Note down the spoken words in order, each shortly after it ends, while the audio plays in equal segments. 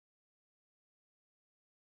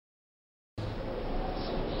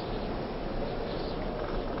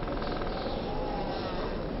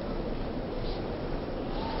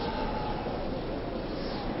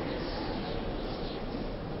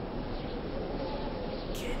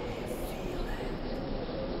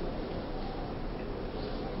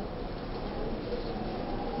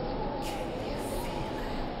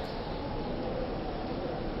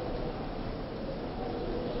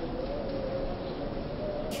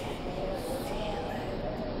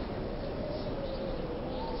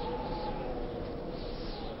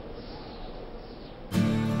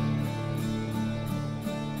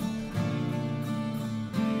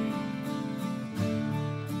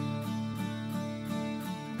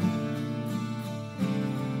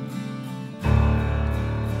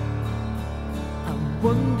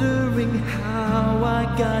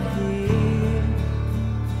got here,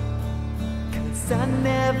 'cause I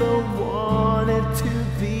never wanted to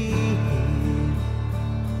be here.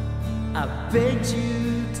 I begged you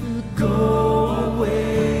to go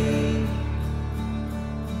away,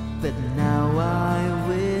 but now I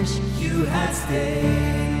wish you had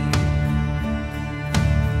stayed.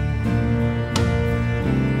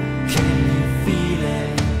 Can you feel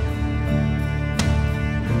it?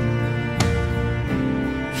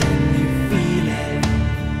 Can you feel it?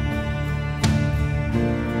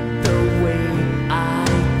 The way I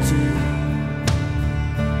do.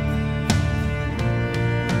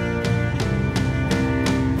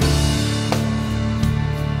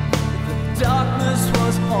 The darkness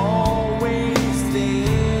was always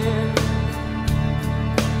there.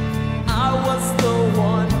 I was the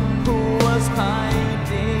one who was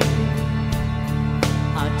hiding,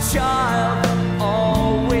 a child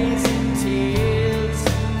always in tears,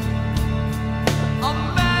 a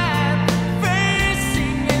man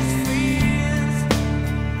facing his fears.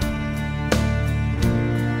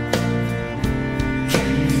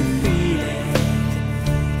 Can you feel it?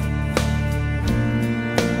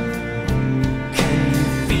 Can you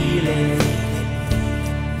feel it?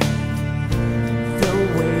 The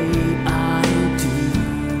way I do.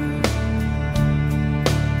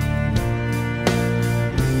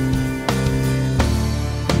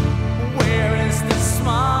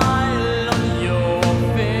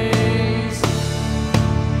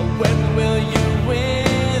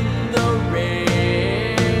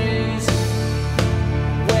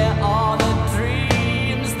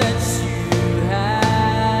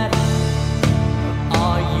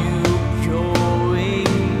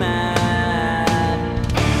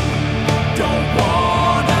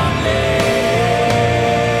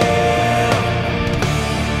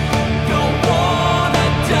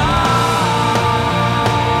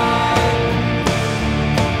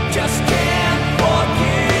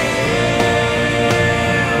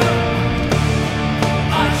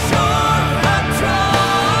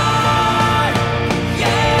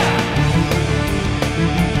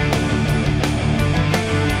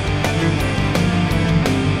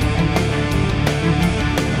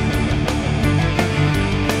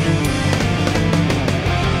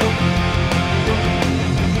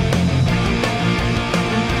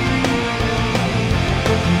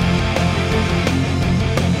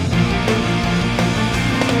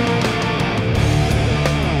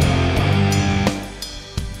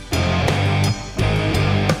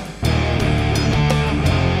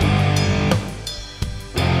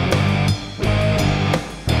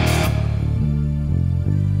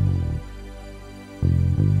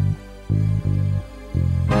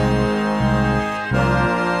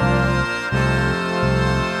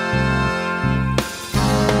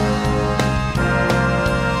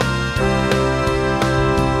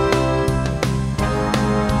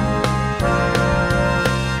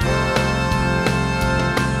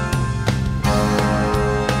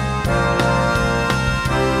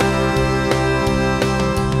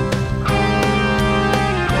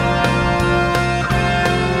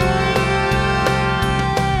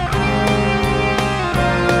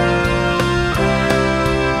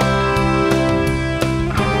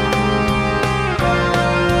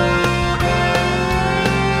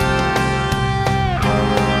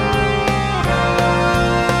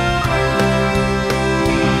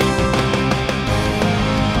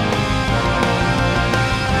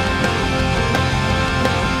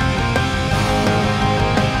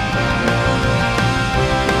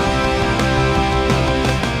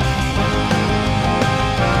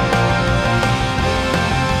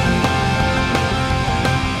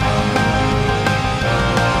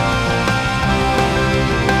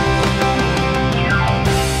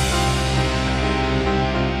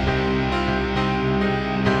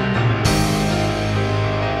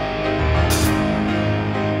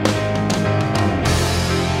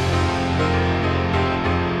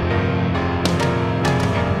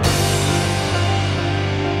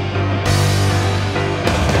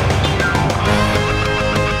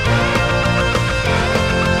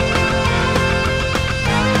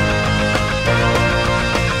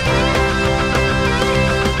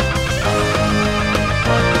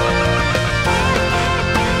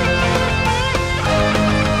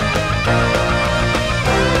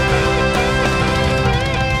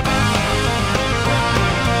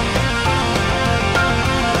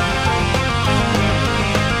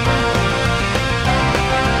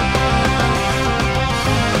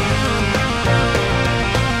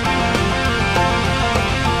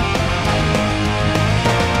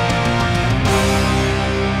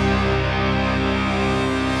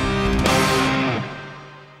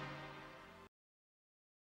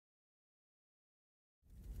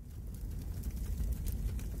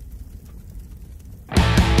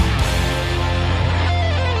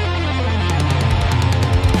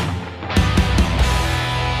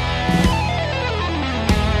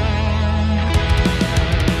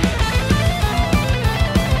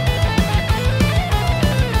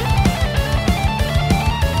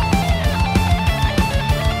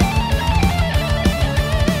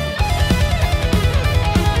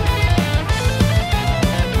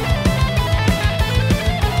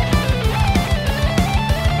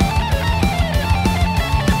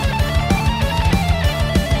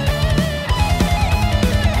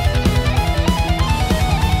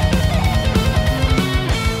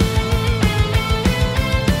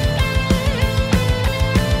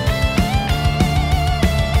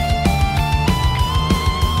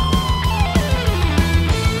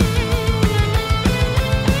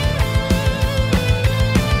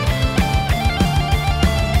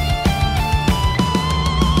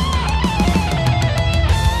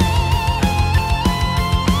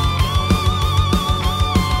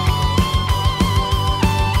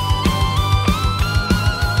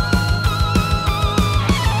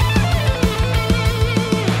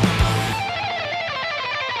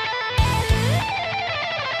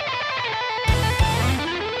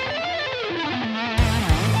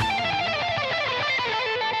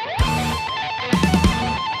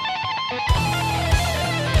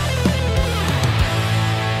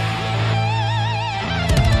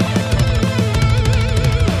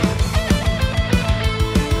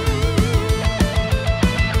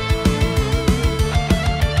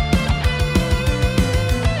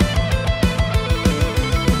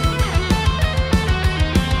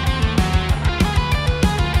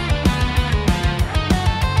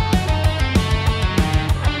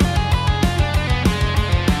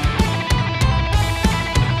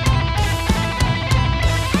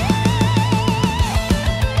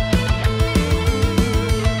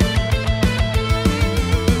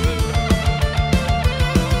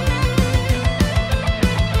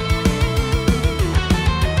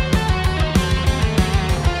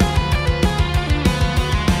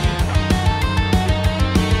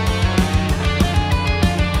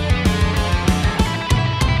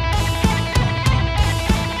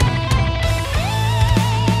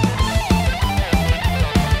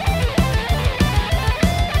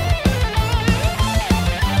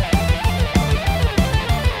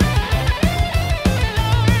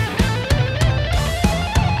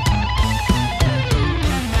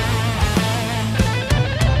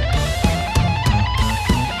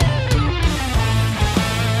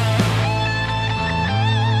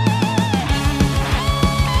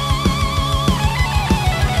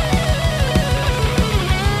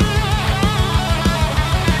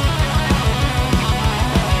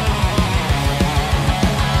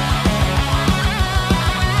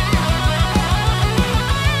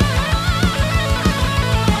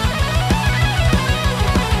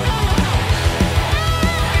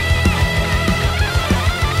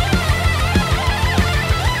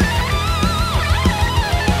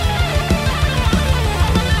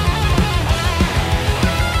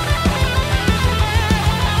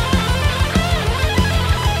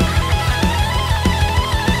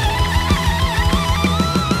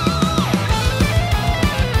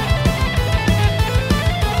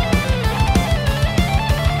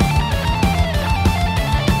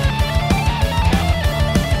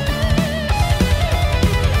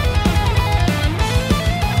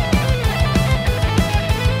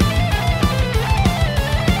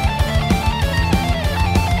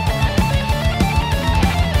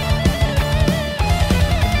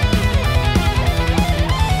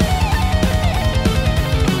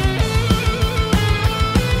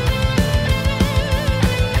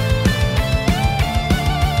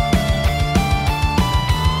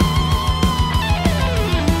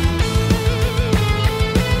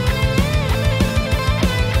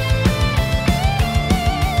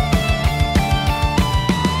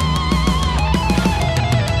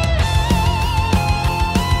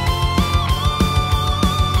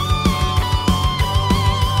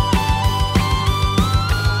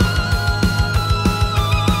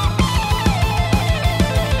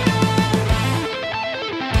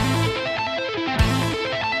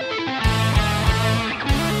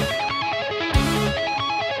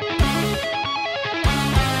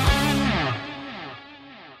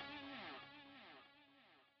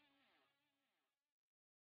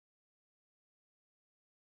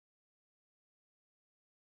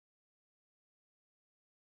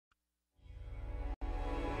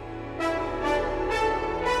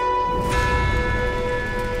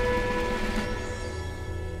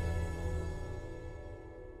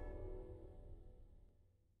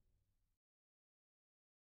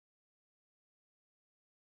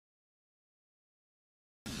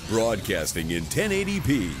 Broadcasting in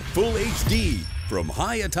 1080p, full HD, from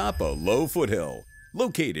high atop a low foothill.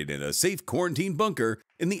 Located in a safe quarantine bunker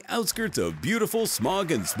in the outskirts of beautiful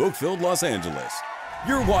smog and smoke-filled Los Angeles.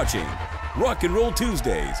 You're watching Rock and Roll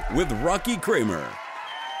Tuesdays with Rocky Kramer.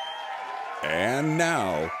 And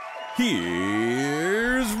now,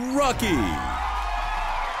 here's Rocky.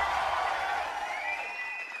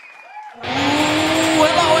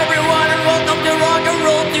 Hello everyone and welcome to Rock and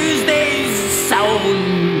Roll Tuesdays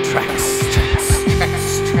Soundtracks.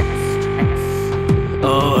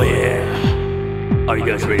 Oh yeah. Are you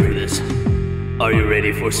guys ready for this? Are you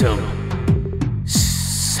ready for some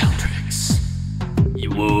soundtracks?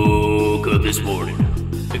 You woke up this morning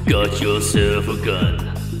and got yourself a gun.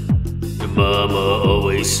 Your mama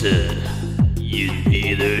always said you'd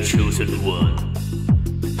be the chosen one.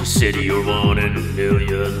 You said you're one in a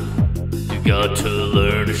million. You got to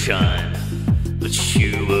learn to shine. But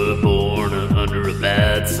you were born under a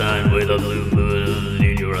bad sign with a blue moon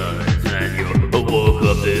in your eyes. And you woke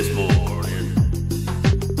up this morning.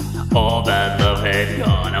 All that love had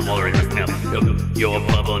gone. I'm already now. Your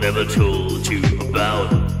papa never told you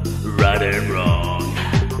about right and wrong.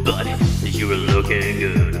 But you were looking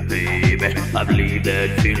good, baby. I believe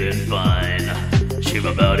that feeling fine. Shiver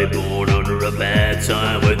about it, born under a bad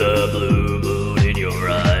sign with a blue moon in your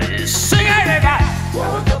eyes. Sing it again!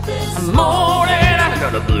 Woke up this morning, I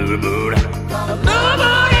got a blue moon. A blue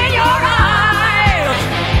moon in your eyes.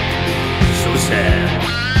 So sad.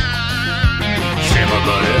 Shame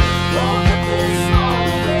about it. Woke up this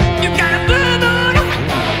morning. You got a blue moon.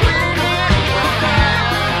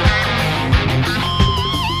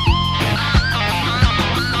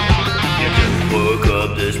 You just woke up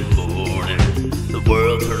this morning. The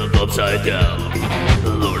world turned upside down. The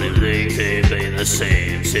Lord and things ain't been the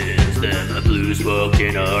same since then. The blues walked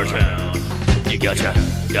in our town. You got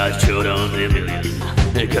chilled on the million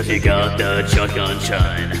because you got that shotgun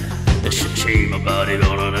shine. Shame about it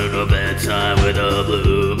on a bad time with a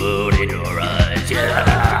blue moon in your eyes.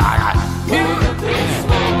 Yeah.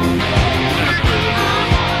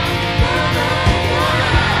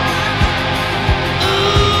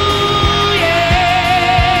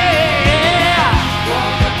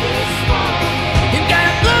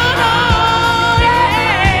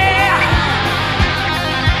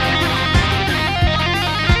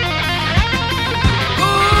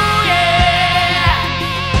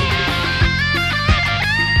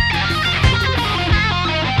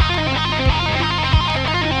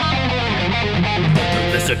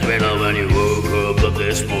 When you woke up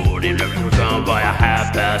this morning, everything was gone by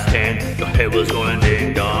 10:30. Your head was going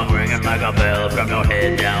ding dong, ringing like a bell from your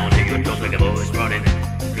head down to your toes like a voice running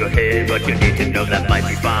your head. But you need to know that might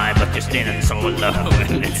be fine, but you're standing so low.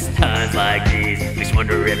 And it's times like these makes you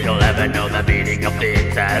wonder if you'll ever know the meaning of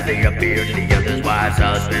things as they appear to the others. Wives,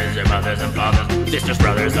 husbands, and mothers and fathers, sisters,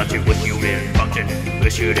 brothers. Don't you wish you didn't function?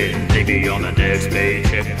 Wish you didn't think beyond the next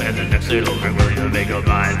paycheck and the next little drink will even make up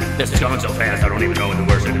mine. This is going so fast, I don't even know what the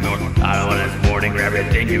words anymore. I don't want this morning,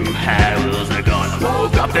 everything you had was gone. I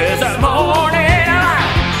woke up this morning.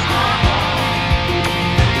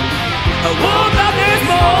 I woke up this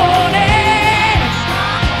morning.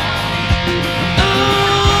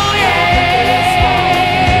 Ooh, yeah,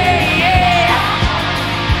 yeah.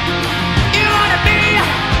 You wanna be,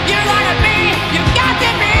 you got to be, you got to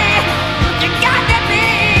be. You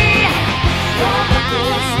woke up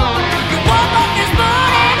this morning. You woke up this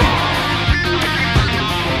morning.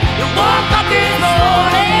 You woke up this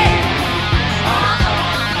morning.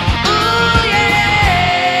 Ooh, yeah.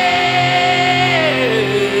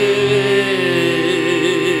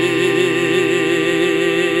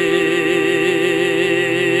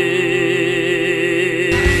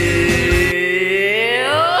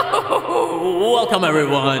 Welcome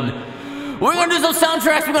everyone. We're gonna do some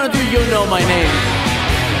soundtracks. We're gonna do You Know My Name.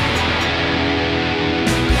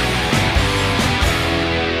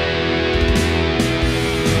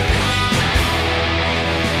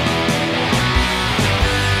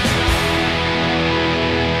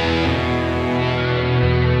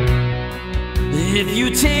 If you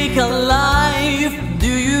take a life, do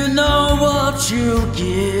you know what you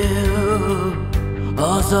give?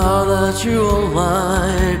 I thought that you'll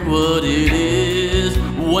like what it is.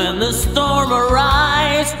 When the storm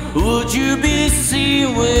arrives, would you be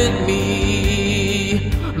seen with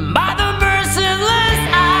me? By the merciless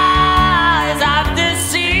eyes I've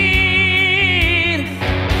deceived.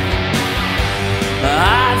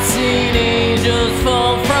 I've seen angels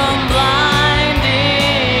fall from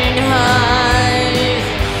blinding heights,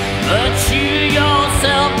 but you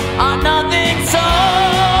yourself are nothing so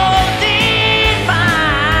divine.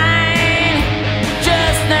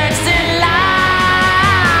 Just next in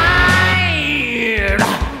line.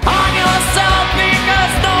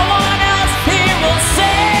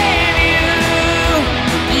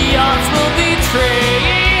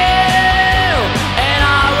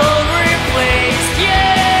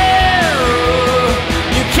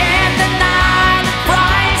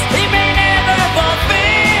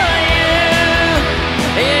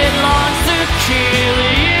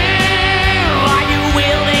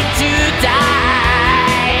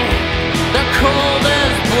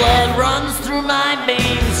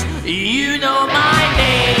 You know my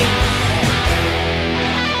name.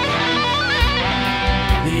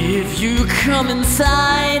 If you come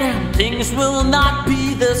inside, things will not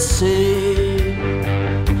be the same.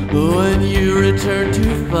 When you return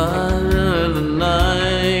to find the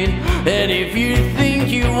night, and if you think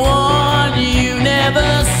you won, you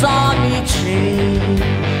never saw me change.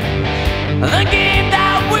 The game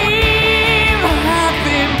that we have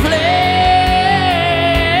been playing,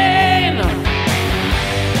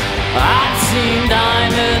 I've seen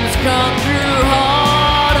diamonds come through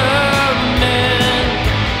harder men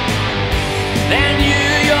than you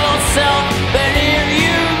yourself, but here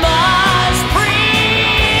you must pretend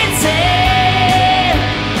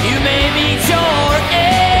you may meet your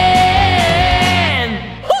end.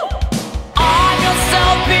 On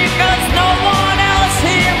yourself, because no one else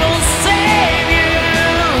here will save you.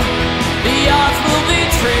 The odds will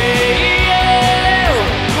betray you,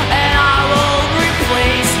 and I will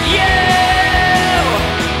replace you.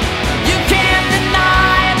 You can't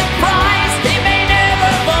deny the price, they may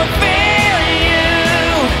never fulfill you.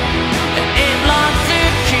 It longs to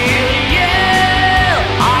kill you.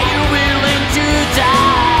 Are you willing to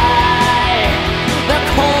die? The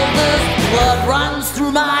coldest blood runs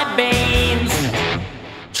through my veins.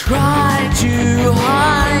 Try to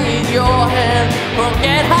hide your head,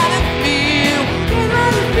 forget how to feel,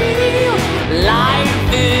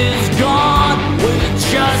 Life is gone with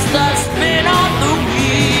just a spin on the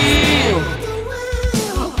wheel.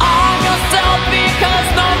 Arm yourself, because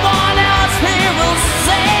no one else here will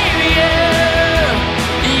save you.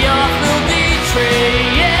 The earth will betray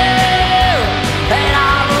you, and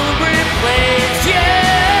I will replace you.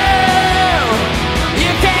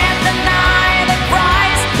 You can't deny the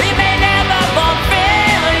price, they may never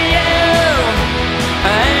fulfill you.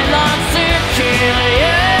 And longs to kill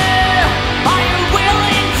you. Are you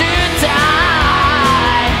willing to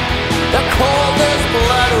die? The coldest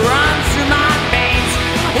blood runs through my veins.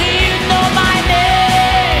 You know my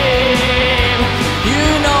name. You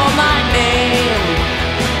know my name.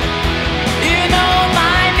 You know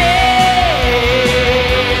my name.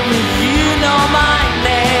 You know my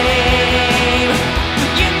name.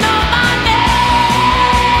 You know my name.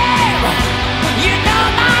 You know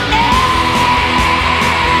my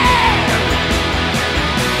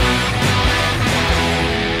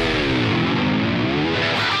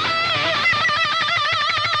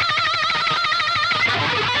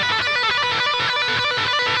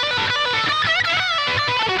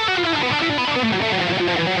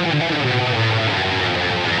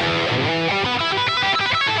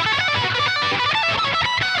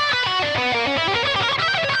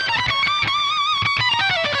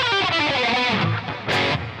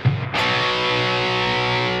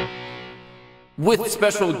with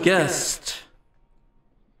special guest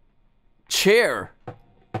Chair.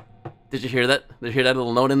 Did you hear that? Did you hear that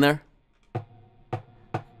little note in there?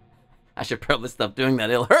 I should probably stop doing that.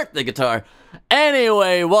 It'll hurt the guitar.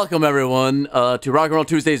 Anyway, welcome everyone to Rock and Roll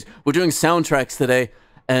Tuesdays. We're doing soundtracks today,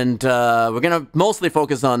 and we're gonna mostly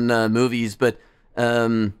focus on movies. But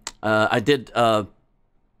I did the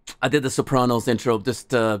Sopranos intro just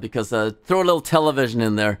because throw a little television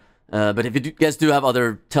in there. But if you guys do have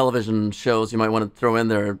other television shows you might want to throw in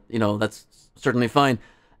there, you know, that's certainly fine.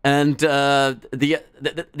 And the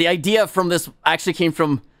idea from this actually came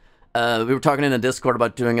from, we were talking in a Discord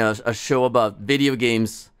about doing a show about video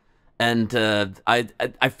games, and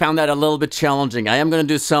I found that a little bit challenging. I am going to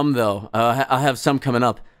do some, though. I have some coming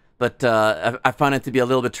up, but I find it to be a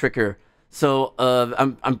little bit trickier. So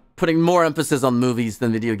I'm putting more emphasis on movies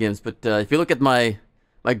than video games. But if you look at my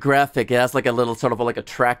graphic, it has like a little sort of like a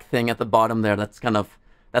track thing at the bottom there. That's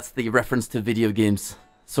the reference to video games,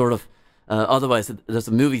 sort of. Otherwise, there's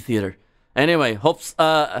a movie theater. Anyway,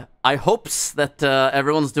 I hopes that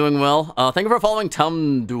everyone's doing well. Thank you for following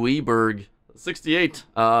Tom Dweeberg 68.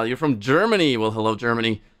 You're from Germany. Well, hello,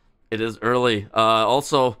 Germany. It is early.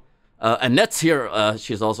 Also, Annette's here.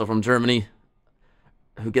 She's also from Germany,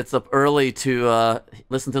 who gets up early to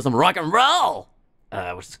listen to some rock and roll,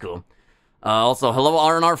 which is cool. Also, hello,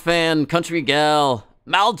 R&R fan, country gal.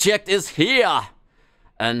 Malject is here.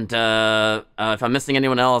 And if I'm missing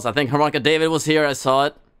anyone else, I think Harmonica David was here. I saw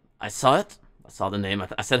it. I saw the name.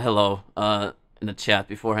 I said hello in the chat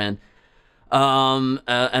beforehand.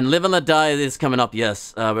 And Live and Let Die is coming up.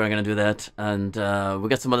 Yes, we're going to do that. And we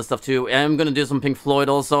got some other stuff too. I'm going to do some Pink Floyd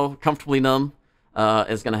also. Comfortably Numb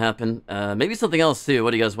is going to happen. Maybe something else too.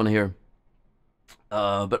 What do you guys want to hear?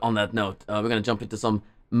 But on that note, we're going to jump into some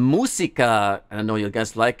musica. I know you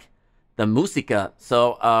guys like the musica.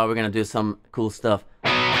 So we're going to do some cool stuff.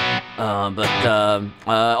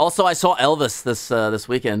 Also, I saw Elvis this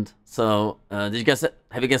weekend. So, have you guys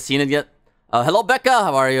seen it yet? Hello, Becca.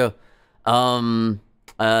 How are you? So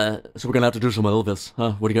we're gonna have to do some Elvis,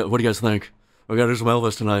 huh? What do you guys think? We gotta do some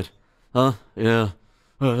Elvis tonight, huh? Yeah.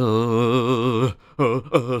 A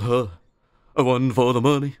one for the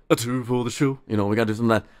money, a two for the show. You know, we gotta do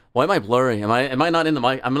some of that. Why am I blurry? Am I not in the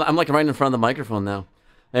mic? I'm like right in front of the microphone now.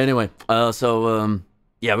 Anyway,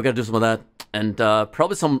 yeah, we gotta do some of that, and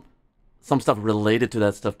probably some stuff related to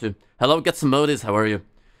that stuff too. Hello, Get Some Modis. How are you?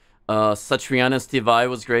 Satriana and Steve I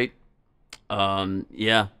was great.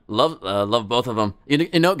 Yeah, love both of them.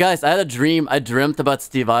 You know, guys, I had a dream. I dreamt about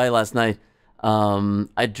Steve I last night.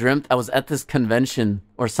 I dreamt I was at this convention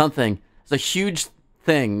or something. It's a huge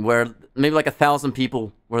thing where maybe like 1,000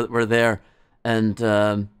 people were there,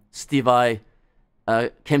 and Steve I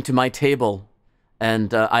came to my table,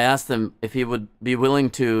 and I asked him if he would be willing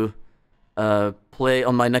to play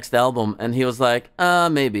on my next album, and he was like,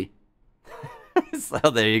 maybe. So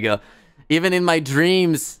there you go. Even in my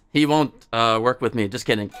dreams, he won't work with me. Just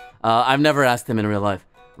kidding. I've never asked him in real life.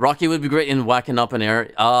 Rocky would be great in Whacking Up in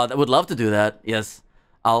Air. I would love to do that. Yes,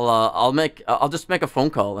 I'll just make a phone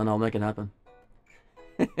call and I'll make it happen.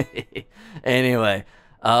 Anyway,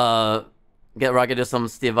 get Rocky to some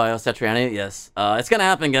Steve Vai Satriani. Yes, it's gonna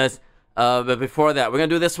happen, guys. But before that, we're gonna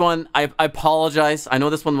do this one. I apologize. I know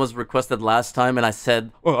this one was requested last time, and I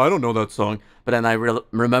said, "Oh, I don't know that song." But then I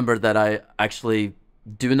remembered that I actually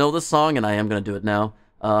do know the song, and I am gonna do it now.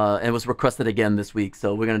 And it was requested again this week,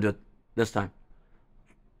 so we're gonna do it this time.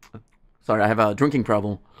 Sorry, I have a drinking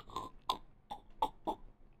problem.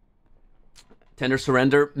 Tender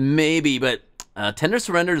Surrender, maybe, but Tender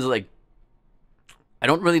Surrender is like, I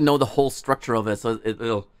don't really know the whole structure of it, so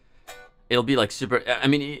it'll be like super. I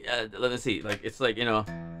mean, let me see. Like, it's like, you know.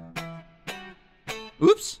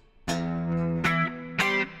 Oops.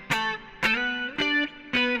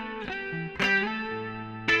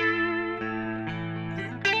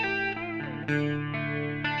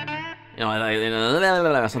 You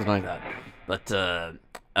know, something like that. But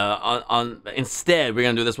instead, we're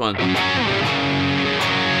gonna do this one. Whoa!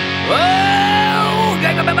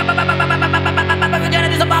 We're gonna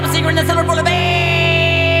do some Papa Secret in the Silver Bullet Band.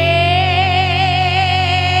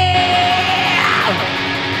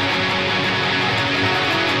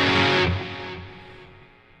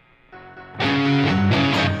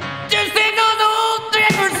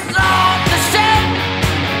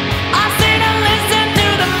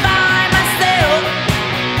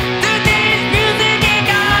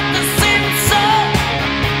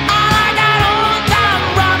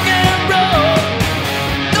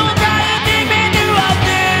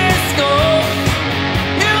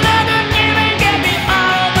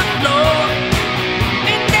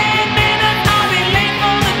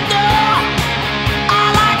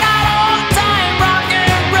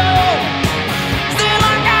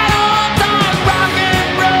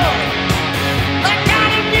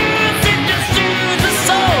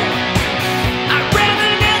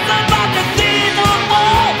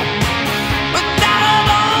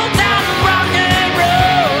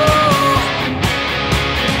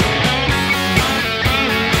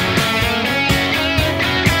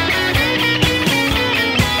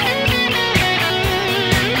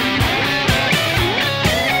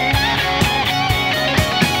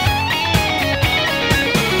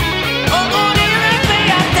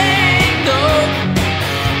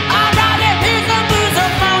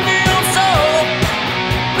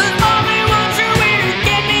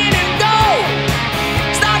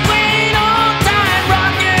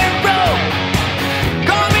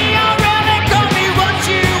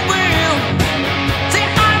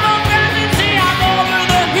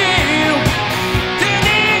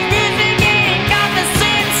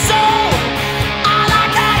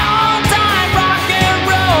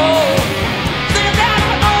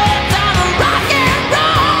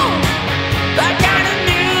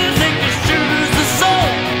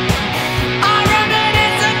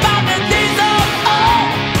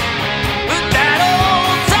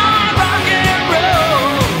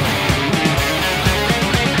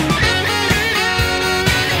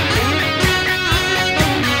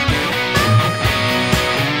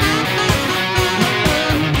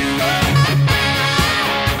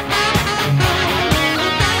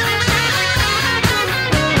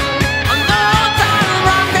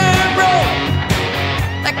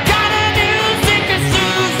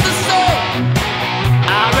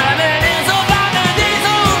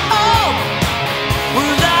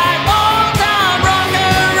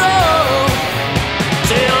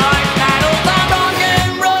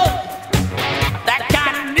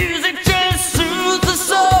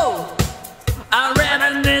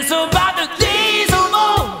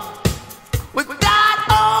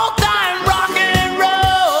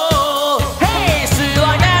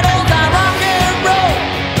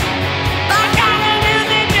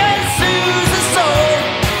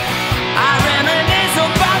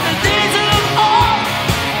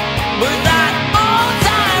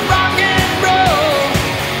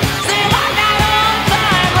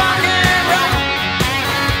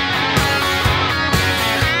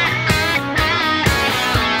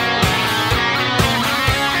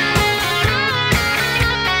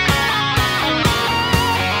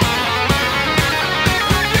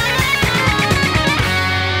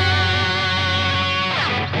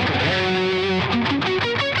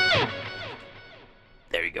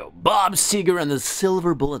 Bob Seger and the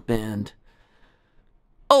Silver Bullet Band.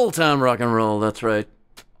 Old time rock and roll, that's right.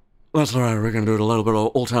 That's right, we're gonna do a little bit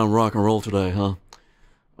of old time rock and roll today, huh?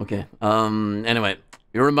 Okay, anyway,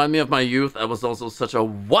 you remind me of my youth. I was also such a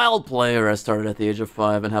wild player. I started at the age of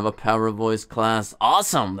 5 and have a power voice class.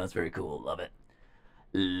 Awesome, that's very cool, love it.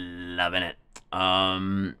 Loving it.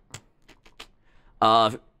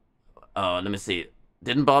 Let me see.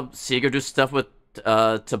 Didn't Bob Seger do stuff with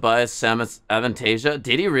Tobias Sammet's Avantasia?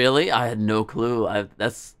 Did he really? I had no clue.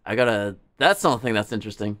 That's something that's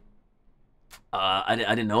interesting. I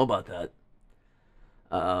didn't know about that.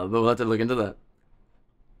 But we'll have to look into that.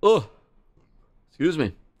 Oh, excuse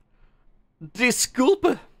me.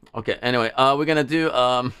 Disculpe. Okay. Anyway, we're gonna do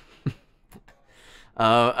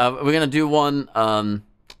one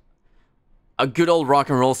a good old rock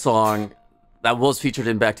and roll song that was featured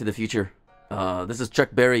in Back to the Future. This is Chuck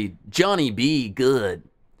Berry, Johnny B. Good.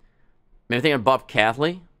 Maybe thinking of Bob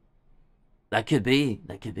Catley? That could be.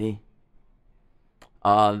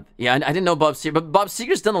 Yeah, I didn't know Bob Seger, but Bob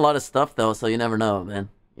Seger's done a lot of stuff, though, so you never know, man.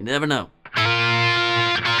 You never know.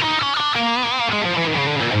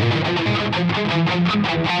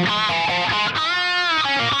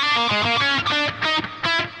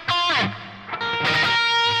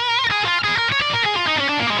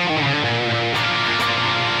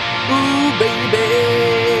 Ooh, baby.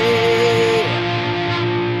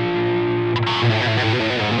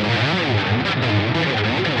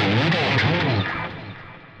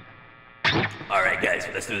 All right, guys,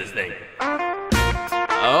 let's do this thing.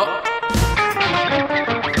 Oh.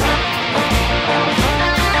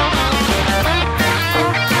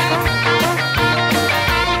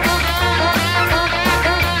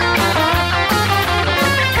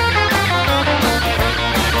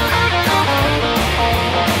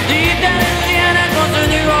 Deep down in Louisiana, close to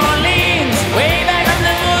New Orleans, way back from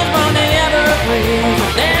the woods, from the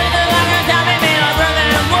Everglades. There's a longer time they made our brother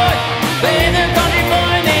Wood. There's a country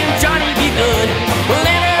boy named Johnny B. Good. Will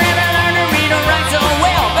never ever learn to read or write so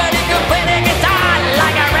well, but he could play the guitar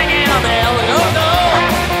like a ringing a bell. Go, go,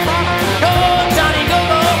 go, Johnny, go,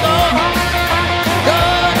 go, go. Go,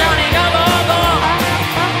 Johnny, go, go, go.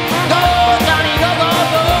 Go, Johnny, go, go,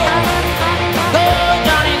 go. Go,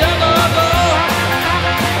 Johnny, go, go, go.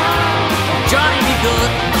 Johnny be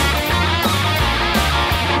good.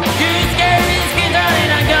 Too scared his kids out in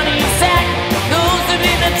a gunny sack. Goes to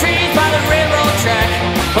beat the trees by the railroad track.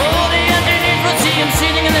 Oh, the underneath will see him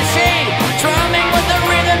sitting in the shade, strumming with the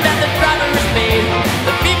rhythm that the drivers made.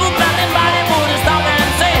 The people passing by them would stop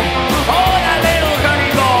and say, oh, that little gunny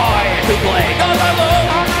boy to play. Go, go, go.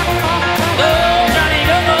 Go, Johnny,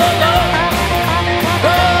 go, go, go.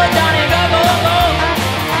 Go, Johnny, go, go, go.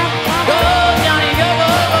 Go, Johnny, go,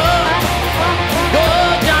 go, go. Go,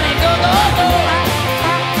 Johnny, go, go, go.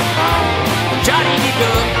 Johnny be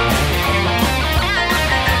good.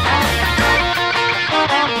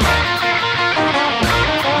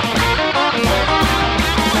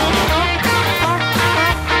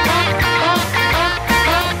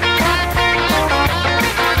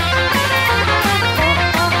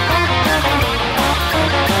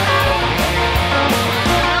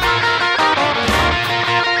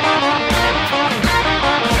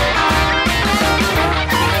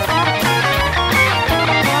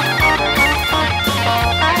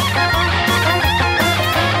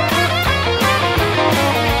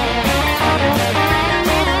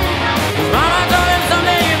 Mama told him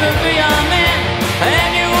someday you could be a man,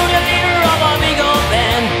 and you were the leader of a big old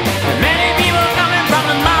band. And many people coming from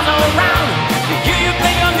the miles around to hear you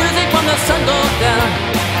play your music when the sun goes down.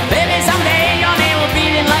 Maybe someday your name will be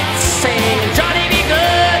in like saying, Johnny be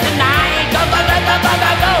good tonight. Go, go, go, go, go,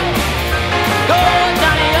 go, go. Go,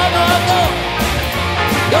 Johnny, go, go, go.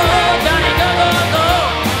 Go, Johnny, go, go, go.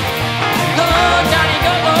 Go, Johnny,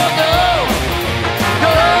 go, go, go.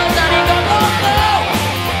 Go, Johnny, go, go, go.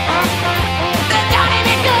 Johnny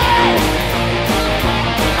be good.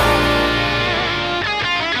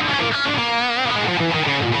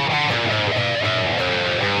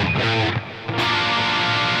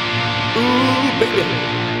 Ooh, baby.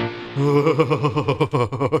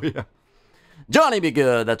 Oh, yeah. Johnny be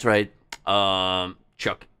good, that's right.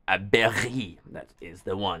 Chuck Berry, that is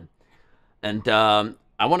the one. And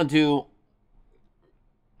I want to do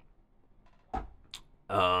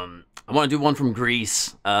one from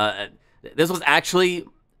Greece. This was actually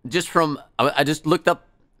just from I just looked up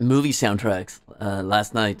movie soundtracks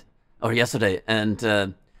last night or yesterday, and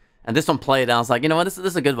this one played. And I was like, you know what, this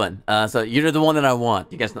is a good one. So you're the one that I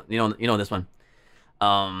want. You guys, you know this one.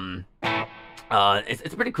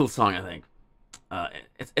 It's a pretty cool song, I think.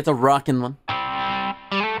 It's a rockin' one.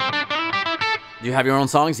 Do you have your own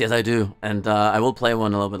songs? Yes, I do. And I will play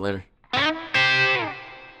one a little bit later. I'm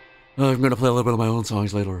going to play a little bit of my own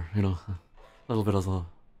songs later, you know. A little bit of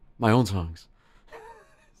my own songs.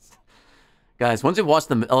 Guys, once you watch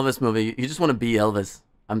the Elvis movie, you just want to be Elvis.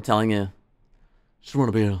 I'm telling you. Just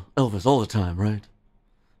want to be Elvis all the time, right?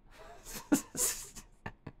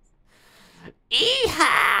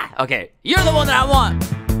 Eeha! Okay, you're the one that I want.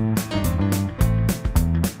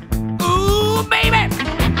 Ooh, baby!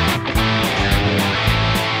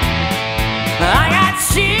 I got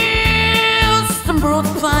chills, some birds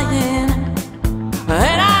flying,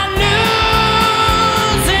 and I'm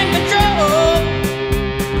losing control,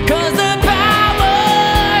 'cause the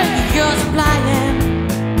power you're supplying,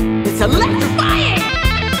 it's electrifying.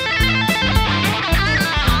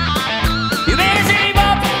 You better shape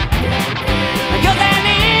up, 'cause I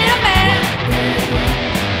need a man,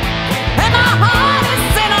 and my heart is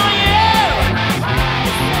set on you.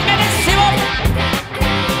 Better shape up,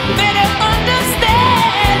 better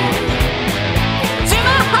understand. See,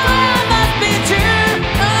 my heart must be true.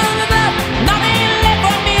 Nothing left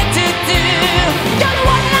for me to do. You're the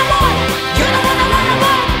one I want. You're the one I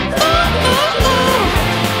want. Ooh, ooh, ooh.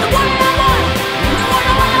 The one I want. The one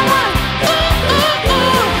I want. Ooh, ooh,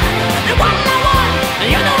 ooh. The one I want.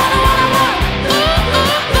 You're the one I want. Ooh,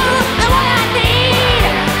 ooh, ooh. The one I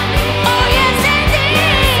need. Oh yes, indeed.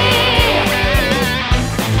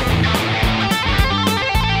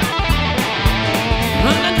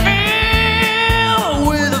 And filled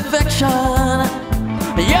with affection,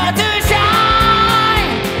 you're too shy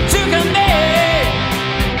to commit.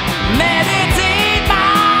 Meditate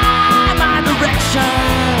by my direction.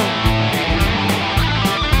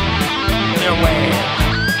 Your way.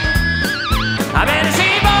 I better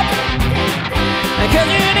shape up, 'cause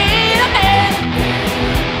you need a man.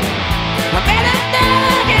 I better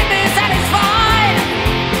not get me satisfied.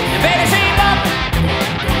 You better shape up,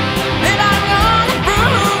 if I'm gonna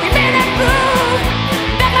prove. You better prove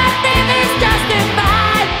that my faith is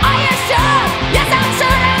justified. Are you sure? Yes, I'm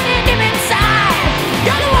sure that you deep inside.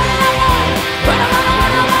 You're the one I want. You're the one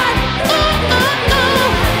I want. Ooh, ooh, ooh.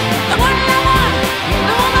 The one I want.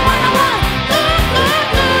 The one I want. Ooh,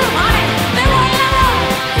 ooh, ooh. Honey, the one I want.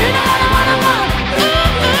 You're the one I want.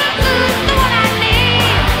 Ooh, ooh, ooh. The one I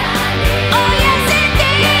need. Oh yes,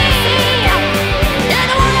 indeed. You're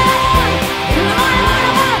the one I want. You're the one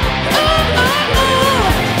I want. Ooh, ooh, ooh.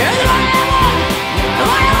 You're the one I want. The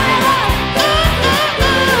one I want. Ooh, ooh,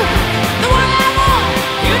 ooh. The one I want.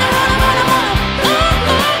 You're the one I want. Ooh,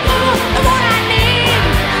 ooh, ooh. The one I need.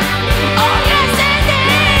 Oh yes,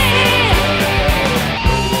 indeed.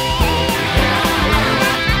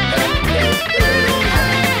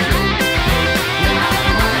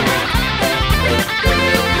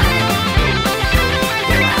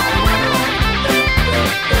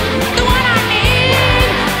 The one I need.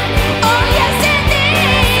 Oh yes, indeed.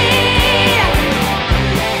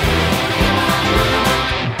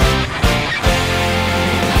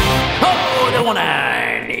 Oh, the one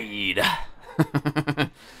I need.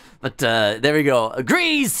 But there we go.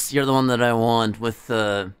 Grease, you're the one that I want, with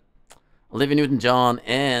Olivia Newton-John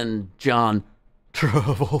and John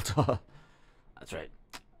Travolta. That's right.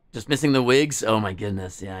 Just missing the wigs. Oh my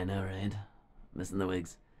goodness. Yeah, I know, right? Missing the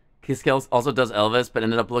wigs. Kiss Kells also does Elvis, but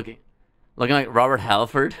ended up looking like Robert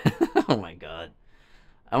Halford. Oh my god.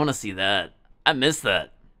 I want to see that. I missed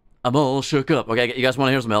that. I'm all shook up. Okay, you guys want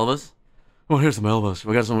to hear some Elvis? I want to hear some Elvis.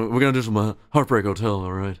 We're gonna do some Heartbreak Hotel.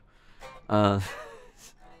 All right.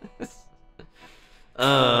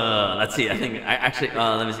 Let's see. I think I actually.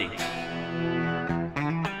 Let me see.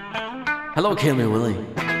 Hello, Kimmy Willie.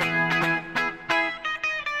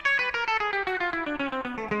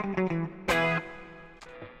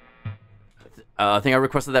 I think I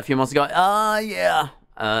requested that a few months ago. Yeah.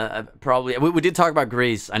 Probably. We did talk about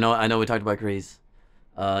Grease. I know. We talked about Grease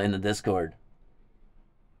in the Discord.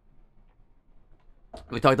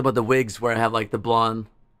 We talked about the wigs where I have like the blonde.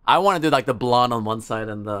 I want to do like the blonde on one side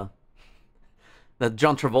and the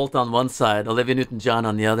John Travolta on one side, Olivia Newton-John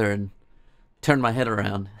on the other, and turn my head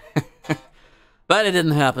around. But it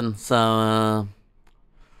didn't happen, so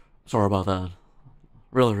sorry about that.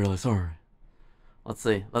 Really, really sorry. Let's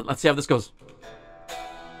see. Let's see how this goes.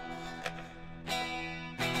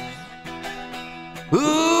 Ooh,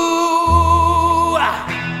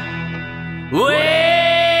 well,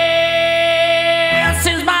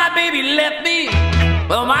 since my baby left me,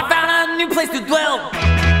 well, I found a new place to dwell.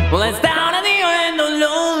 Well, it's down at the end of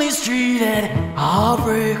lonely street at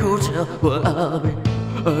Heartbreak Hotel. Well,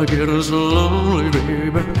 I get so lonely,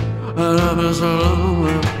 baby. I'll be so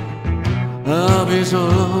lonely. I'll be so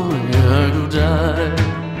lonely I could die.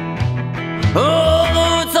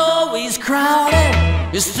 Oh, it's always crowded,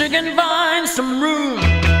 you still can find some room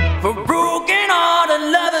for broken-hearted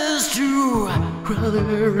lovers too. While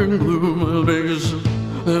they're in gloom,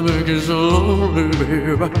 they'll make you so lonely,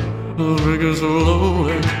 baby. They'll make you so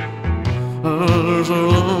lonely. They're so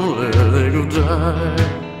lonely they could die.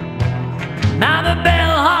 Now the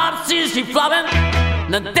bellhop sees she flopping,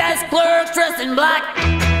 the desk clerk's dressed in black,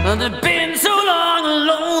 and they've been so long a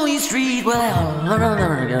lonely street. Well,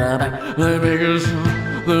 they make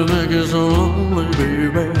you so lonely,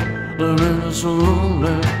 baby. They make you so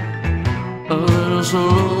lonely. They're so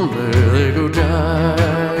lonely they could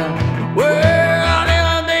die. Well,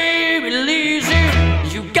 little baby leaves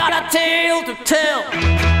you got a tale to tell.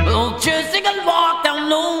 Don't just take a walk down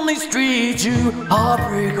lonely streets, you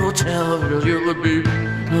heartbreak hotel. Cause you would be,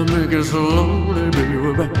 make you so lonely, baby.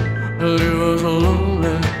 You were so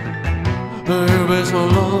lonely. You'd be so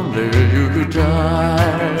lonely you could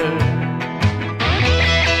die.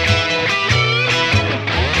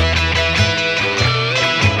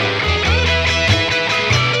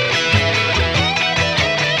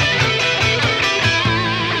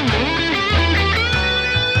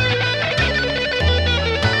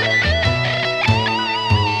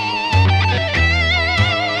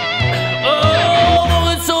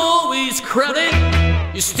 Crowded,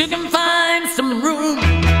 you still can find some room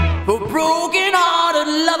for broken-hearted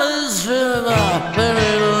lovers.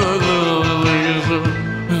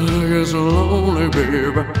 They're so lonely,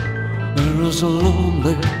 baby. They're so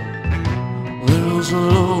lonely. They're so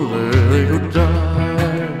lonely they could die.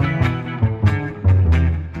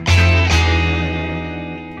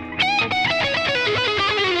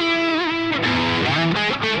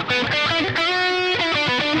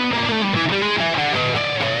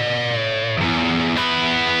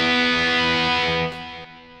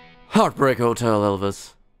 Heartbreak Hotel,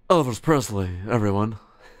 Elvis. Elvis Presley, everyone.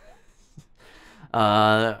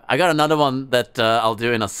 I got another one that I'll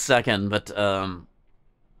do in a second, but we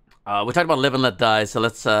talked about Live and Let Die, so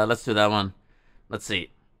let's do that one. Let's see.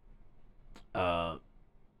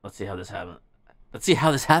 Let's see how this happens. Let's see how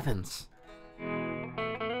this happens.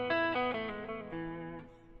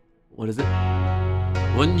 What is it?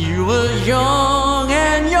 When you were young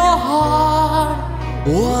and your heart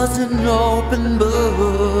was an open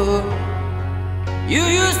book, you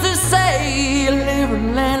used to say, live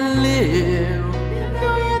and let live. You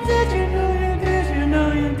know you did, you know you did, you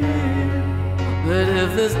know you did. But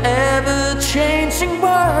if this ever-changing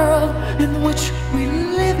world in which we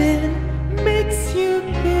live in makes you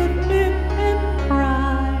give in and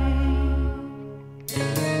cry,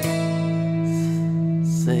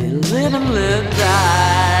 say, live and let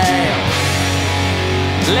die.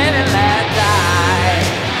 Live and let die.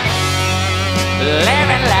 Live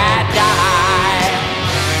and let die.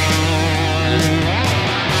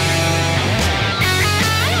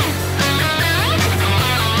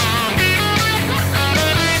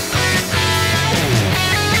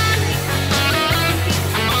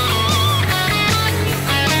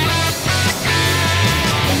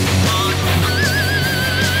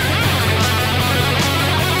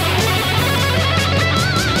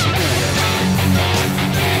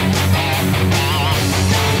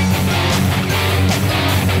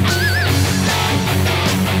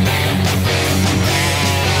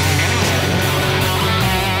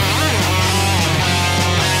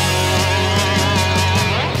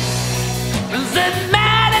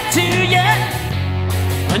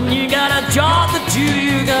 You got a job to do,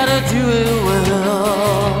 you gotta do it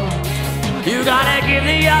well. You gotta give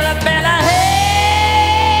the other fella hell.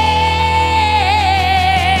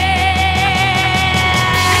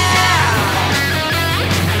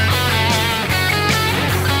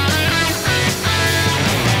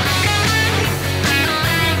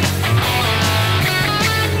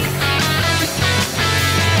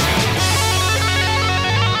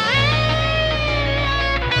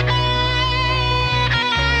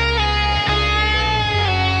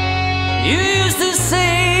 You used to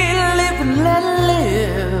say, live and let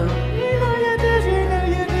live. You know you did, you know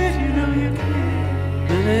you did, you know you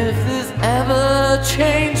did. And if this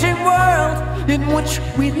ever-changing world in which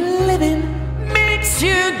we live in makes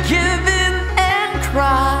you give in and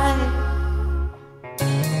cry,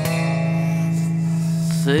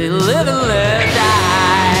 say, live and let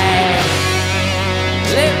die.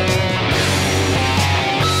 Live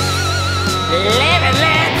and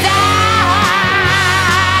let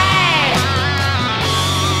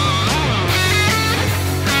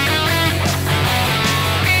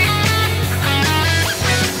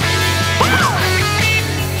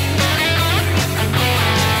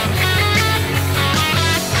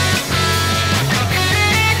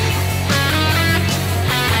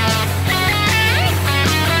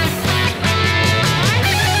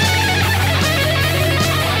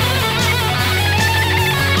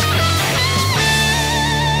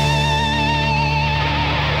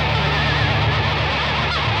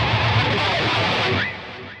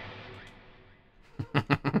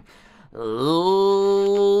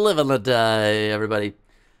and Let Die, everybody.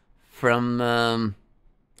 From,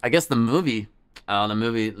 I guess the movie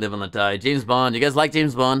Live and Let Die. James Bond. You guys like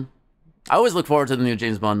James Bond? I always look forward to the new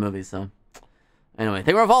James Bond movies, so. Anyway,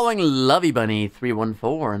 thank you for following Lovey Bunny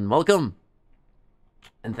 314, and welcome.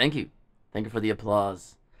 And thank you. Thank you for the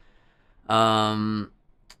applause. Woohoo!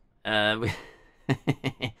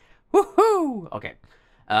 Okay.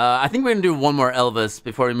 I think we're gonna do one more Elvis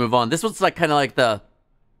before we move on. This was like kind of like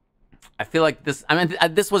I feel like this. I mean,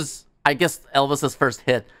 this was, I guess, Elvis's first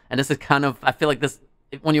hit, and this is kind of. I feel like this.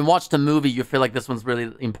 When you watch the movie, you feel like this one's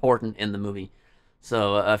really important in the movie.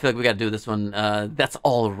 So I feel like we got to do this one. That's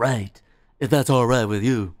all right, if that's all right with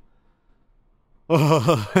you.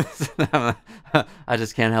 I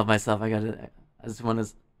just can't help myself. I just want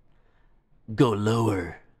to go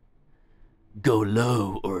lower. Go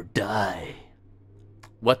low or die.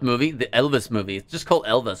 What movie? The Elvis movie. It's just called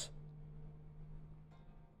Elvis.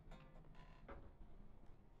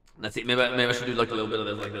 Let's see. Maybe I should do like a little bit of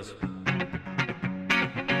this, like this.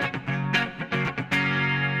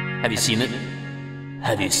 Have you seen it?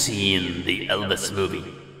 Have you seen the Elvis movie?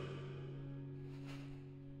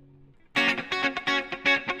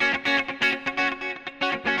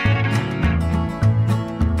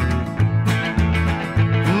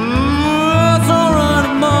 That's alright,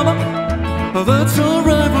 Mama. That's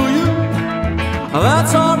alright for you.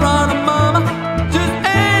 That's alright, Mama. Just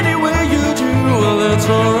any way you do. Well, that's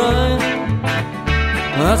alright.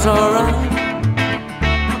 That's alright.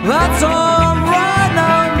 That's alright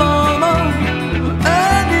now, Mama.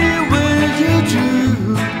 Any way you do.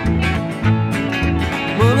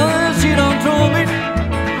 Well, she done told me.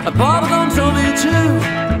 Papa done told me too.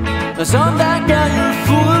 Son, that guy you're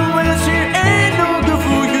fooling with, she ain't no good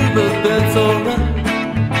for you, but that's alright.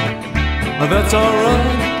 That's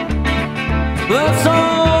alright. That's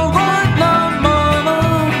alright now, Mama.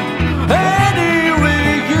 Any way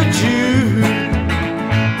you choose.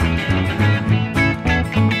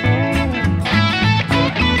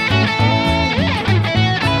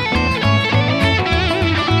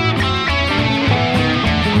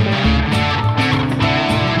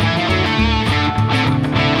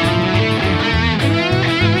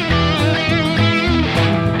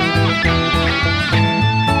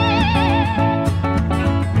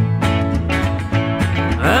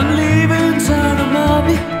 I'm leaving town,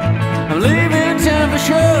 Mommy. I'm leaving town for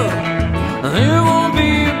sure. You won't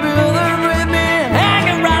be bothering with me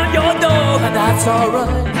hanging around your door, but that's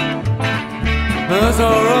alright. That's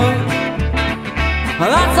alright.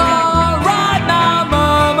 That's alright now,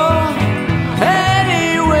 Mama.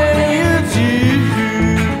 Any way you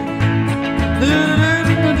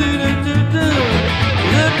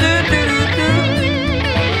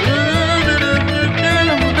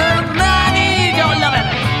I need your loving.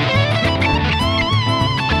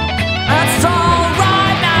 That's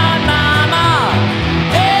alright now, Mama.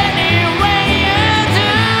 Any way you do.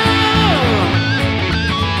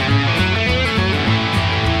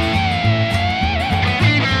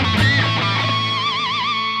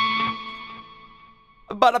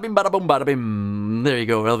 Bada bing, bada boom, bada bim. There you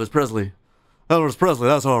go, Elvis Presley. Elvis Presley,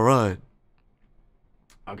 that's all right.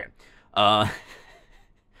 Okay. I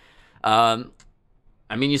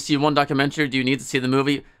mean, you see one documentary. Do you need to see the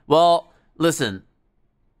movie? Well, listen.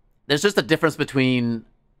 There's just a difference between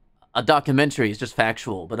a documentary. It's just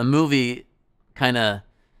factual, but a movie kind of,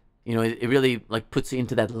 you know, it really like puts you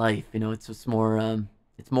into that life. You know, it's just more,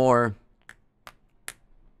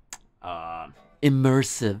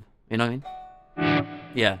 immersive. You know what I mean?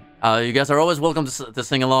 Yeah. You guys are always welcome to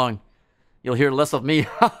sing along. You'll hear less of me.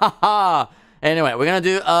 Anyway, we're gonna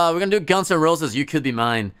do Guns N' Roses. You Could Be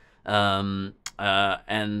Mine. And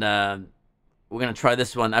we're gonna try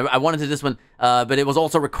this one. I wanted to do this one, but it was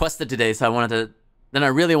also requested today, so I wanted to. Then I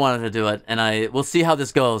really wanted to do it, and we'll see how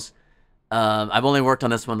this goes. I've only worked on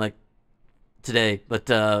this one like today, but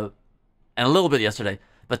and a little bit yesterday,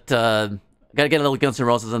 but gotta get a little Guns N'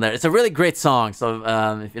 Roses in there. It's a really great song, so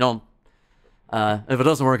if you don't. If it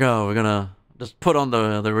doesn't work out, we're gonna just put on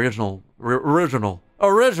the original.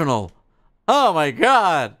 Oh my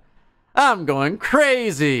God, I'm going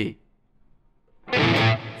crazy.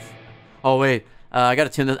 Oh wait, I gotta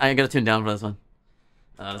tune down for this one.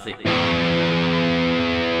 Let's see.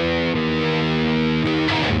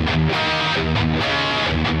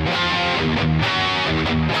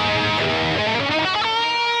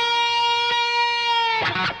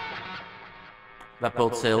 That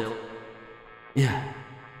boat sailed. Yeah,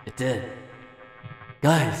 it did.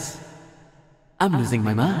 Guys, I'm losing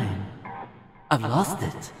my mind. I've lost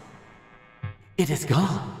it. It is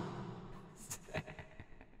gone.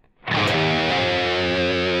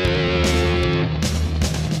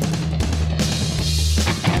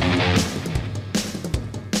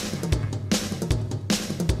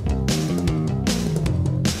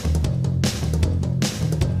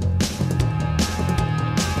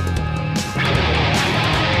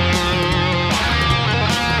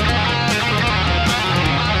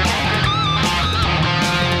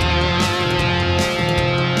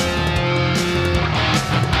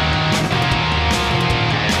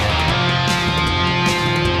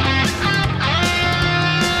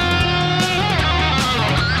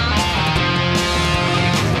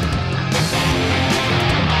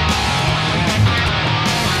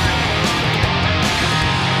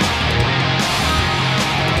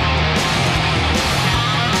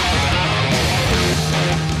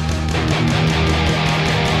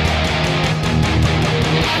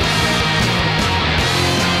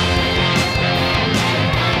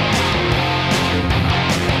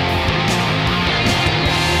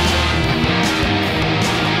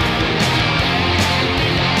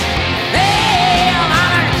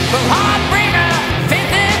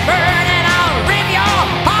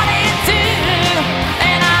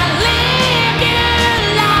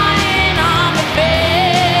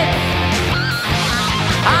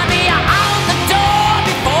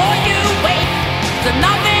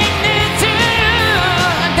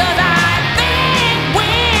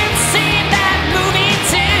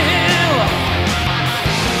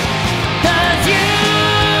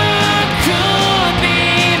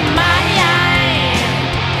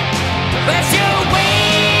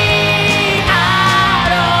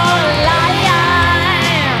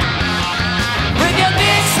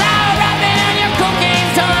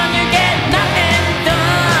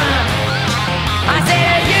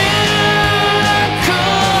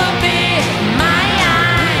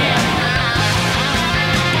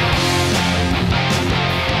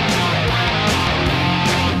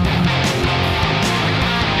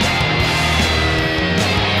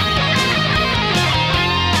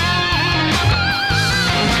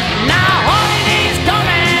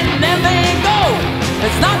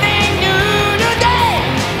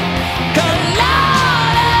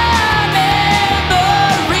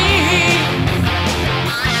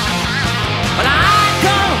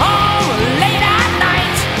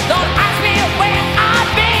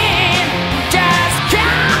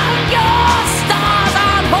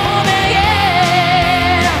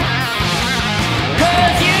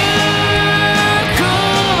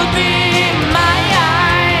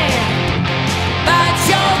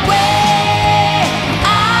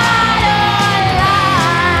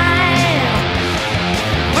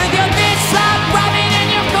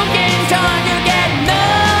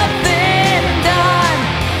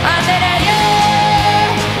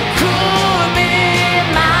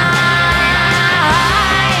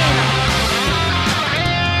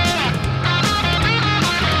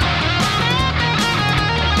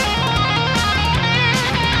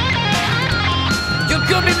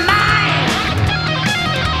 could be mine.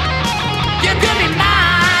 You could be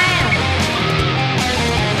mine.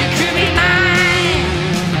 You could be mine.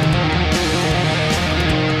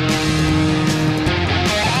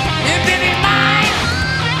 You could be mine.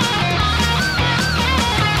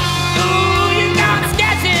 Ooh, you got me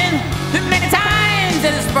sketching too many times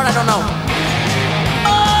in this part I don't know.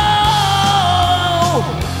 Oh,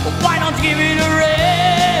 why don't you give it a rest?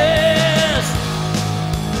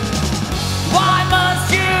 Why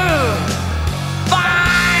must you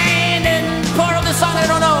find in part of the song I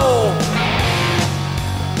don't know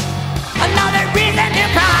another reason to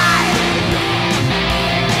cry?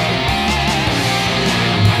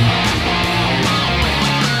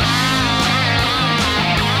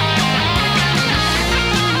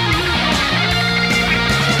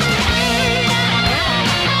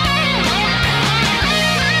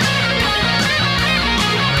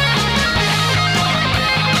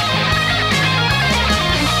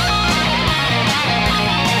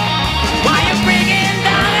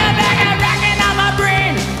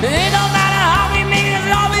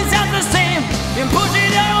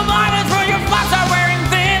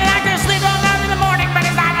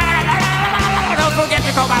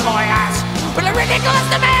 Ridiculous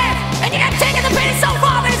demand, and you got taken the pity so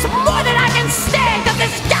far that it's more than I can stand. Cause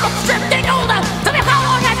this gout drifting older. Tell me how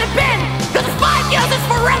long has it been? Cause 5 years is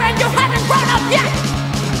forever and you haven't grown up yet.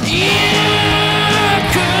 You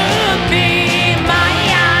could be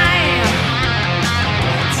mine.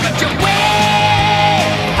 Such a way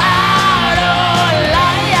out of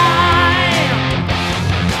line.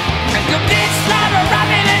 And the bitch slap a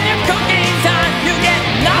rabbit in your cooking time. You get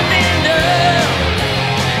nothing done.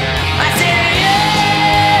 I said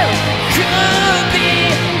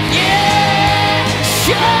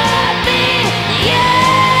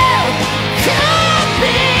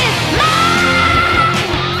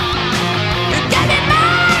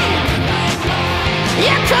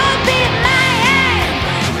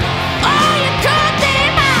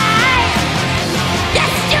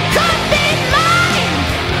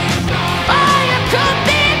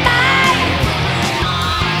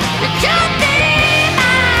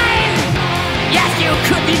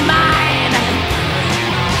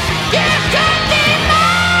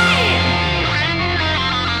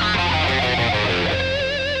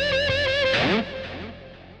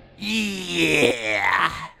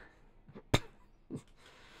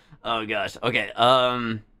oh gosh. Okay.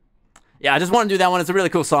 Yeah, I just want to do that one. It's a really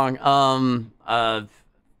cool song. I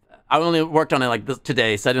only worked on it like this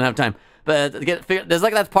today, so I didn't have time. But there's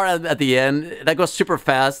like that part at the end that goes super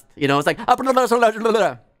fast. You know, it's like you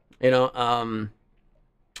know.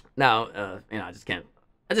 Now, you know, I just can't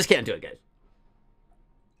do it, guys.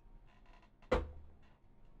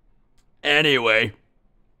 Anyway,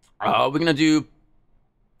 we're gonna do.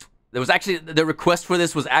 There was actually the request for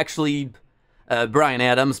this was actually Bryan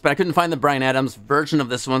Adams, but I couldn't find the Bryan Adams version of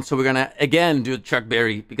this one, so we're gonna again do Chuck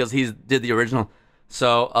Berry because he did the original.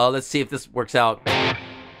 So let's see if this works out.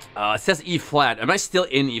 It says E flat. Am I still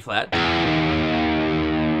in E flat?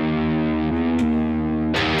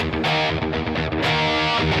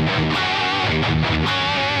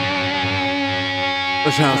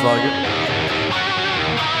 It sounds like it.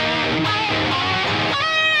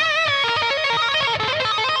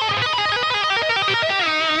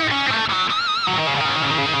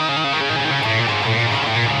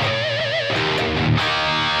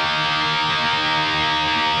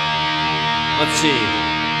 Let's see.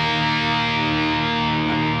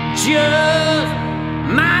 Just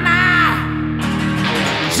mama,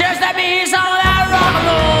 just let me some of that rock and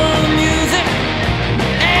roll music.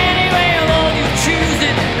 Anyway alone you choose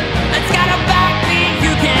it. It's got a backbeat,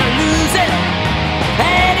 you can't lose it.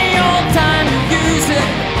 Any old time you use it.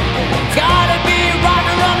 It's gotta be rock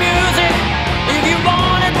and roll music. If you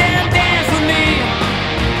wanna dance with me.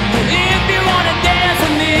 If you wanna dance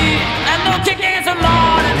with me. And don't kick in some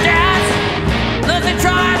modern jazz. Let's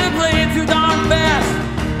try to play it too darn fast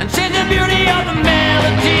and change the beauty of the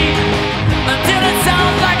melody until it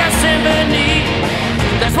sounds like a symphony.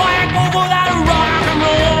 That's why I go for that rock and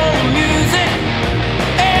roll music.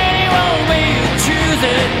 Any way you choose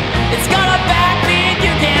it, it's got a backbeat,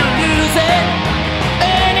 you can't lose it.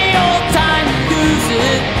 Any old time you use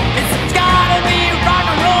it, it's gotta be rock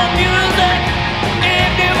and roll music.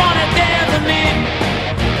 If you wanna dance with me,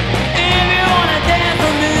 if you wanna dance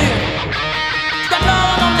with me.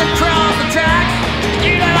 Across the tracks,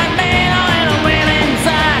 you know like man, I ain't a winner.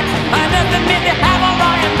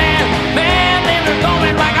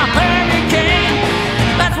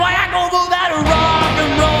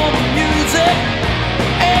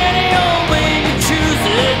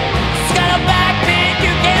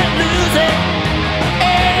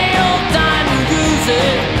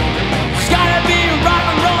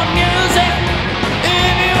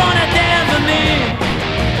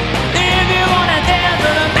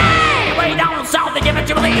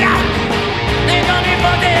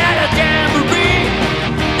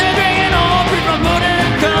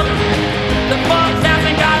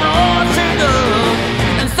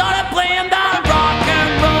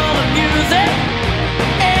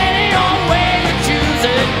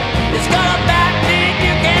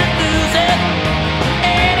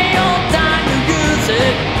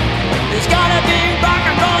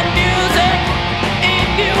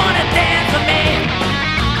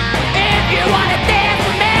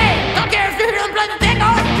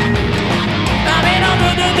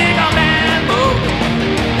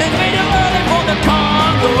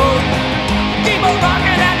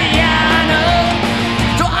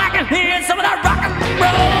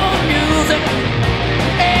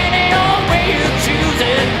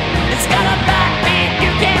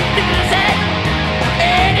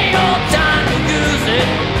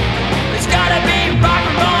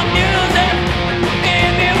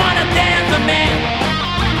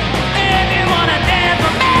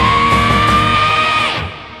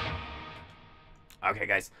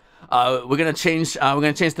 we're gonna change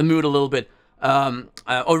the mood a little bit.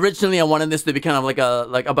 Originally, I wanted this to be kind of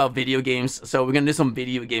like about video games, so we're gonna do some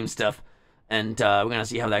video game stuff, and we're gonna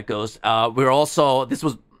see how that goes. This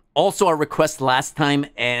was also a request last time,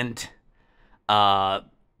 and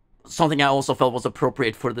something I also felt was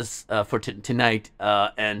appropriate for this for tonight,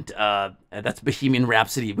 and that's Bohemian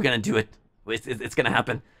Rhapsody. We're gonna do it. It's gonna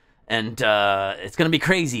happen, and it's gonna be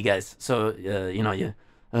crazy, guys. So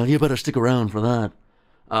you better stick around for that.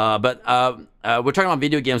 But we're talking about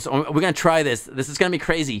video games. So we're gonna try this. This is gonna be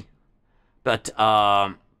crazy, but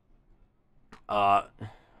guys,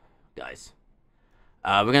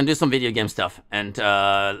 we're gonna do some video game stuff, and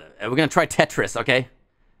we're gonna try Tetris. Okay,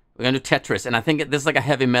 we're gonna do Tetris, and I think this is like a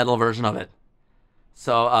heavy metal version of it.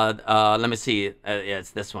 So let me see. Yeah,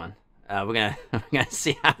 it's this one. We're gonna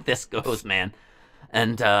see how this goes, man.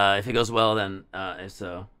 And if it goes well, then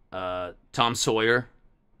Tom Sawyer.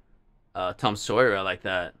 Tom Sawyer, I like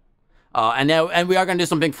that. And we are gonna do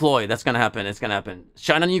some Pink Floyd. That's gonna happen. It's gonna happen.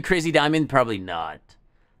 Shine on You, Crazy Diamond, probably not.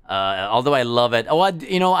 Although I love it. Oh,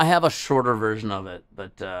 I have a shorter version of it,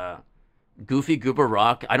 but Goofy Goober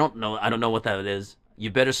Rock. I don't know what that is. You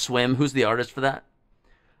Better Swim. Who's the artist for that?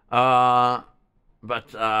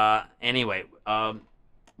 Anyway,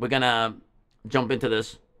 we're gonna jump into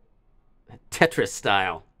this Tetris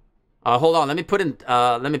style. Hold on. Let me put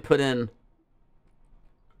in.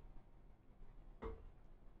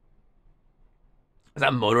 Is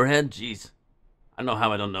that Motorhead? Jeez. I don't know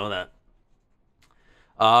how I don't know that.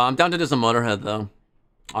 I'm down to do some Motorhead, though.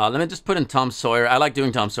 Let me just put in Tom Sawyer. I like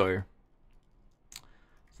doing Tom Sawyer.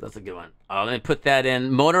 So that's a good one. Let me put that in.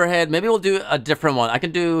 Motorhead. Maybe we'll do a different one. I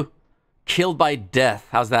can do Killed by Death.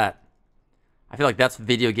 How's that? I feel like that's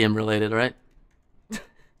video game related, right?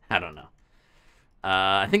 I don't know.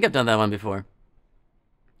 I think I've done that one before.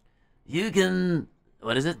 You can...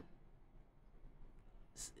 What is it?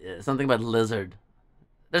 Something about lizard.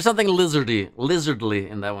 There's something lizardly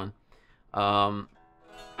in that one. All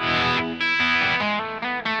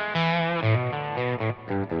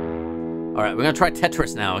right, we're gonna try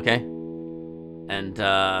Tetris now, okay? And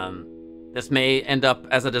this may end up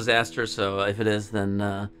as a disaster, so if it is, then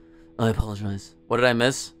I apologize. What did I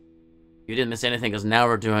miss? You didn't miss anything, because now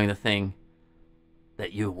we're doing the thing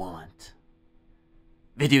that you want.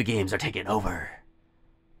 Video games are taking over.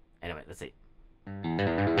 Anyway, let's see.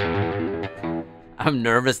 I'm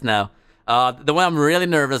nervous now. The one I'm really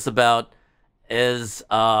nervous about is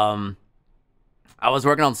I was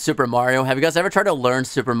working on Super Mario. Have you guys ever tried to learn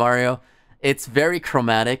Super Mario? It's very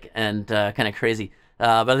chromatic and kind of crazy.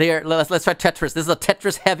 But here, let's try Tetris. This is a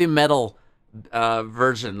Tetris heavy metal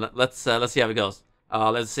version. Let's see how it goes.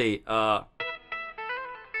 Let's see.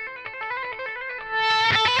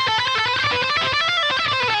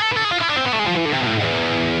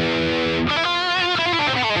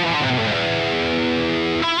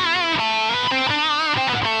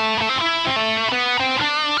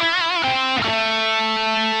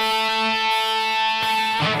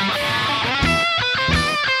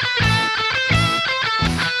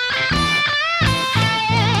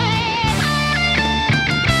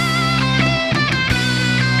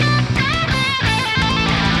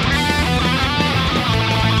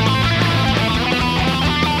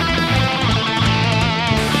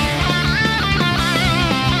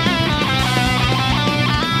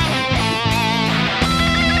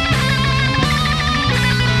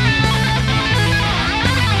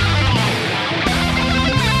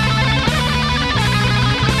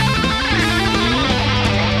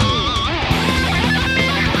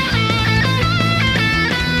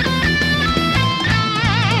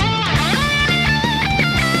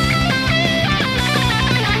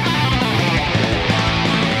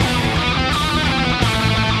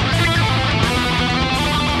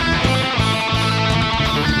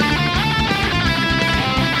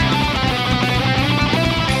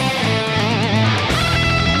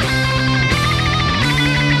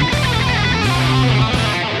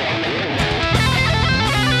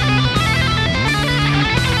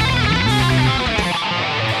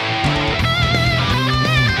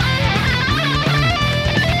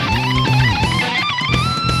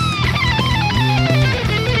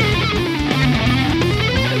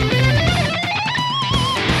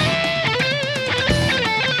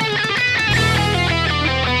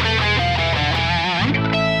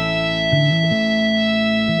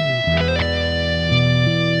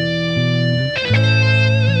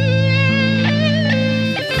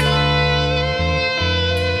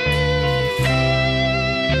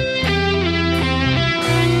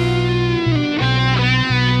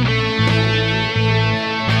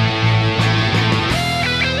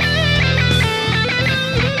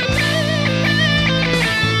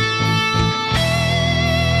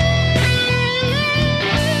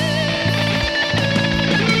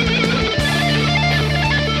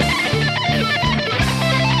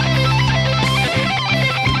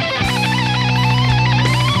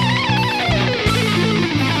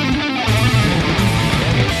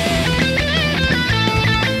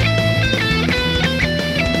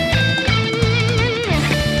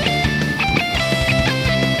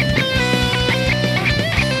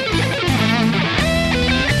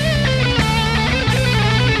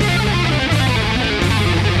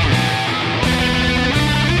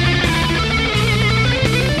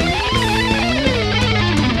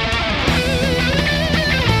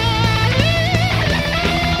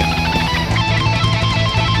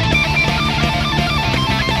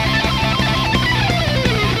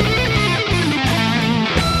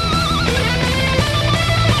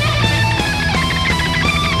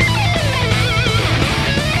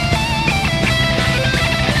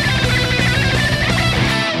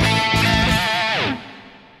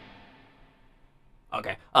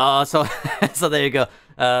 So so there you go.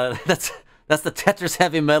 That's the Tetris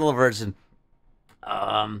heavy metal version.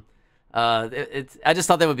 I just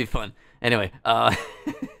thought that would be fun. Anyway,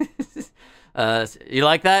 you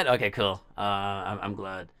like that? Okay, cool. I'm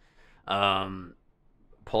glad.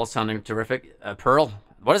 Paul's sounding terrific. Pearl.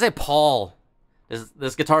 What did I say? Paul.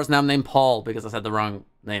 This guitar is now named Paul because I said the wrong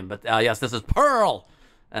name. But yes, this is Pearl.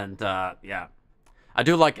 And yeah, I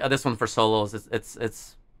do like this one for solos.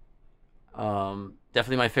 It's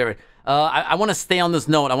definitely my favorite. I want to stay on this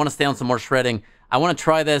note. I want to stay on some more shredding. I want to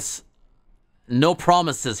try this. No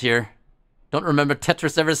promises here. Don't remember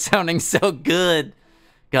Tetris ever sounding so good.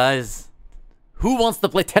 Guys, who wants to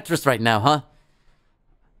play Tetris right now, huh?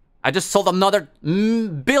 I just sold another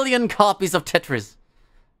billion copies of Tetris.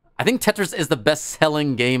 I think Tetris is the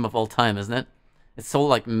best-selling game of all time, isn't it? It's sold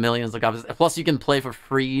like millions of copies. Plus, you can play for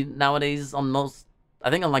free nowadays on most... I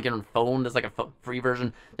think on like your phone, there's like a free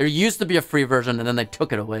version. There used to be a free version, and then they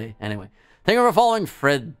took it away. Anyway, thank you for following,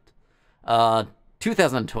 Fred.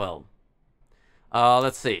 2012.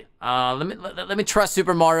 Let's see. Let me try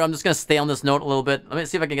Super Mario. I'm just gonna stay on this note a little bit. Let me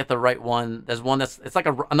see if I can get the right one. There's one it's like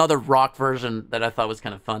another rock version that I thought was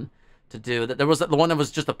kind of fun to do. There was the one that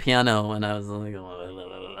was just a piano, and I was like,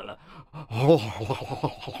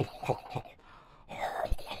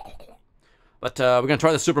 but we're gonna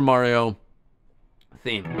try the Super Mario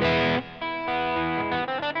theme.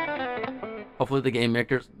 Hopefully the game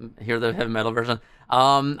makers hear the heavy metal version.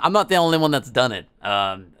 I'm not the only one that's done it.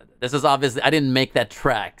 This is obviously, I didn't make that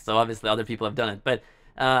track, so obviously other people have done it. But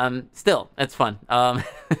still, it's fun.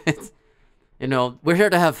 It's, you know, we're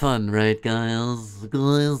here to have fun, right, guys?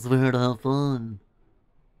 Guys, we're here to have fun.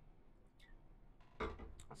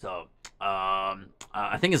 So,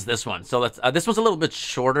 I think it's this one. So let's. This one's a little bit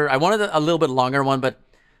shorter. I wanted a little bit longer one, but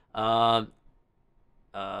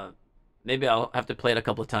maybe I'll have to play it a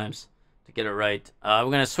couple of times to get it right. We're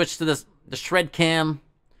gonna switch to the shred cam,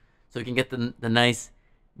 so we can get the nice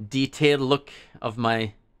detailed look of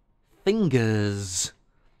my fingers.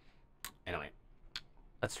 Anyway,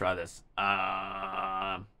 let's try this.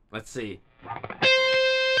 Let's see.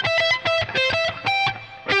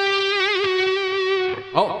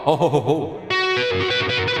 Oh.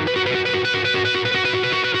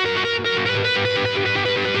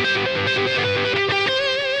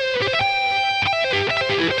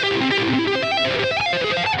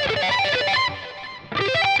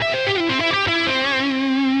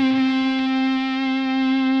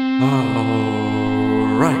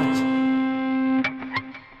 All right.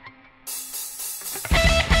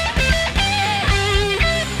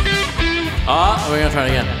 We're gonna try it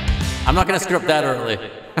again. I'm not gonna script that early.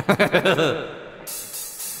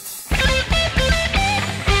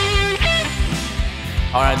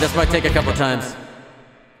 All right, this might take a couple times.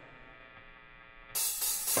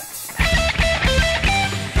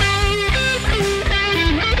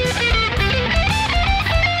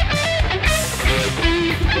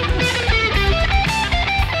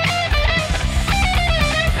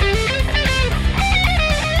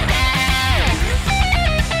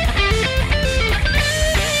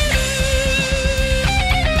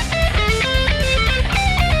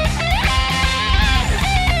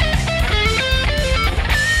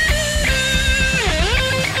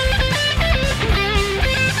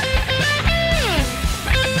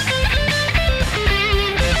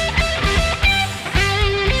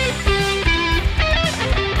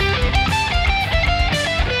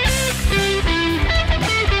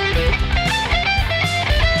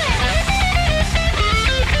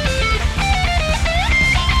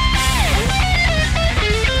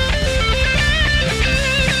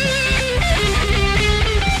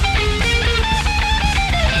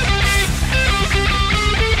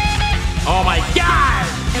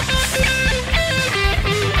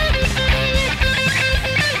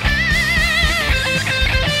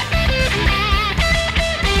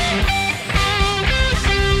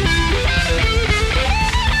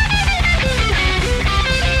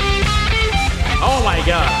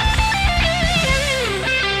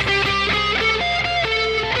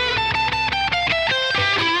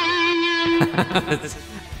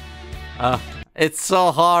 It's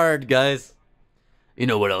so hard, guys. You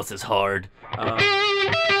know what else is hard?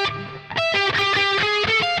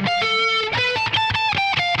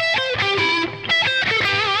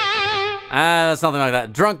 Something like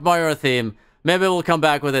that. Drunk Mario theme. Maybe we'll come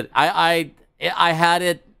back with it. I had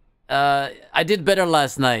it. I did better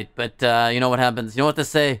last night, but you know what happens? You know what they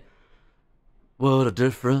say? What a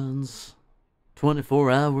difference 24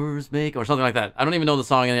 hours make, or something like that. I don't even know the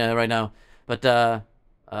song right now, but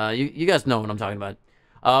you guys know what I'm talking about.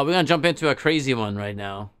 We're gonna jump into a crazy one right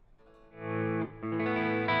now.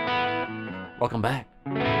 Welcome back.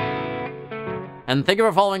 And thank you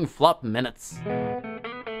for following Flop Minutes.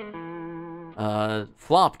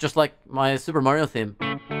 Flop, just like my Super Mario theme.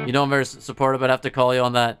 You know I'm very supportive, but I have to call you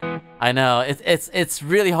on that. I know, it's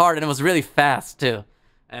really hard, and it was really fast, too.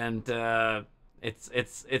 And,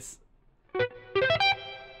 it's...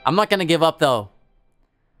 I'm not gonna give up, though.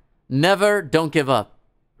 Never don't give up.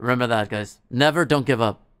 Remember that, guys. Never don't give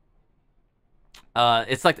up.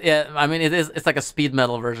 It's like, yeah, I mean, it's like a speed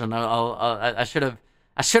metal version. I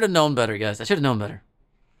should have known better, guys. I should have known better.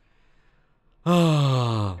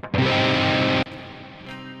 Oh.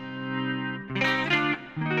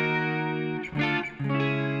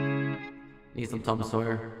 Need some Tom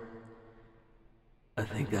Sawyer. I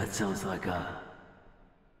think that sounds like a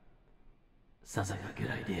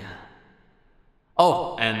good idea.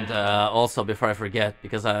 Oh, and also before I forget,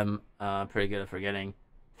 because I'm pretty good at forgetting.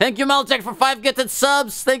 Thank you, Meljack, for 5 gifted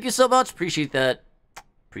subs. Thank you so much. Appreciate that.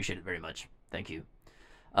 Appreciate it very much. Thank you.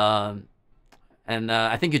 And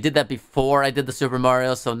I think you did that before I did the Super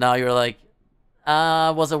Mario, so now you're like,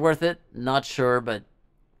 was it worth it? Not sure, but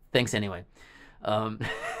thanks anyway.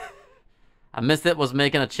 I missed it. Was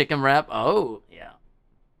making a chicken wrap. Oh yeah,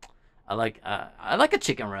 I like a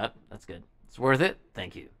chicken wrap. That's good. It's worth it.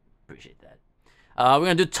 Thank you. Appreciate that. We're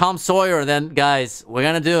gonna do Tom Sawyer then, guys. We're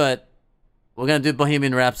gonna do it. We're gonna do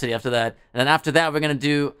Bohemian Rhapsody after that, and then after that we're gonna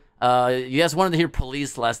do. You guys wanted to hear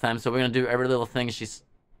Police last time, so we're gonna do every little thing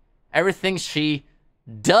everything she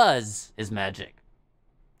does is magic.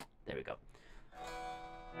 There we go.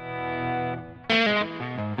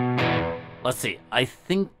 Let's see. I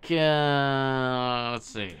think, let's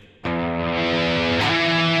see.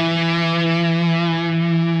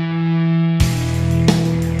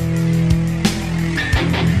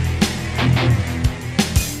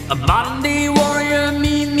 A modern day warrior,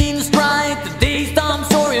 mean strike. Today's Tom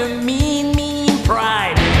Sawyer, mean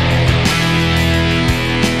pride.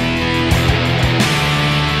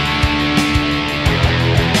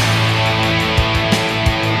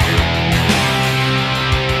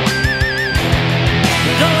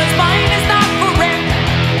 Though his mind is not correct,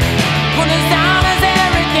 when his down is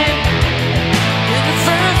arrogant, it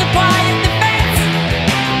serves a quiet defense,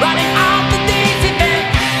 riding off the day's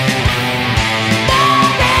event.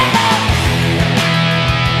 Don't give up.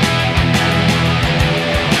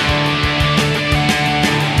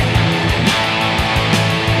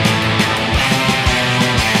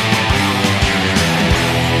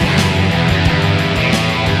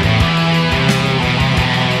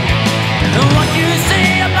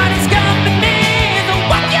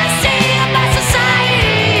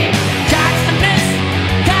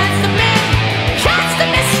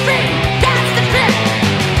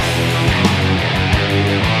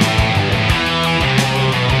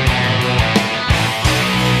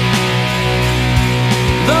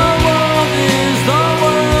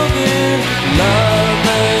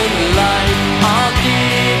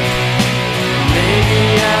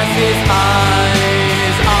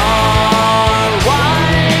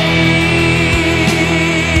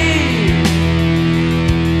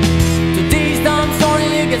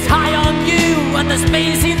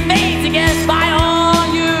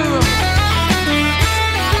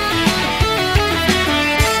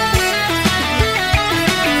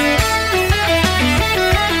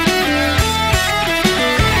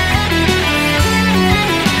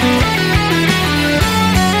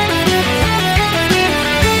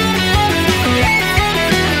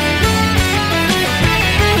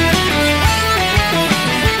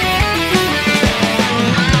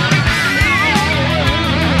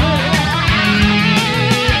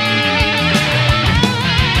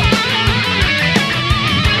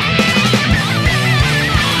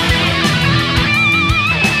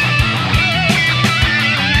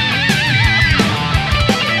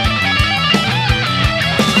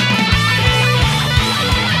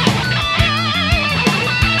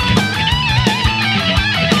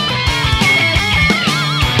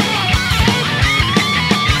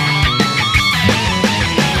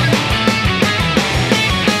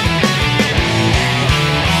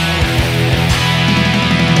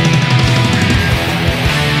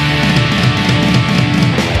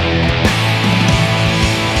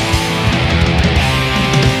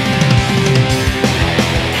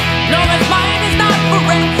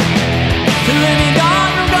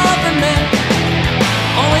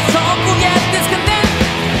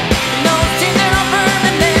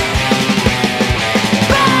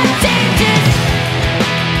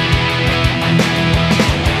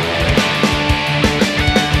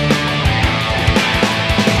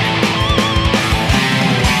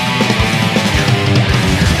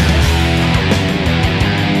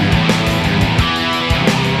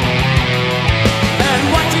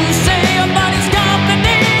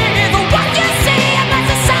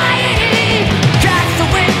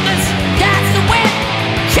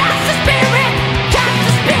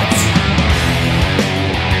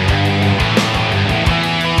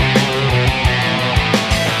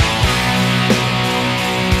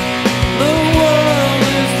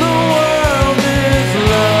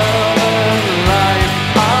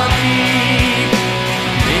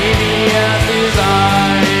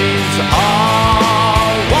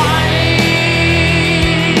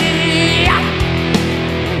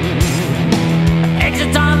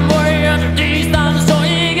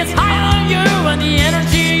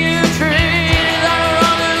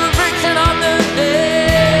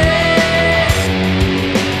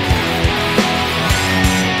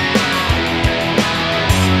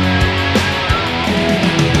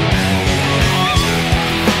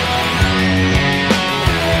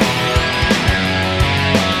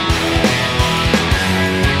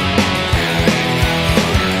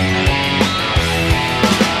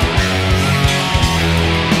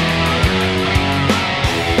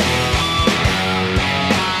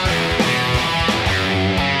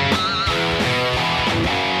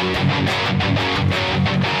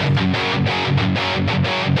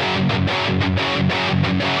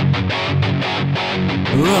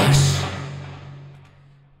 Rush.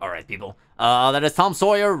 All right, people. That is Tom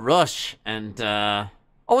Sawyer, Rush, and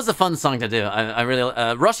always a fun song to do. I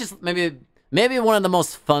really Rush is maybe one of the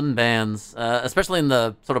most fun bands, especially in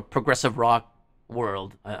the sort of progressive rock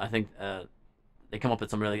world. I think they come up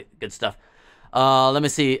with some really good stuff. Let me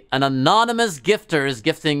see. An anonymous gifter is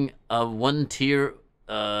gifting a one tier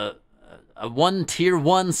 1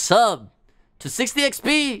 sub to 60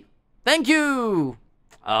 XP. Thank you,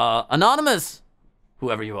 anonymous,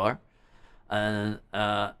 whoever you are.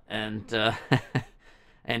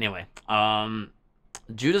 Anyway,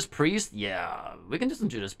 Judas Priest. Yeah, we can do some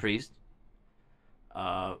Judas Priest.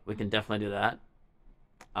 We can definitely do that.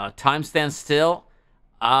 Time Stands Still.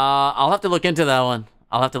 I'll have to look into that one.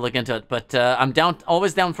 I'll have to look into it. But I'm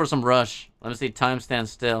always down for some Rush. Let me see. Time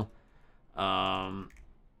Stands Still.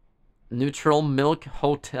 Neutral Milk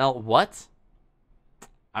Hotel. What?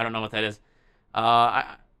 I don't know what that is.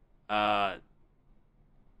 I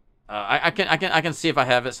can see if I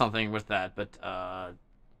have something with that, but I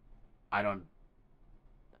don't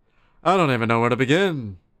even know where to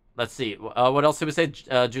begin. Let's see. What else did we say?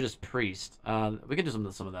 Judas Priest. We can do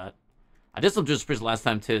some of that. I did some Judas Priest last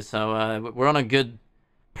time too, so we're on a good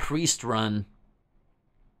Priest run.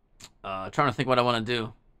 Trying to think what I want to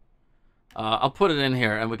do. I'll put it in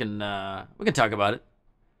here, and we can talk about it.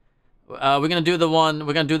 We're gonna do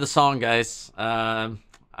the song, guys.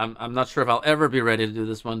 I'm not sure if I'll ever be ready to do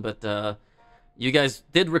this one, but you guys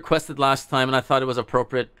did request it last time, and I thought it was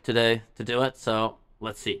appropriate today to do it. So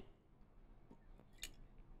let's see.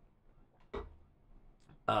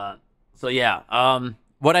 So yeah,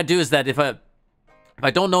 what I do is that if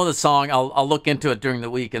I don't know the song, I'll look into it during the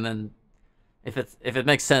week, and then if it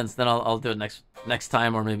makes sense, then I'll do it next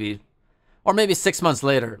time, or maybe 6 months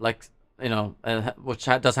later, like, you know, which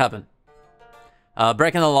does happen.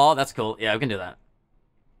 Breaking the Law, that's cool. Yeah, we can do that.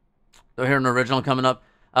 So here an original coming up.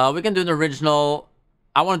 We can do an original.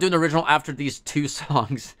 I want to do an original after these 2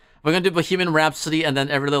 songs. We're gonna do Bohemian Rhapsody, and then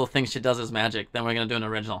Every Little Thing She Does Is Magic. Then we're gonna do an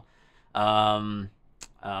original.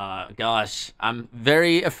 Gosh, I'm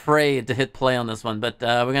very afraid to hit play on this one, but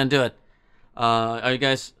we're gonna do it. Are you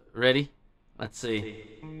guys ready? Let's see.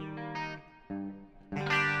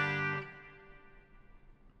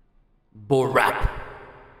 Borap.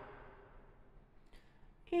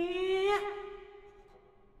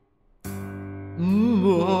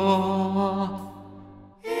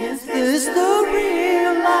 Is this the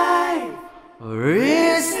real life? Or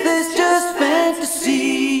is this just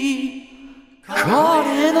fantasy? Caught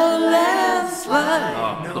in a landslide.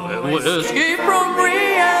 Escape from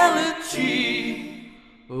reality.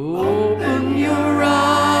 Open your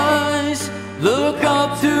eyes. Look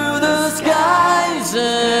up to the skies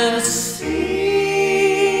and see.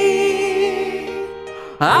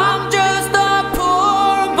 I'm just a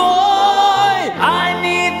poor boy. I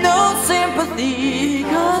need no sympathy.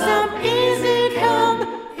 'Cause I'm easy come,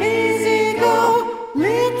 easy go.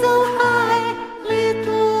 Little high,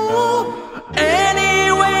 little low.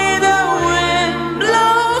 Any way the wind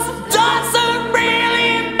blows doesn't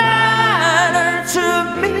really matter to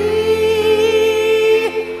me.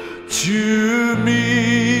 To me.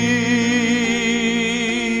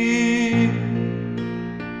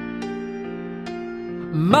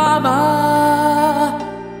 Mama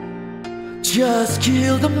just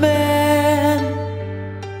killed a man,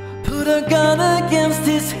 put a gun against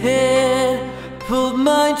his head, pulled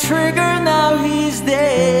my trigger, now he's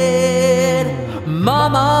dead.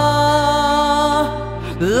 Mama,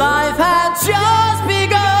 life had just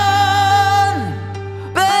begun,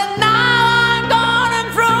 but now I'm gone and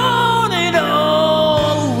thrown it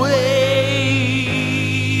all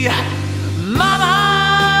away. Mama,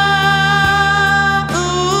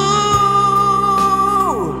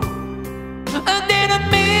 I didn't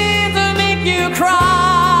mean to make you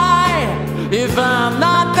cry. If I'm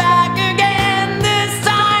not back again this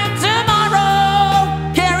time tomorrow,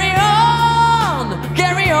 carry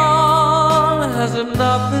on, as if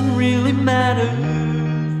nothing really matters.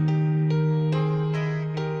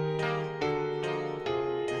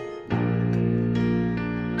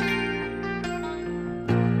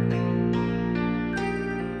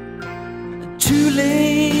 Too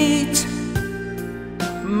late.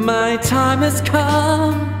 My time has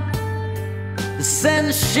come.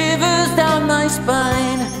 Send shivers down my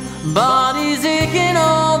spine. Body's aching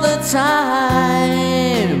all the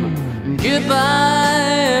time.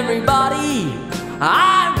 Goodbye, everybody.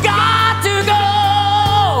 I've got to go.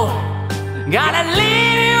 Gotta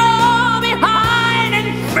leave you all behind and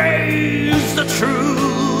face the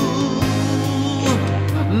truth.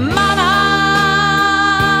 Mama.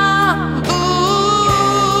 Ooh,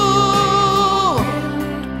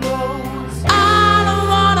 I don't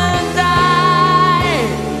want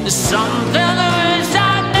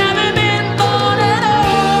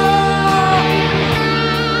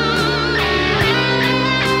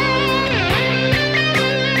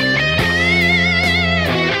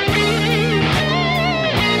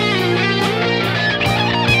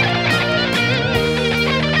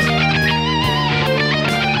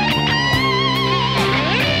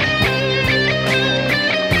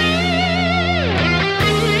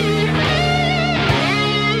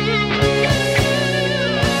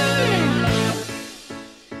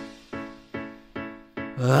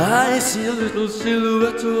see a little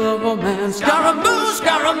silhouette of a man. Scaramouche,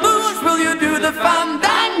 Scaramouche, will you do the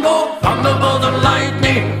fandango? Thunderbolt and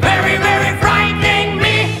lightning, very, very frightening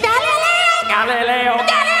me. Galileo, Galileo,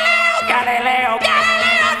 Galileo, Galileo,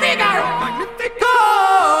 Galileo, Figaro, Magnifico.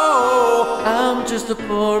 I'm just a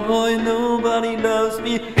poor boy, nobody knows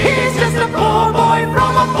me. He's just a poor boy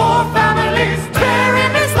from a poor family,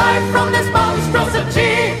 sparing his life from this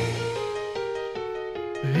monstrosity.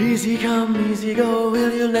 Easy come, easy go,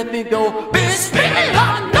 will you let me go?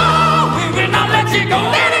 Bismillah, no, we will not let you go.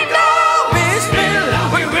 Let it go. Bismillah,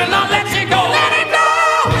 we will not let you go. Let it go.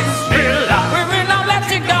 Bismillah, we will not let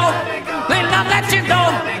you go. We'll not let you go.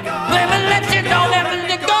 We will let you go, let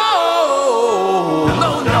you go.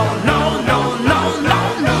 No, no, no, no, no, no,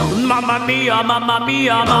 no. Mamma mia, mamma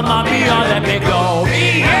mia, mamma mia, let me go.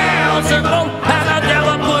 Beelzebub and the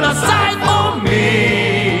devil put aside for me,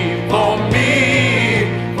 for me.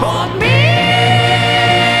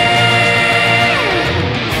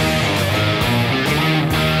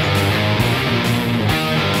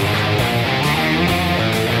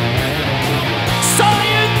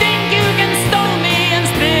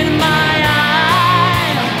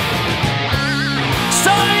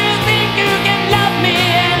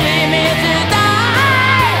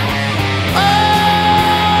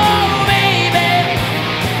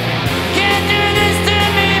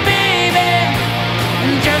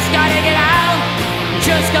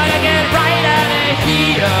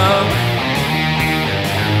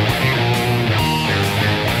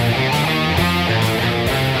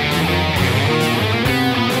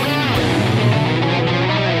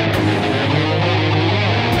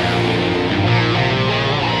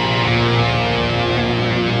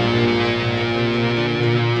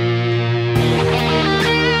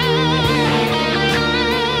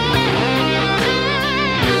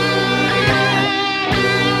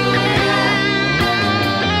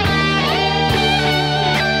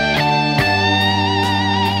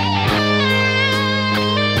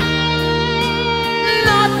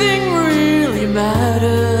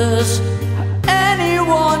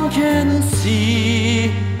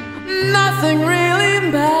 Nothing really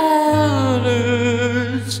matters.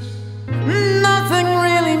 Nothing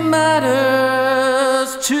really matters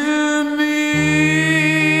to me.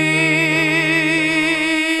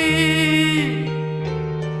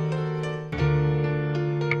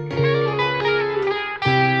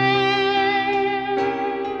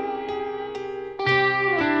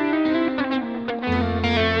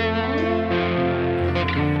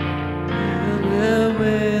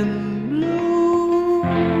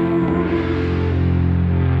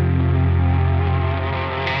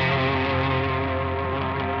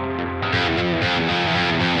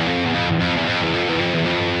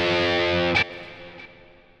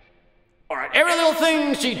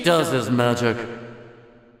 She does is magic.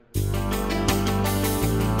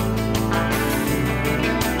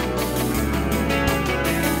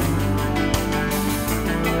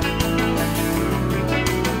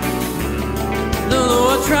 Though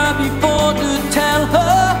I tried before to tell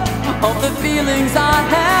her of the feelings I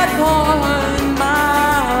had for her in my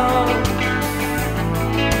heart.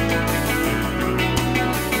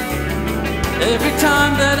 Every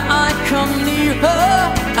time that I come near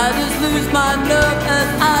her, I just lose my nerve as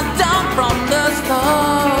I've done from the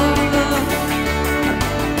start.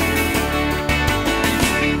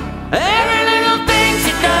 Every little thing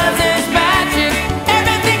she does is magic.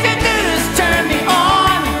 Everything she does turn me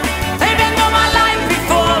on. Even though my life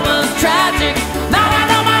before was tragic, now I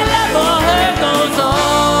know my love for her goes on.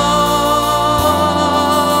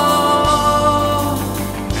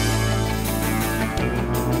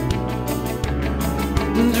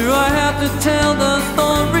 Do I have to tell the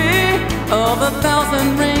story of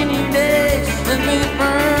 1,000 rainy days since we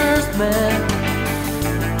first met?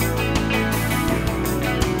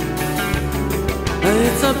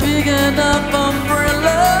 It's a big enough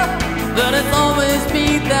umbrella, but it's always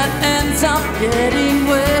me that ends up getting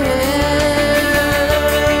wet.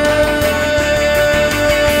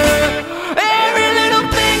 Every little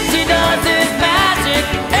thing she does is magic.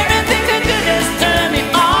 Everything she does is turn me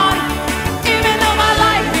on. Even though my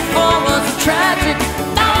life before was tragic,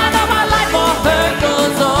 now I know my life for her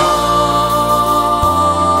goes on.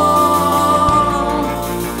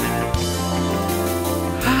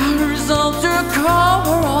 I resolve to call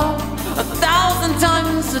her up 1,000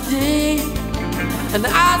 times a day and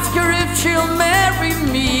ask her if she'll marry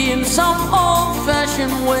me in some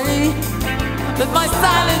old-fashioned way. But my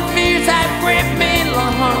silent fears have gripped me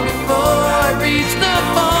long before I reach the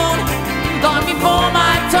phone. Long before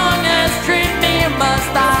my tongue has tricked me,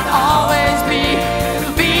 must I always be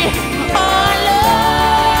alone?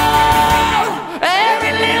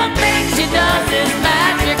 Every little thing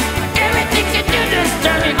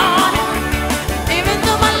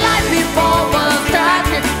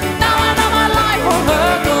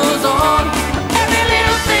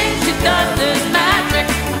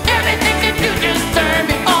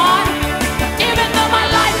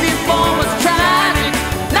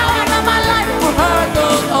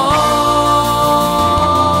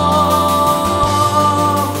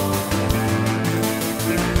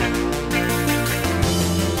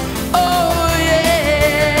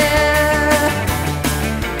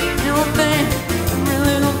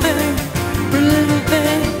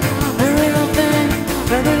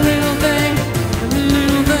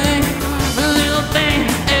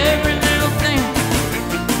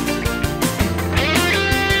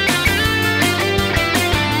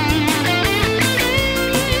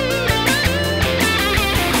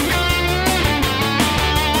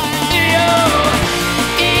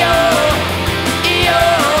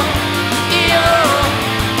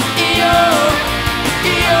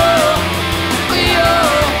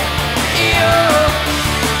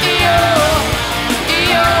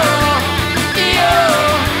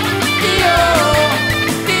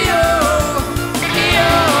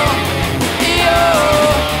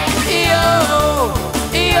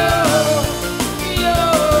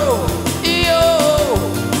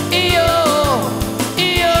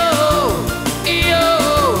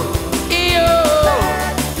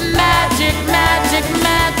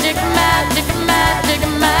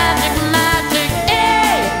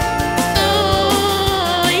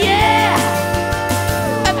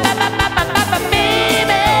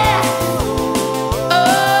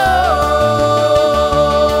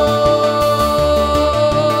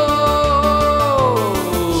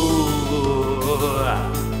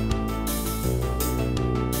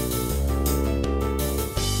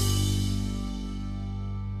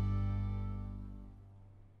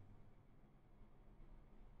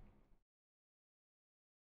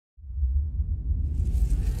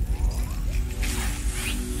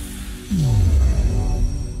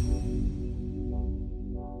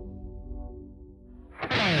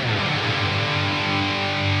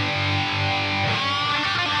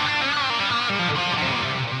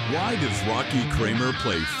Why does Rocky Kramer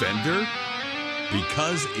play Fender?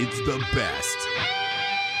 Because it's the best.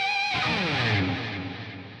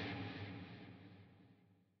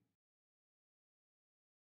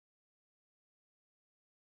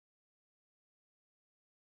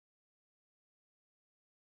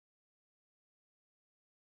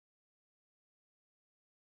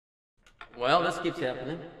 Well, this keeps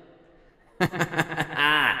happening.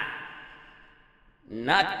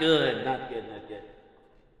 Not good, not good, not good.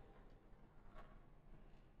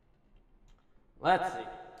 Let's see.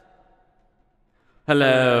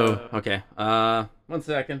 Hello. Okay. 1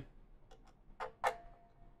 second.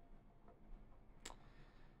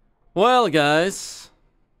 Well, guys,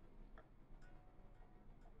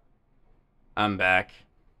 I'm back.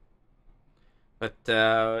 But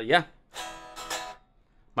yeah,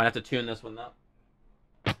 might have to tune this one up.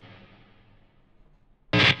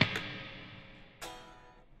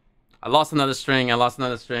 I lost another string.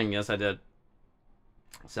 Yes, I did.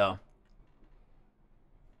 So.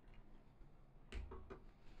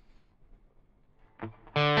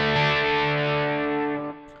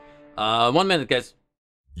 1 minute, guys.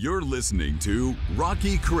 You're listening to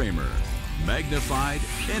Rocky Kramer, magnified,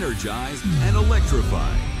 energized, and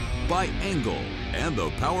electrified by Engel and the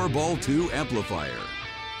Powerball 2 amplifier.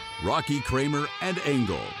 Rocky Kramer and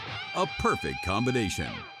Engel, a perfect combination.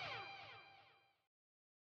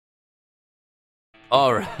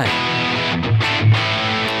 All right.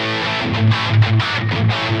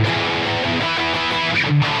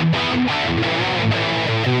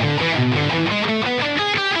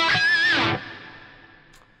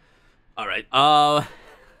 All right.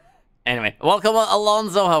 Anyway, welcome,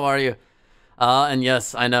 Alonzo. How are you? And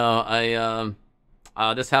yes, I know.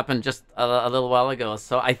 This happened just a little while ago.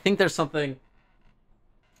 So I think there's something.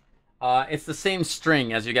 It's the same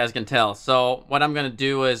string, as you guys can tell. So what I'm gonna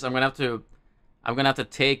do is I'm gonna have to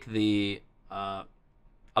take the a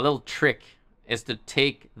little trick is to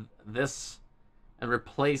take this and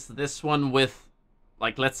replace this one with,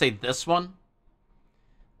 like, let's say this one,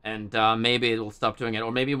 and maybe it'll stop doing it,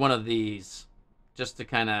 or maybe one of these, just to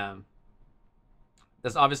kind of.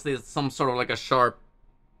 There's obviously some sort of like a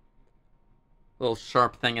little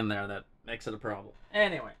sharp thing in there that makes it a problem.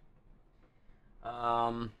 Anyway,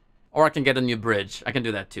 or I can get a new bridge. I can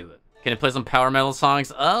do that too. Can you play some power metal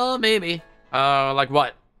songs? Oh, maybe. Like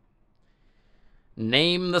what?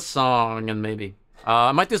 Name the song, and maybe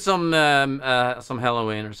I might do some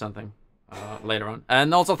Halloween or something later on.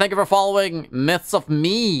 And also, thank you for following Myths of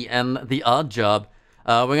Me and The Odd Job.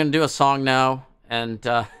 We're gonna do a song now, and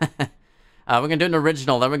we're gonna do an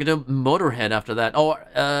original. Then we're gonna do Motorhead after that. Oh,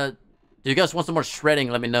 do you guys want some more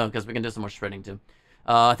shredding? Let me know, because we can do some more shredding too.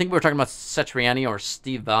 I think we were talking about Satriani or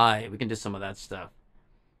Steve Vai. We can do some of that stuff.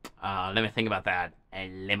 Let me think about that.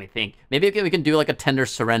 And let me think. Maybe we can do like a Tender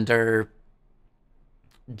Surrender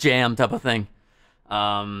jam type of thing.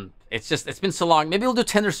 It's been so long. Maybe we'll do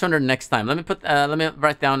Tender Surrender next time. Let me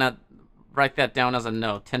write that down as a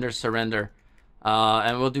note. Tender Surrender.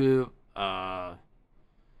 And we'll do what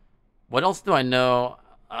else do I know?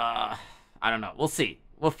 I don't know. We'll see.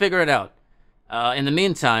 We'll figure it out. In the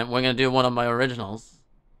meantime, we're gonna do one of my originals.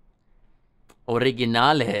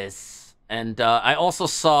 Originales. And I also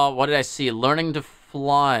saw, what did I see? Learning to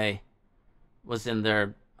Fly was in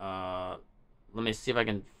there. Let me see if I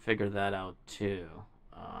can figure that out too.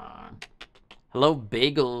 Hello,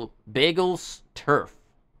 Bagels Turf.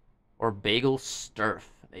 Or Bagel Sturf,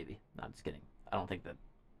 maybe. No, I'm just kidding. I don't think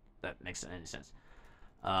that makes any sense.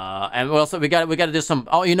 And also, we got to do some.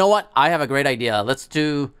 Oh, you know what? I have a great idea. Let's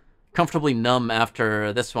do Comfortably Numb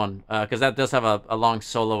after this one, because that does have a long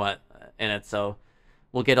solo in it. So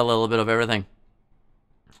we'll get a little bit of everything.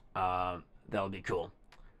 That'll be cool.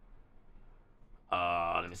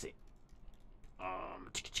 Let me see.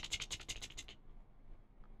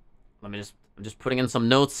 I'm just putting in some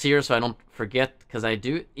notes here so I don't forget, because I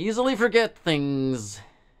do easily forget things,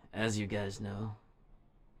 as you guys know.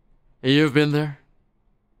 You've been there.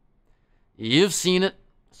 You've seen it.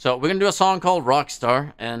 So we're gonna do a song called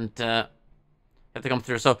Rockstar, and have to come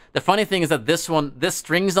through. So the funny thing is that this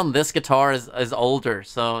strings on this guitar is older,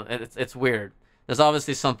 so it's weird. There's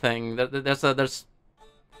obviously something. There's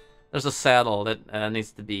a saddle that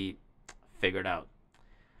needs to be figured out.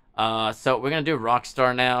 So we're gonna do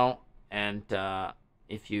Rockstar now, and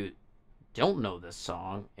if you don't know this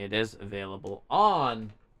song, it is available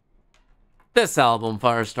on this album,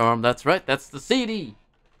 Firestorm. That's right, that's the CD,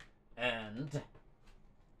 and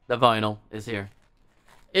the vinyl is here,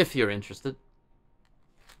 if you're interested.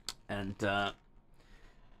 And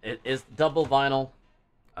it is double vinyl,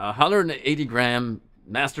 180 gram,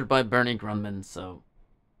 mastered by Bernie Grunman, so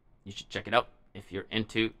you should check it out. if you're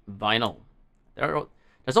into vinyl.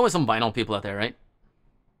 There's always some vinyl people out there, right?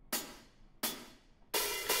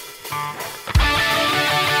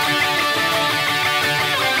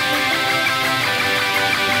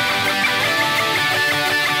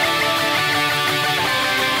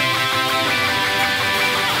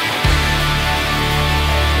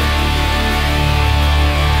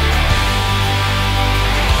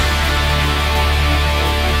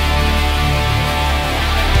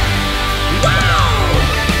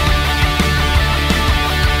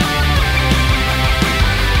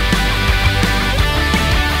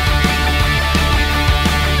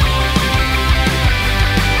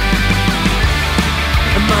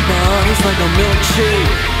 It's like a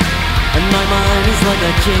milkshake, and my mind is like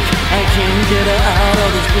a kick. I can't get out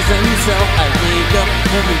of this prison cell. I wake up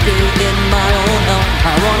every day in my own hell.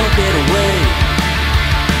 I wanna get away,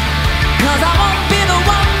 'cause I won't be the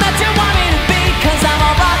one that you want me to be. 'Cause I'm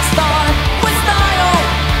a rock star with style.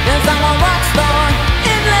 Yes, I'm a rock star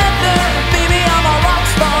in leather. Baby, I'm a rock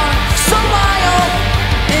star, so wild.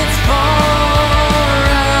 It's far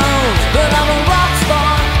out, but I'm a rock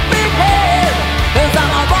star. Big head, 'cause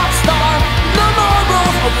I'm a rock star. No more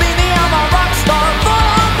rules, oh baby, I'm a rock star. Full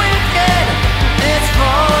on wicked, it's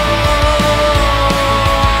far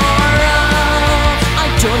out. I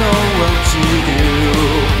don't know what to do,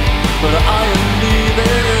 but I am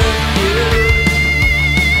leaving you.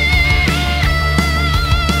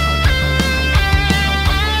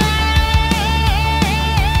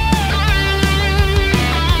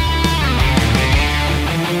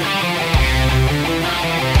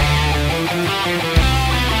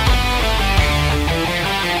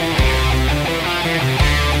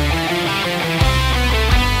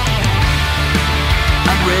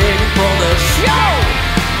 Ready for the show,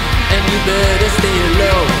 and you better stay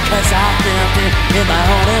low, 'cause I felt it in my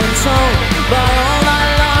heart and soul. But all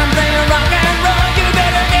night long playing rock and roll, you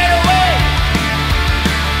better get away,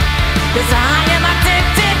 'cause I am a tick,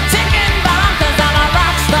 tick, ticking bomb. 'Cause I'm a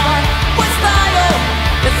rock star with style.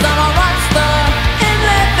 Yes, I'm a rock star in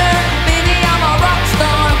leather. Baby, I'm a rock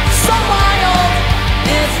star, so wild.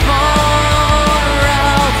 It's far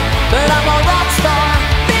out, but I'm a rock star.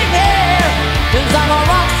 Big hair, 'cause I'm a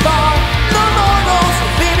rock star. No more rules,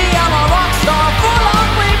 baby, I'm a rock star. Full on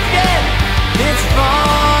wicked, it's far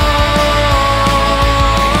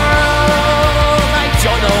out. I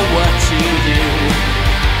don't know what to do,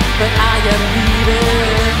 but I am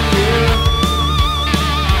leaving you.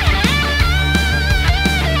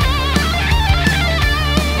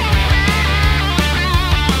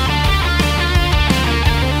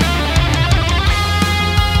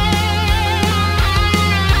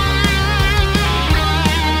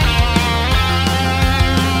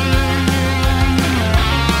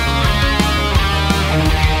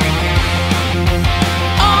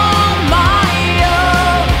 On my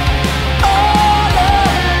own, all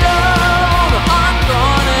alone, I'm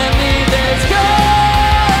gonna leave this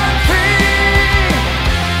country.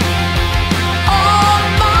 On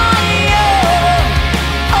my own,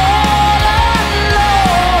 all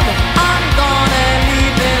alone, I'm gonna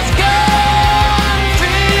leave this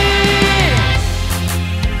country.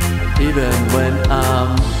 Even when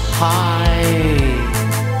I'm high,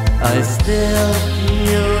 I still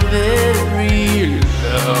feel very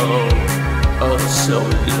low, oh so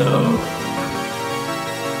low.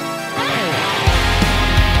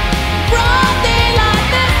 Broad daylight,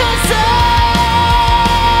 there's no sun,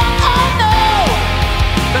 oh no,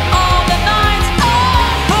 but all the nights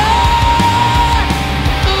are fun.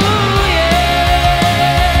 Ooh yeah,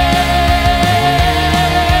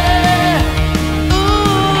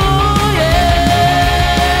 ooh yeah.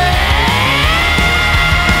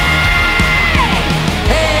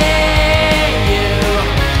 Hey you,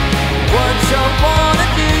 what you wanna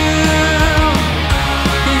do?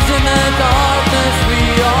 'Cause in the darkness we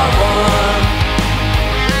are one.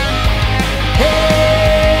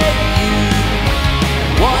 Hey you,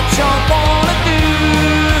 what you wanna do?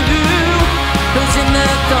 'Cause in the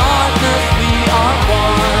darkness we are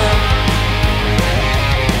one.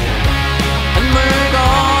 And we're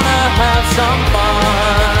gonna have some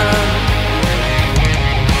fun.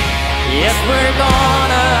 Yes, we're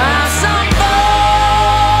gonna have some fun.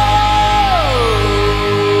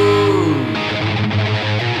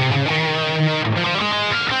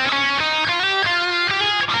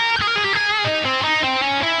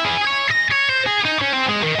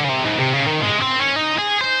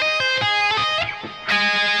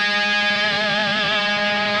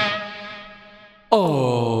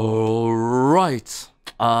 All right.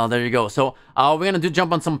 There you go. So we're gonna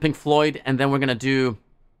jump on some Pink Floyd, and then we're gonna do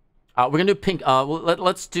Pink.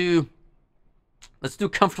 Let's do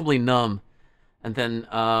Comfortably Numb. and then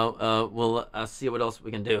we'll see what else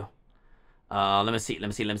we can do. Let me see.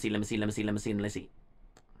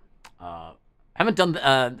 I haven't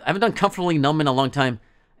done Comfortably Numb in a long time,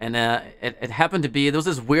 and it happened to be, there was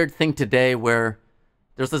this weird thing today where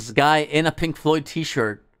there's this guy in a Pink Floyd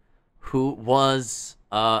t-shirt who was,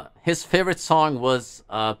 his favorite song was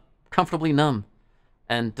Comfortably Numb,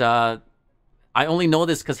 and I only know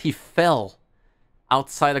this because he fell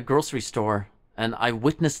outside a grocery store, and I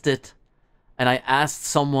witnessed it, and I asked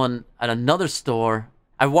someone at another store.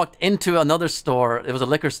 I walked into another store, it was a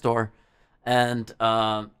liquor store, and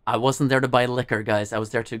I wasn't there to buy liquor, guys. I was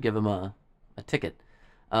there to give him a ticket,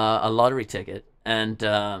 a lottery ticket, and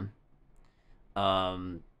the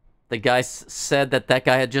guy said that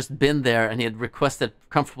guy had just been there and he had requested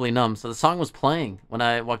Comfortably Numb, so the song was playing when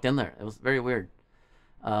I walked in there. It was very weird.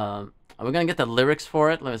 Are we gonna get the lyrics for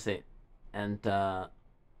it? Let me see, and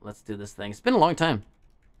let's do this thing. It's been a long time,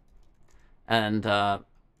 and I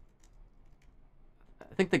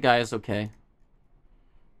think the guy is okay,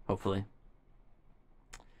 hopefully.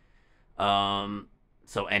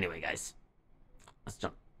 So anyway, guys, let's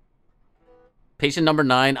jump. Patient number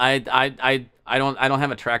 9. I don't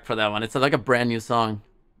have a track for that one. It's like a brand new song,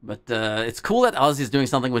 but it's cool that Ozzy's doing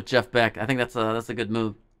something with Jeff Beck. I think that's a good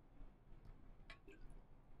move.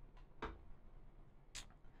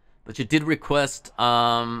 But you did request.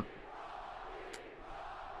 Well,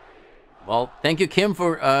 thank you, Kim,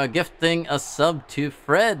 for gifting a sub to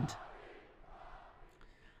Fred.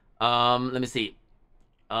 Let me see.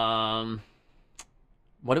 What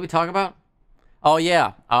did we talk about? Oh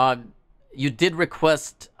yeah. You did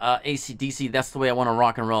request AC/DC. That's the way I want to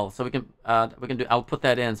rock and roll. So we can do. I'll put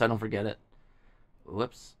that in so I don't forget it.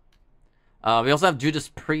 Whoops. We also have Judas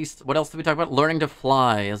Priest. What else did we talk about? Learning to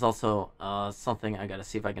Fly is also something I gotta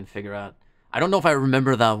see if I can figure out. I don't know if I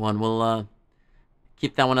remember that one. We'll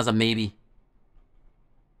keep that one as a maybe.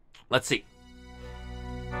 Let's see.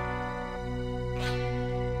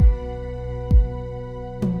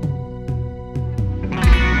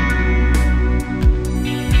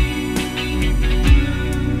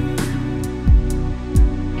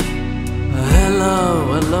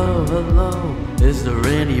 Hello, hello, hello. Is there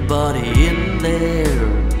anybody in there?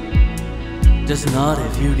 Just nod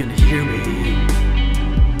if you can hear me.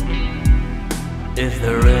 Is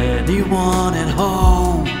there anyone at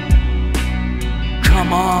home?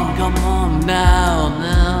 Come on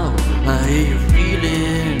now. I hear you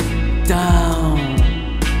feeling down.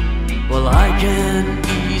 Well, I can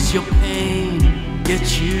ease your pain,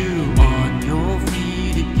 get you on your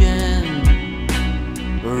feet again.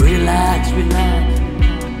 Relax.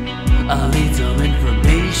 I'll need some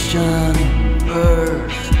information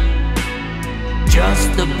first.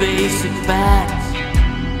 Just the basic facts.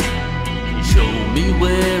 Show me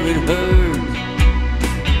where it hurts.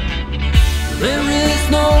 There is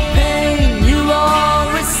no pain, you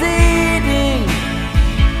are receding.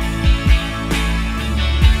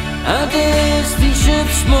 A distant ship,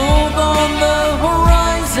 smoke on the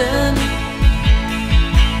horizon.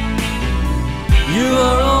 You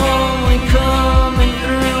are only coming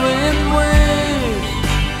through in waves.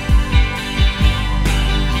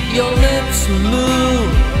 Your lips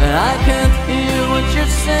move, and I can't hear what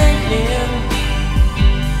you're saying.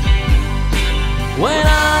 When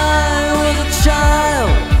I was a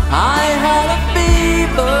child, I had a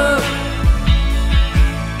fever.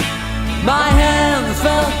 My hands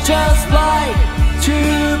felt just like 2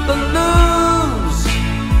 balloons.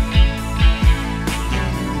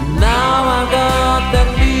 Now I've got that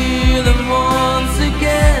feeling once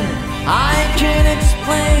again. I can't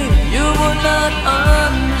explain, you would not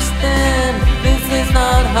understand. This is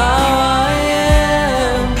not how I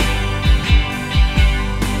am.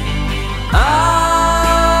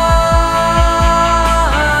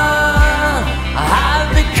 I've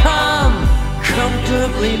become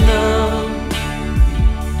comfortably numb.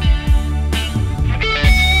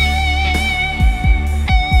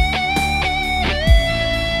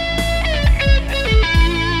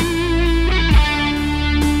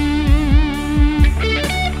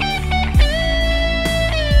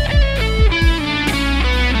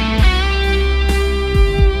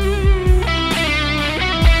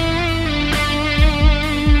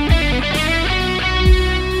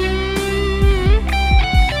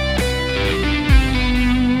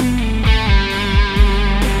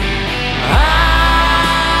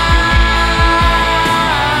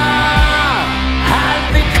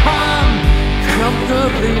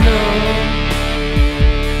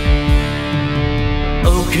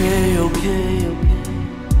 Okay.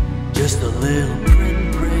 Just a little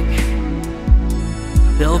prick.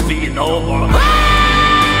 There'll be no more.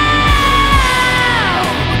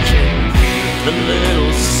 a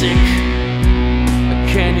little sick.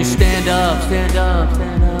 Can you stand up, stand up,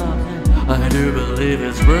 stand up? I do believe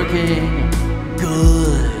it's working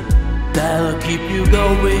good. That'll keep you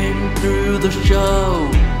going through the show.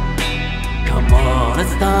 Come on,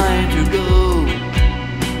 it's time to go.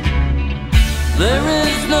 There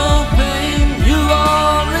is no pain, you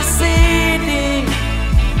are receding.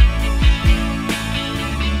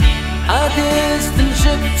 A distant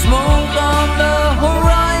ship, smoke on the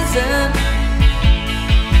horizon.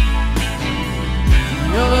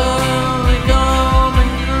 You're only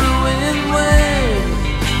coming through in waves.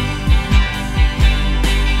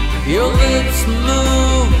 Your lips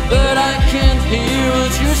move, but I can't hear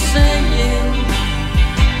what you're saying.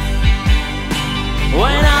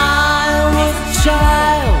 When I was a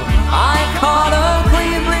child, I caught a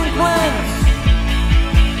gleaming glimpse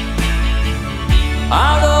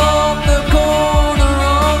out of the corner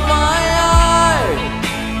of my eye.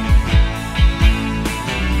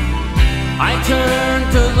 I turned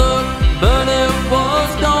to look, but it was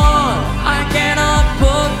gone. I cannot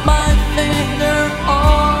put my finger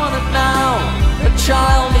on it now. The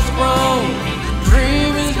child is grown, the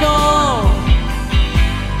dream is gone.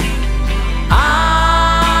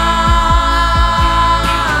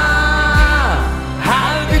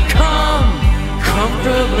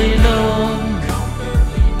 Comfortably numb.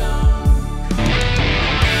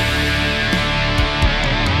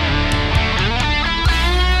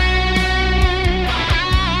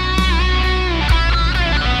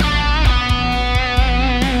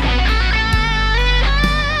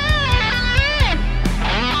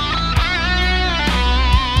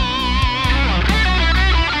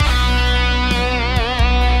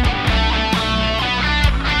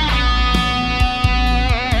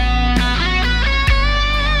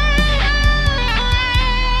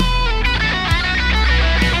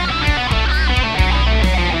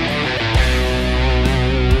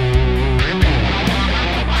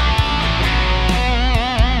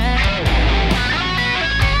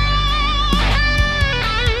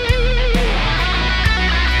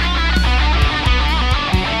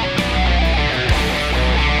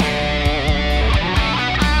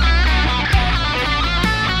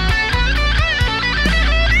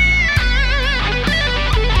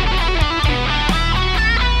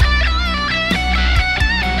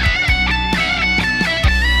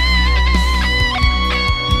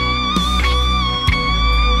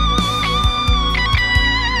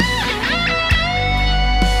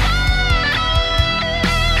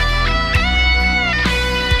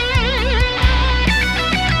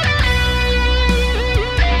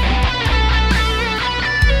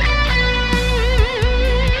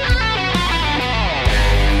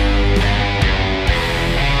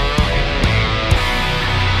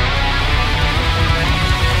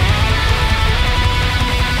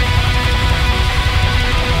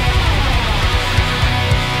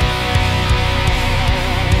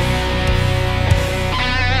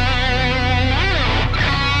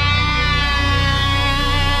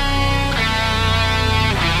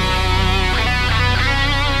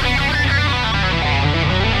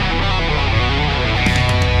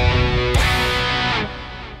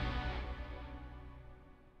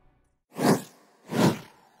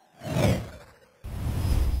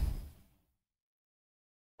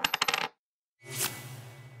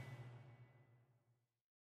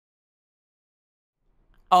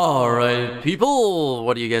 Alright, people,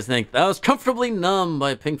 what do you guys think? That was Comfortably Numb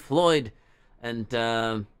by Pink Floyd. And,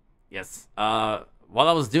 yes, while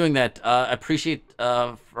I was doing that, I appreciate,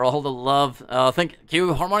 for all the love. Thank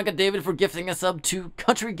you, Harmonica David, for gifting us up to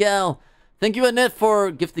Country Gal. Thank you, Annette,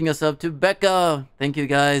 for gifting us up to Becca. Thank you,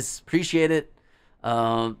 guys. Appreciate it.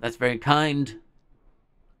 That's very kind.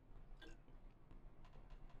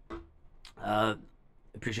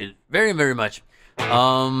 Appreciate it very, very much.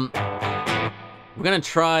 We're gonna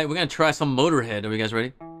try some Motorhead. Are you guys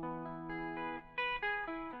ready?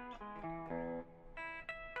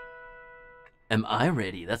 Am I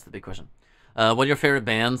ready? That's the big question. What are your favorite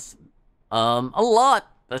bands? A lot,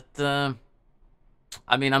 but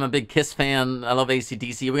I mean, I'm a big Kiss fan. I love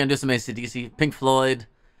AC/DC. We're gonna do some AC/DC. Pink Floyd,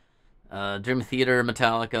 Dream Theater,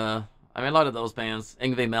 Metallica. I mean, a lot of those bands.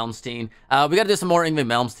 Yngwie Malmsteen. We gotta do some more Yngwie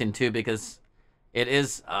Malmsteen too, because it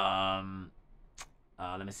is let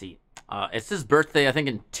me see. It's his birthday, I think,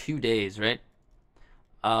 in 2 days, right?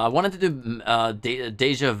 I wanted to do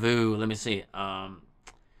Deja Vu. Let me see.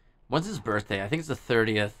 When's his birthday? I think it's the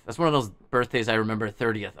 30th. That's one of those birthdays I remember,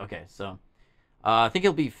 30th. Okay, so I think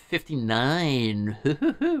he'll be 59.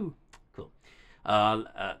 Cool.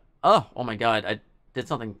 Oh my God, I did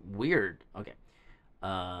something weird. Okay.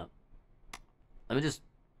 Let me just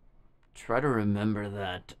try to remember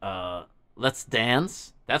that. Let's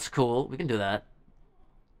dance. That's cool. We can do that.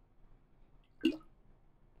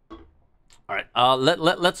 All right.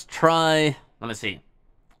 Let's try. Let me see.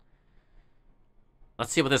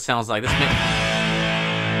 Let's see what this sounds like. This may...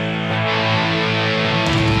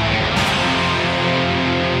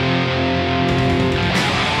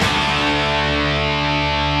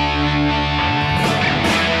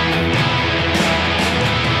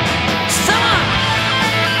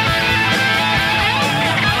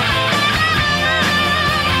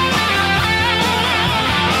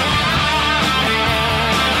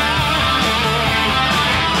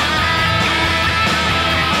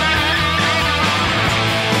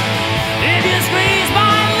 If you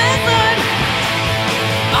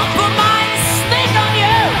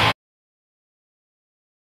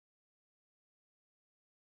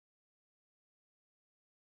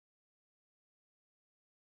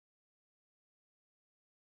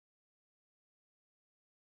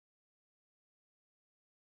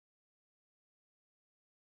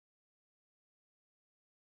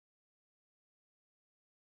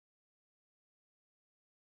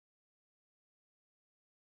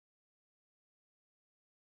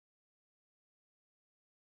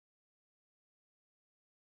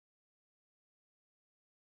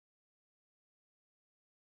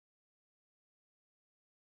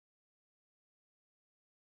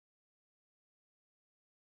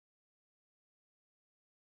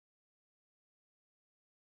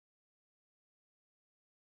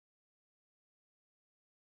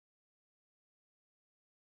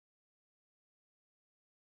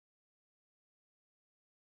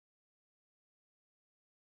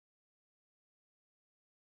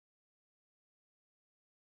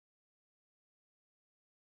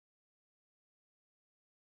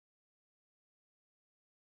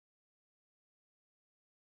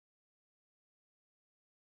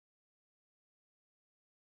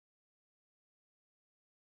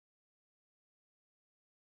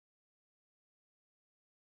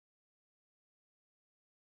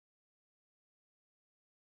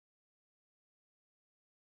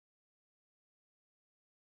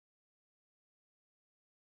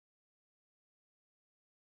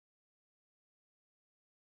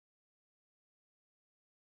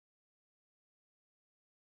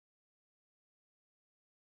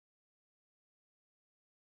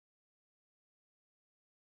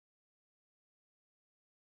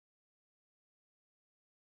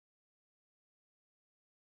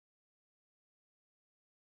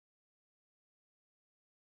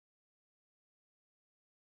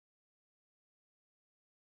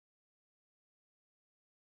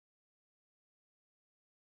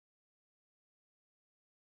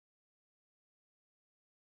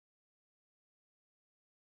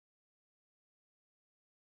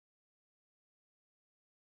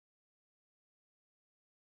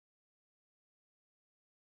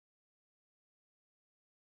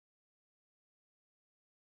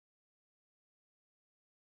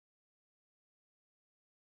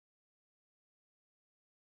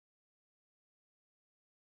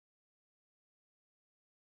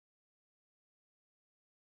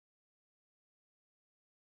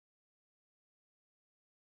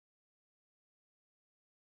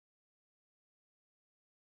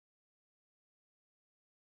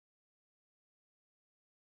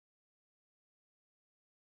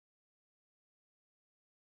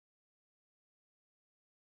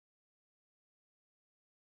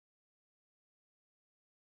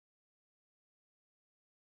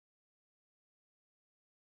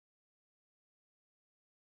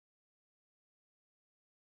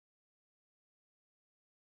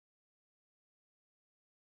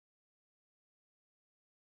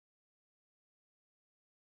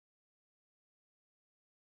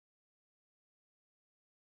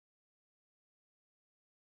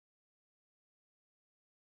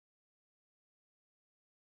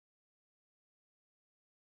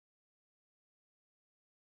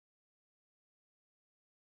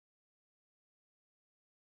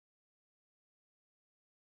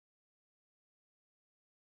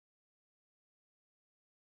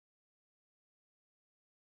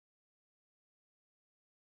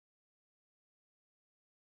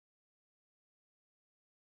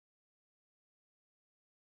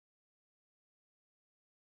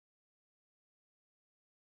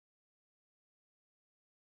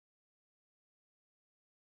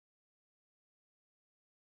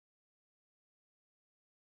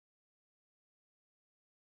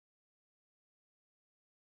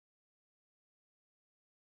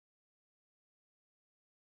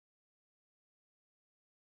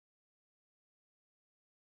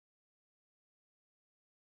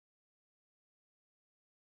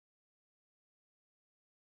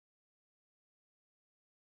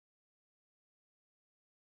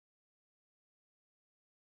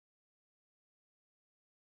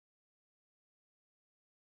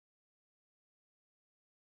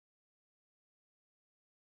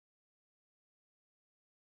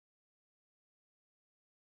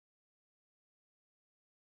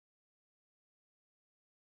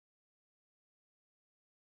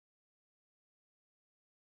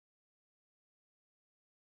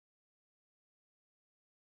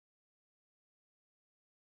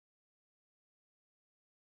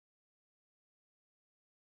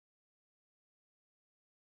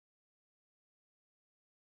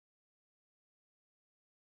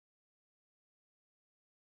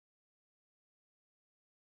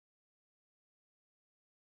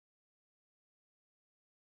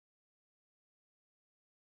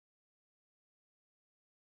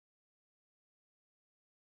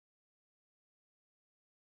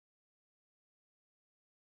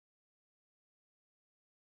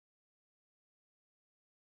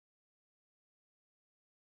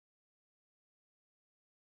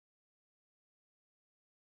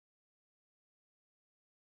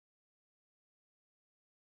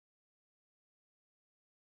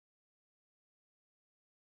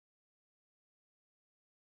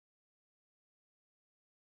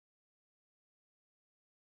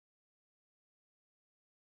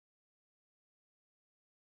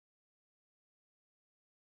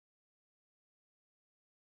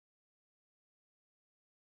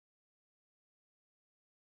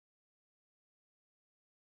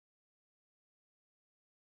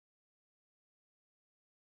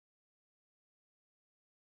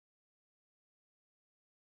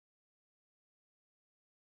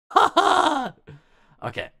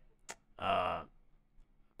Okay.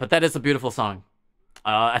 But that is a beautiful song.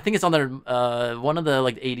 I think it's on their one of the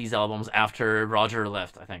like 80s albums after Roger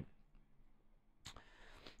left, I think.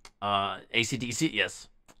 AC/DC, yes.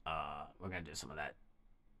 We're gonna do some of that.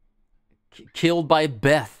 Killed by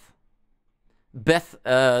Beth. Beth,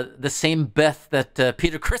 the same Beth that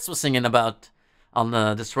Peter Criss was singing about on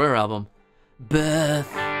the Destroyer album. Beth,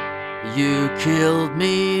 you killed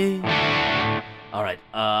me. All right.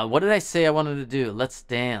 What did I say I wanted to do? Let's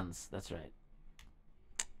dance. That's right.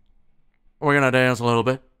 We're gonna dance a little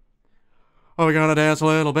bit. Oh, we're gonna dance a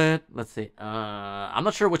little bit. Let's see. I'm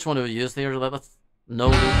not sure which one to use there. Let's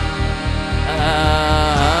no.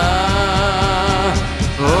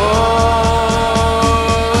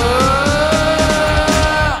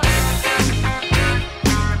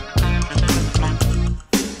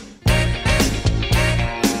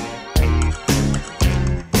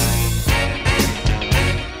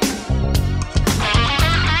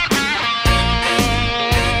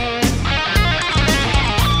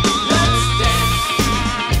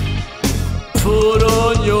 Put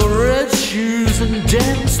on your red shoes and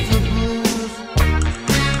dance the blues.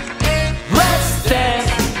 Let's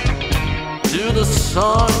dance to the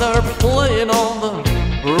song they're playing on the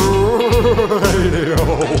radio.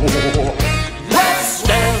 Let's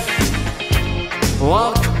dance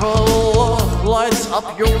while color lights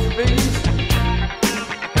up your face.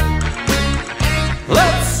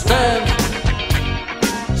 Let's dance,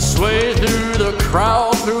 sway through the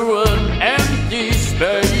crowd through an empty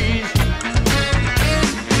space.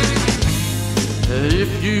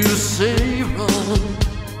 If you say run,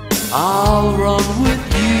 I'll run with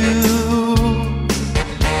you.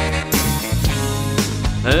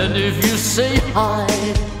 And if you say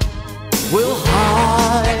hide, we'll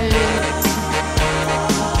hide.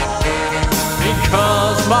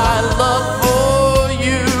 Because my love for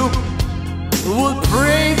you would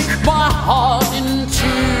break my heart in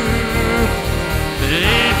two.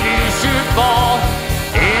 If you should fall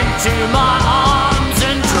into my arms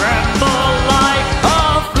and tremble like a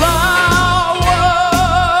flower,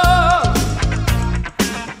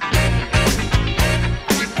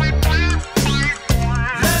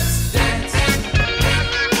 let's dance.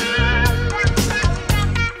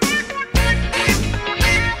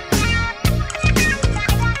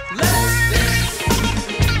 Let's dance.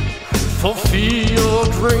 Fulfill your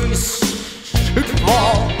grace should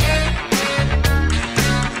fall.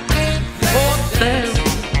 For them,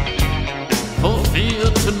 fulfill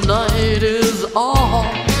tonight is all.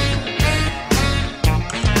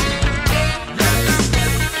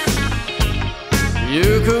 You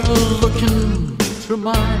could look into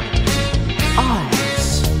my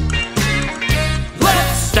eyes.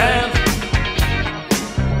 Let's stand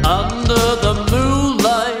under the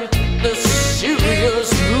moonlight, the serious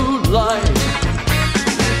moonlight.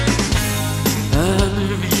 And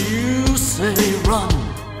if you say run,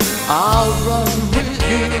 I'll run with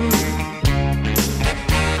you.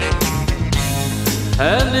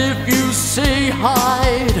 And if you say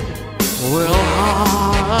hide, we'll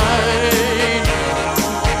hide.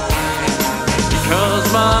 Because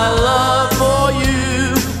my love for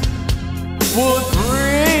you would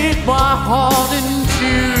break my heart in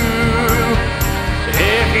two.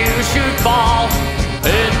 If you should fall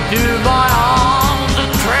into my arms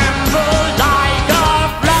and tremble like a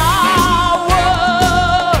flower,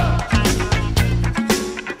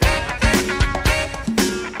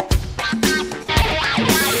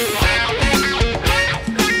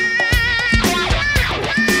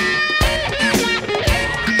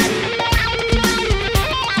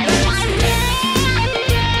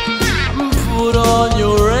 put on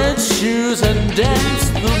your red shoes and dance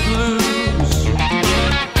the blues.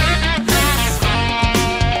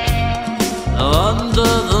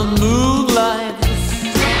 Under the moonlight,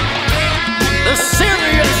 the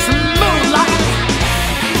serious moonlight.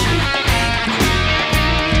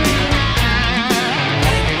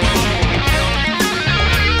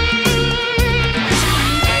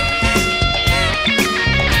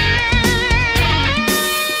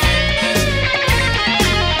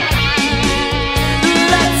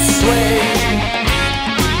 Let's sway.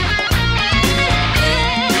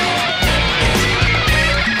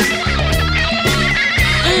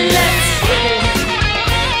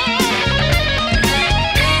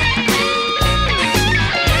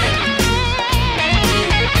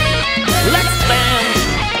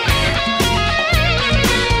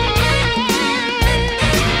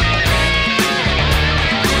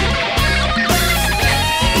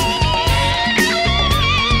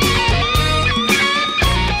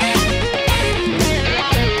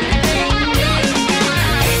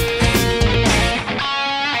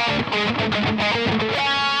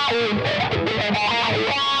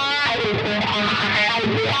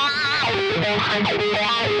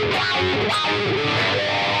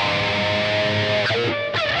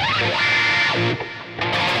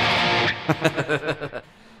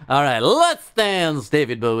 All right, let's dance,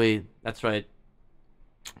 David Bowie. That's right.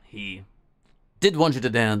 He did want you to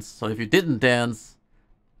dance, so if you didn't dance,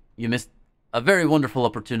 you missed a very wonderful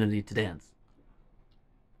opportunity to dance.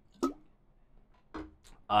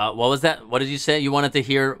 What was that? What did you say? You wanted to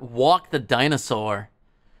hear Walk the Dinosaur.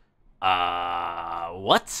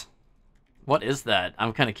 What? What is that?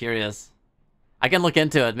 I'm kind of curious. I can look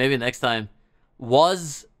into it maybe next time.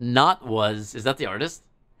 Was, not was. Is that the artist?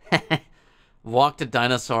 Walk the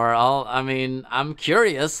Dinosaur. I'm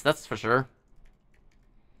curious. That's for sure.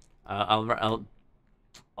 I'll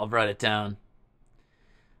write it down.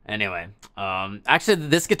 Anyway, actually,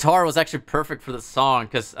 this guitar was actually perfect for the song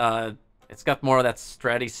because it's got more of that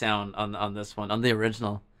stratty sound on this one, on the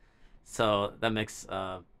original. So that makes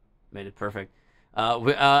made it perfect.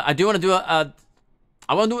 I do want to do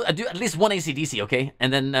I want to do at least one AC/DC, okay?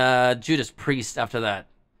 And then Judas Priest after that.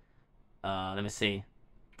 Let me see.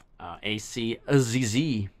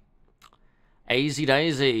 ACZZ. AZ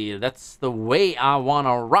Daisy. That's the way I want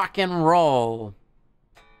to rock and roll.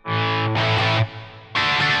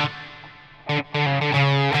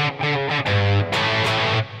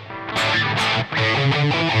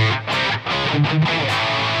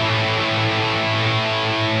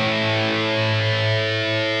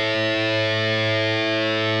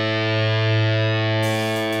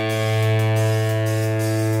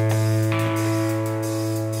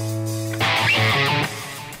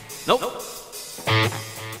 Nope.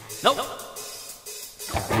 Nope.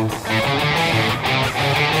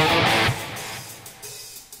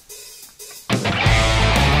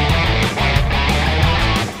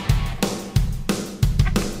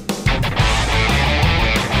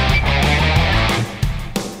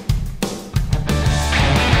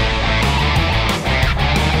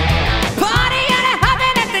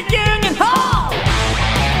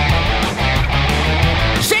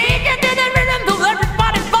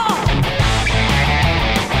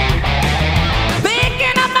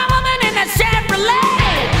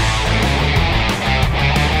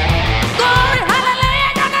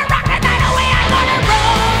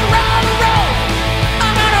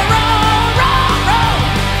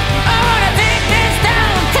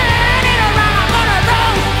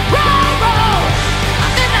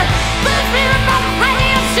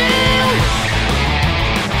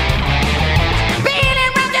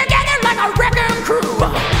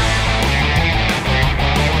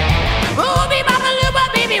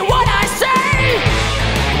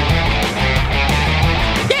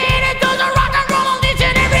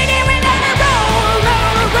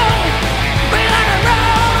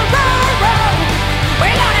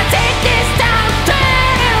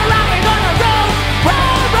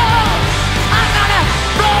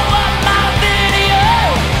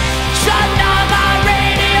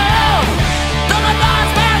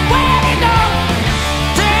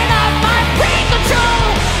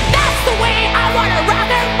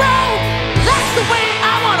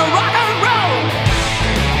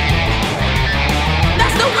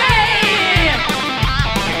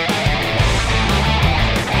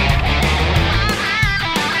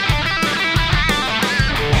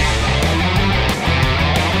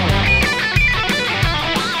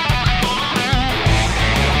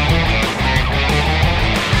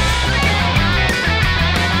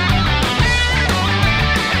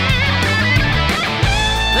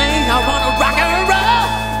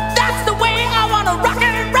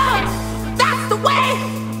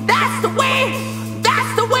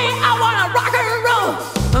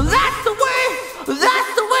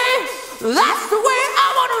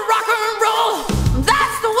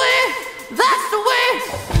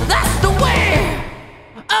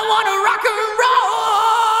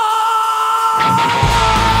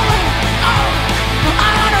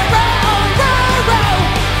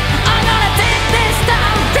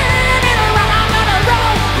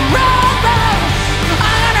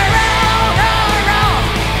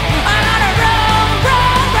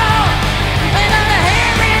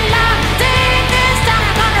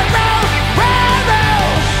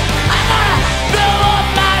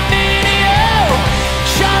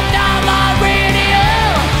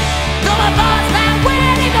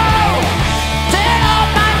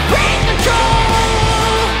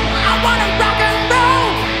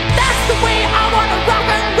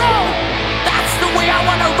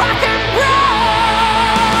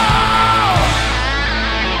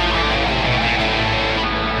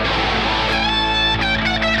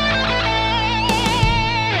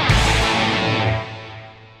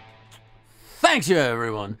 Thanks you,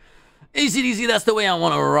 everyone. AC/DC, that's the way I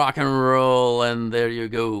want to rock and roll, and there you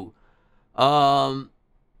go.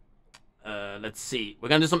 Let's see. We're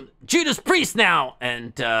gonna do some Judas Priest now,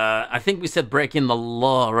 and I think we said breaking the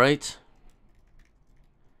law, right?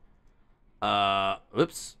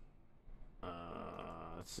 Whoops.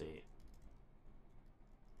 Let's see.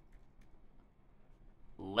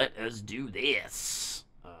 Let us do this.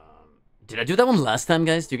 Did I do that one last time,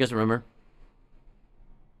 guys? Do you guys remember?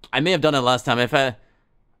 I may have done it last time.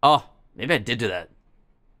 Oh, maybe I did do that.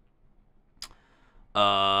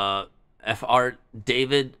 FR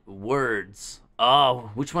David Words.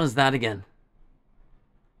 Oh, which one is that again?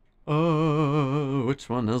 Which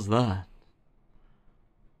one is that?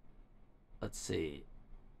 Let's see.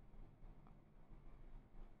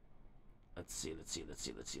 Let's see.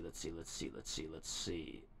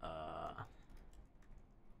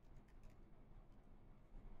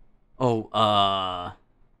 Oh, I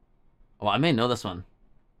may know this one.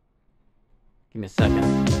 Give me a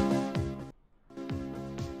second.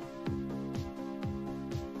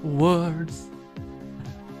 Words.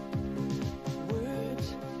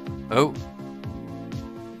 Oh.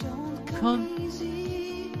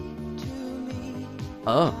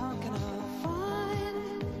 Oh.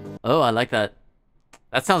 Oh, I like that.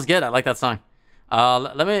 That sounds good. I like that song.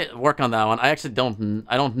 Let me work on that one. I actually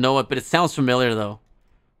don't know it, but it sounds familiar though.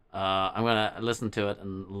 I'm gonna listen to it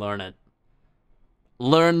and learn it.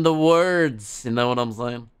 Learn the words. You know what I'm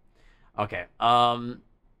saying? Okay.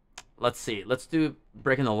 Let's see. Let's do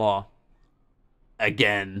Breaking the Law.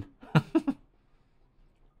 Again.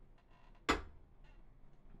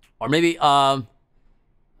 Or maybe, we'll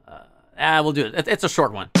do it. It's a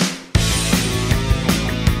short one.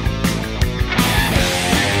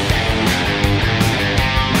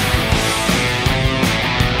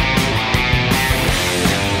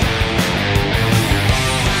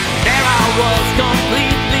 There I was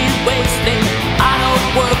completely wasting. I don't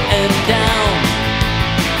work and down.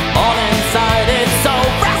 All inside it's so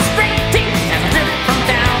frustrating as I drift from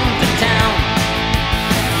town to town.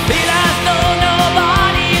 Feel as though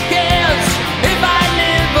nobody cares if I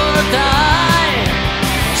live or die.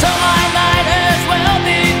 So I might as well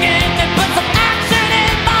begin to put some action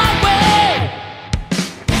in my way.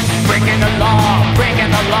 Breaking the law,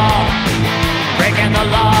 breaking the law, breaking the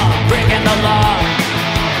law, breaking the law,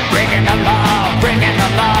 breaking the law, breaking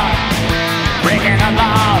the law, breaking the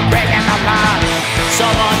law, breaking the law. So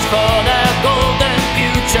much for the golden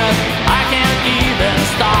future, I can't even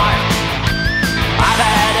start. I've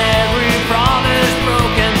had every promise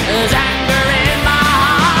broken, there's anger in my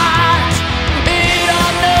heart. You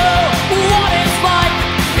don't know what it's like,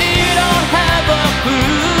 you don't have a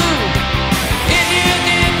clue. If you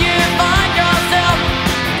did, you'd find yourself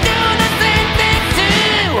doing the same thing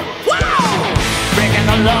too. Wow! Breaking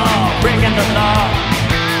the law, breaking the law,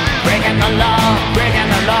 breaking the law, breaking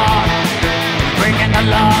the law. Breaking the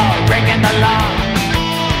law, breaking the law,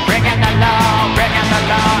 breaking the law, breaking the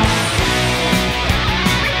law.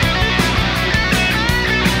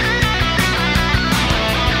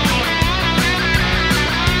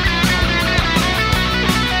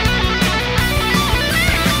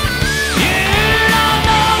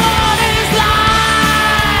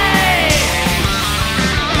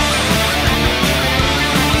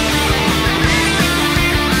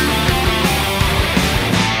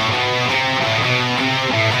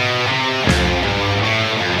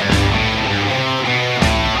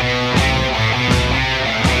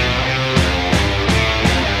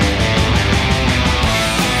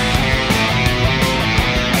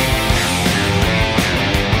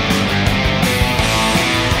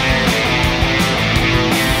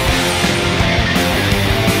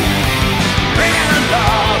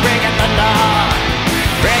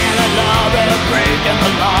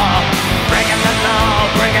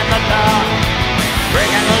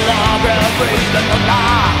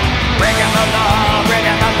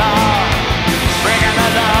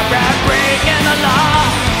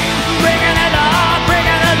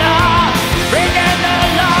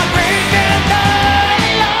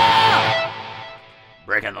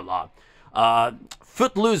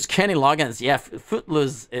 Footloose, Kenny Loggins. Yeah,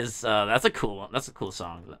 Footloose is that's a cool one. That's a cool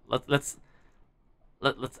song. Let's.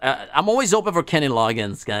 I'm always open for Kenny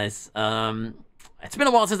Loggins, guys. It's been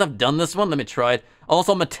a while since I've done this one. Let me try it.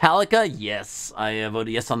 Also, Metallica. Yes, I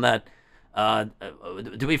voted yes on that.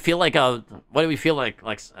 Do we feel like what do we feel like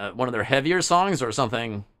one of their heavier songs or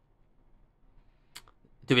something?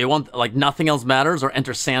 Do we want like Nothing Else Matters or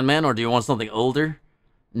Enter Sandman, or do you want something older,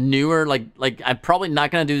 newer? Like I'm probably not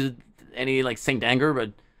gonna do any like Saint Anger,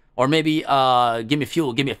 but or maybe Give Me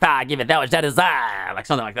Fuel, Give Me Fire, Give It That Which That Desire, like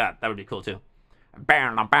something like that. That would be cool too.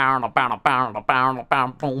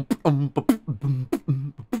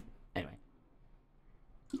 Anyway.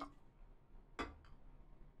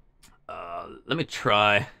 Let me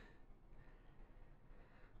try.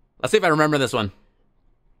 Let's see if I remember this one.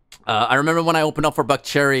 I remember when I opened up for Buck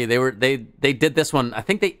Cherry, they did this one. I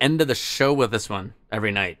think they ended the show with this one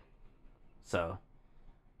every night. So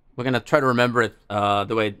we're gonna try to remember it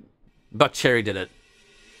the way Buck Cherry did it.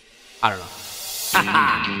 I don't know.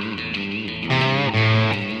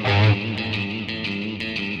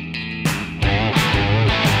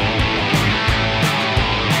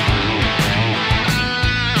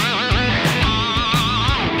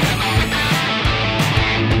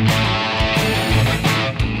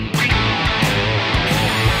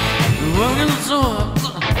 Working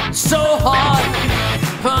so hard,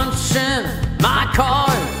 punching my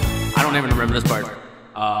card. I don't even remember this part.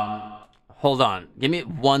 Hold on. Give me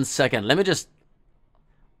 1 second. Let me just...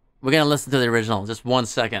 We're going to listen to the original. Just 1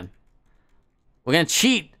 second. We're going to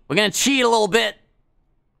cheat. We're going to cheat a little bit.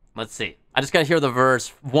 Let's see. I just got to hear the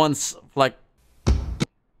verse once, like...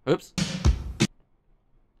 Oops.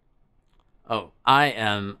 Oh, I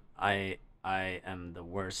am the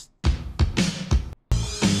worst.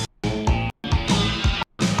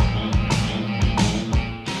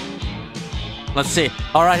 Let's see.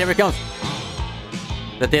 All right, here it comes.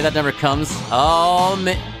 The Day That Never Comes. Oh,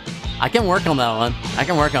 man. I can work on that one. I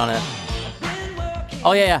can work on it.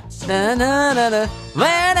 Oh, yeah, yeah. Na, na, na, na.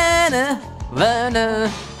 Na, na, na, na,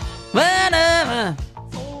 na, na.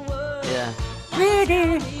 Yeah.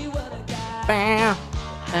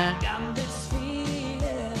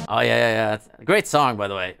 Oh, yeah, yeah, yeah. It's a great song, by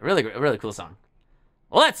the way. Really, really cool song.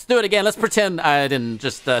 Let's do it again. Let's pretend I didn't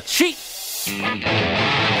just cheat.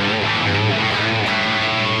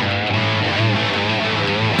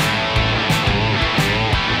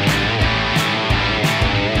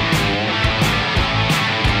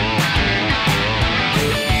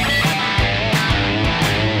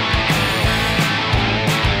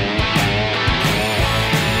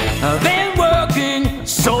 I've been working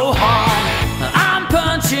so hard, I'm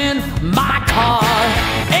punching my card.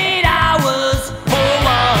 8 hours for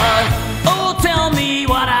what? Oh, tell me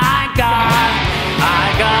what I got.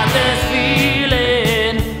 I got this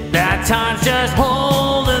feeling that time's just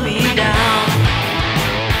holding me down.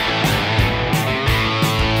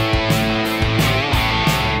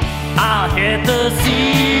 I'll hit the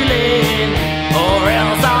ceiling, or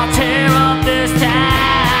else I'll tear up this town.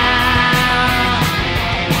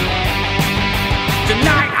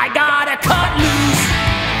 Tonight I gotta cut loose,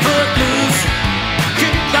 foot loose,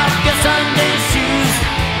 kick up your Sunday shoes.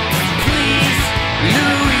 Please,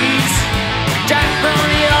 Louise, Jack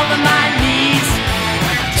Brody over my knees.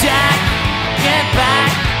 Jack, get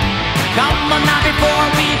back, come on now before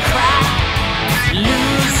we crack.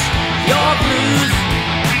 Lose your blues,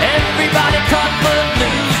 everybody cut foot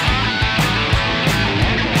loose.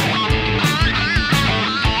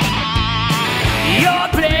 You're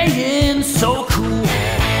playing so cool,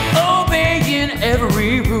 obeying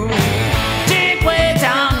every rule. Deep way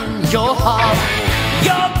down in your heart,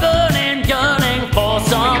 you're gunning for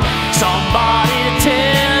somebody to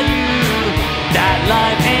tell you that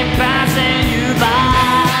life ain't passing you by.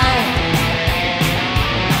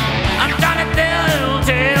 I'm trying to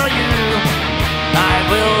tell you, I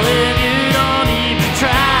will if you don't even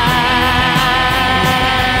try.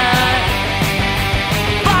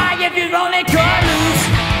 Why if you only cut loose,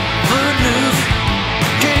 foot loose,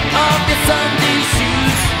 kick off your Sunday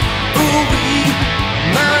shoes. Ooh-wee,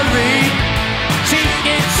 Marie, shake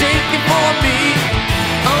it for me.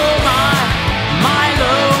 Oh my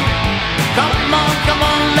love, come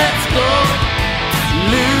on, let's go.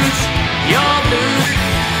 Lose your blues,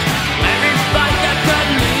 everybody got cut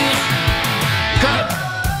loose.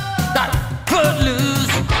 Got foot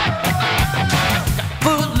loose,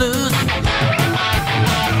 foot loose,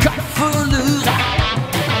 got foot loose.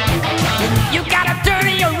 You gotta turn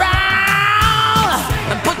it around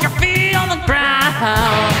and put your feet on the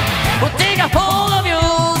ground. We'll take a hold of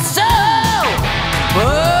your soul.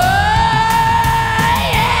 Whoa,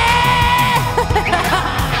 yeah.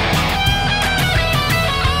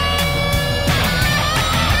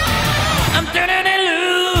 I'm turning it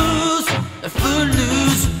loose, foot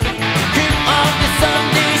loose. Kick off your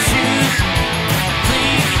Sunday shoes.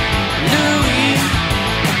 Please, Louise,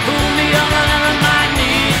 pull me on my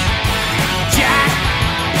knees. Jack,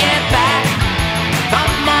 get back,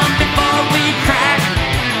 come on before we crack.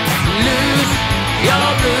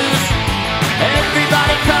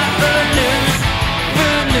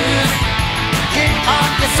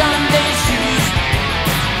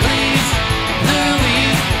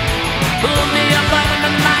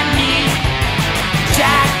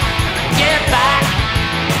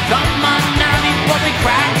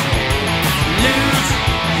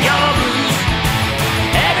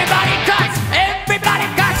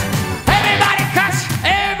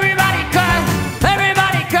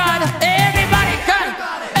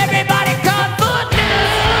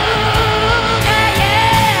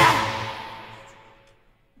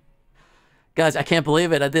 Guys, I can't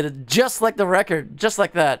believe it. I did it just like the record, just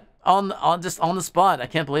like that, on the spot. I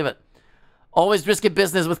can't believe it. Always Risky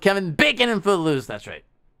Business with Kevin Bacon and Footloose. That's right.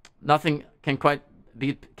 Nothing can quite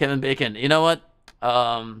beat Kevin Bacon. You know what?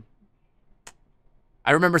 I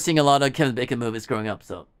remember seeing a lot of Kevin Bacon movies growing up.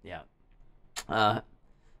 So yeah. I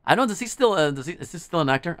don't know. Is he still an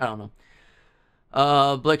actor? I don't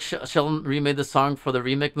know. Blake Shelton remade the song for the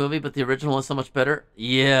remake movie, but the original is so much better.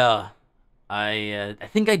 Yeah, I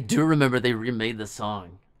think I do remember they remade the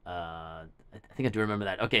song. I think I do remember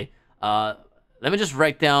that. Okay, let me just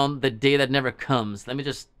write down The Day That Never Comes. Let me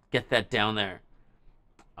just get that down there.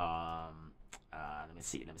 Let me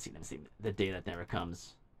see. The Day That Never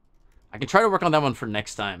Comes. I can try to work on that one for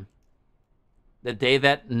next time. The Day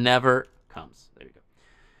That Never Comes. There you go.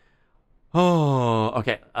 Oh,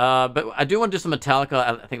 okay. But I do want to do some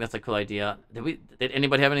Metallica. I think that's a cool idea. Did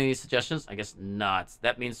anybody have any suggestions? I guess not.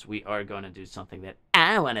 That means we are going to do something that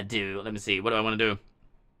I want to do. Let me see. What do I want to do?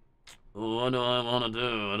 What do I want to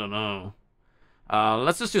do? I don't know.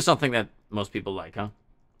 Let's just do something that most people like, huh?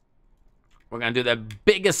 We're going to do the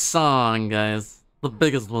biggest song, guys. The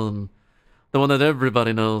biggest one. The one that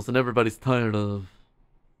everybody knows and everybody's tired of.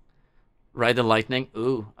 Ride the Lightning?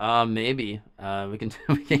 Ooh, maybe. We can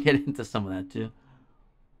get into some of that too.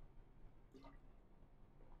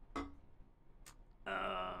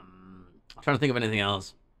 I'm trying to think of anything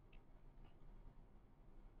else.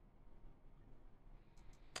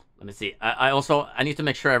 Let me see. I need to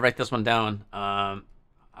make sure I write this one down. I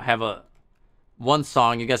have one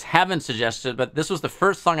song you guys haven't suggested, but this was the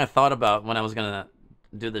first song I thought about when I was gonna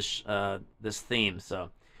do this this theme.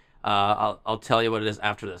 So I'll tell you what it is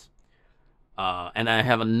after this. And I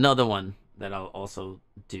have another one that I'll also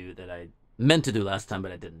do that I meant to do last time,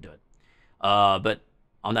 but I didn't do it. But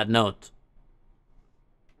on that note.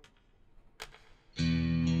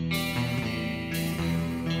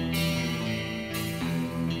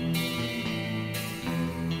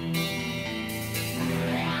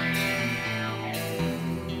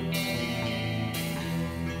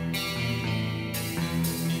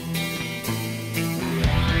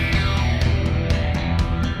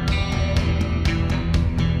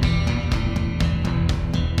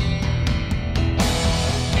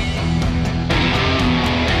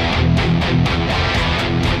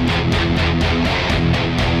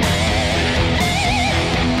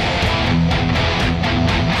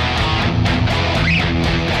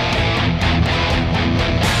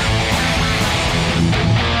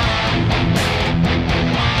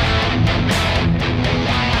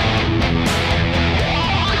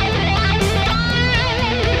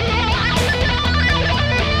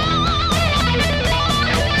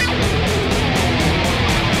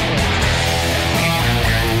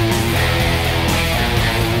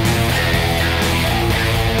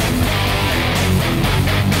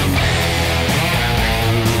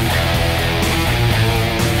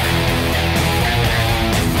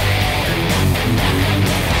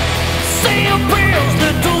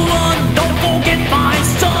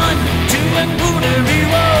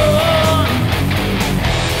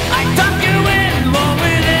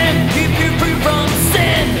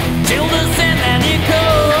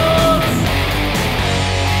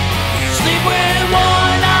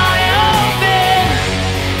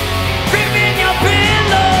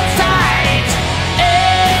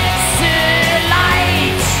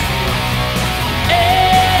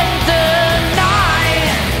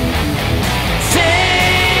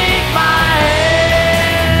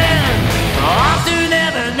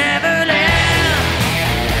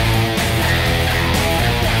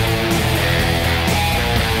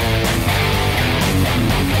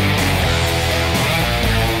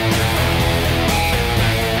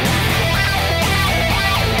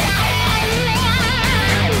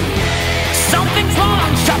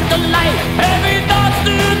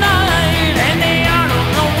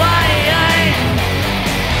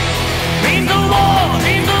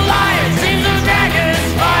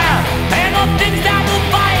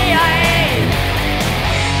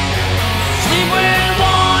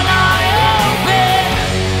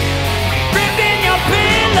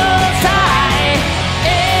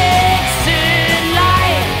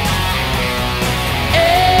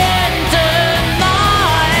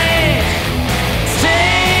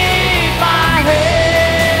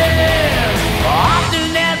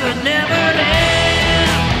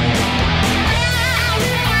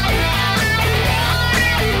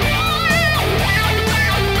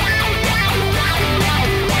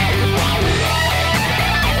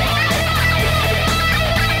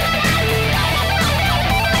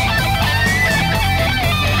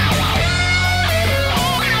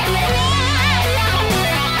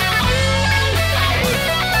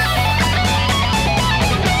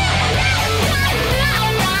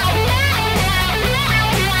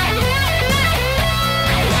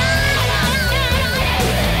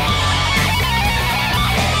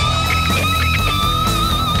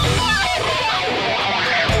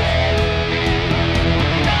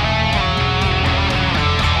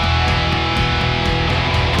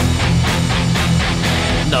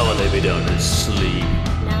 lay down to sleep.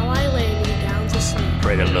 Now I lay me down to sleep.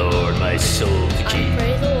 Pray the Lord my soul to keep. I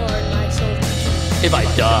pray the Lord my soul to keep. If I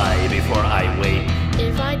die before I wake,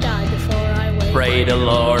 If I die before I wake, Pray the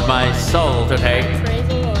Lord my soul to take. I pray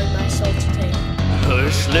the Lord my soul to take.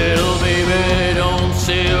 hush little baby, don't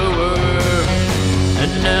say a word,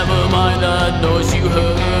 and never mind that noise you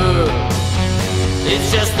heard.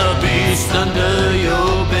 It's just a beast under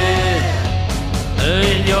your bed,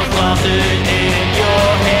 in your closet, in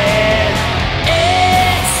your head.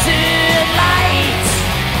 It's too light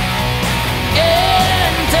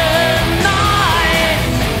in the night.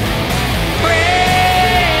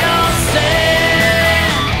 Brain on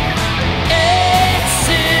sand. It's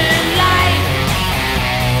too light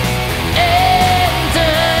in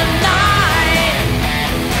the night.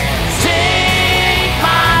 Take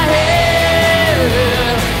my hand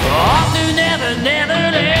off to never, never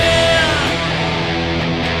land.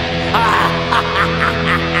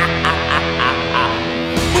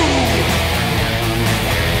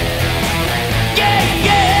 Yeah,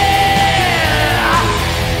 yeah.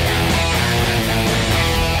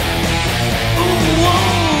 Ooh, whoa,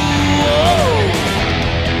 whoa.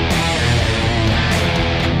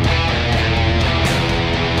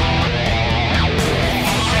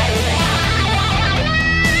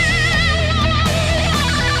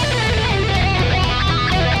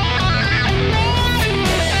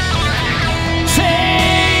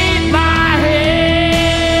 Take my hand.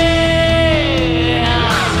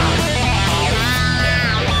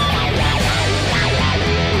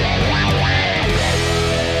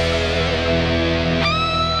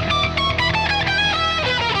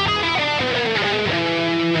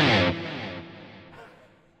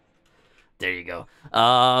 There you go.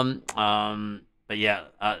 But yeah,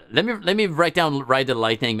 let me write down Ride the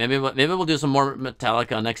Lightning. Maybe we'll do some more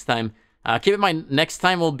Metallica next time. Keep in mind, next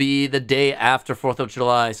time will be the day after 4th of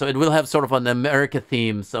July, so it will have sort of an America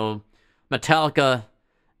theme. So Metallica,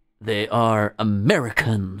 they are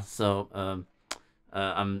American. So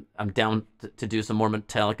I'm down to do some more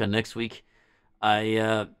Metallica next week.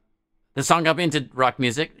 The song got me into rock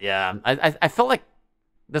music. Yeah, I felt like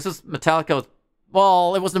this is Metallica.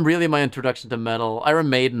 Well, it wasn't really my introduction to metal. Iron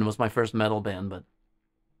Maiden was my first metal band, but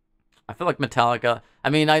I feel like Metallica. I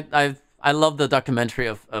mean, I love the documentary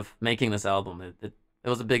of making this album. It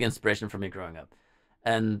was a big inspiration for me growing up,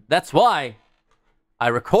 and that's why I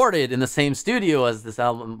recorded in the same studio as this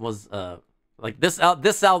album was. This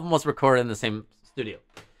album was recorded in the same studio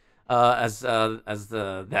as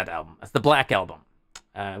that album, as the Black Album,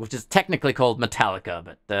 which is technically called Metallica,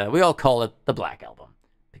 but we all call it the Black Album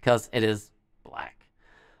because it is black.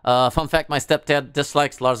 Fun fact, my stepdad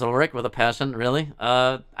dislikes Lars Ulrich with a passion, really.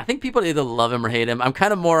 I think people either love him or hate him. I'm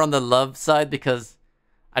kind of more on the love side because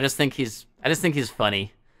I just think he's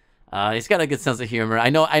funny. He's got a good sense of humor.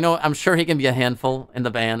 I'm sure he can be a handful in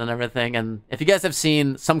the band and everything. And if you guys have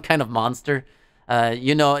seen Some Kind of Monster,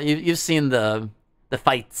 you've seen the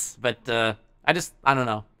fights, but I don't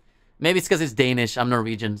know. Maybe it's because he's Danish. I'm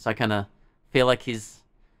Norwegian, so I kind of feel like he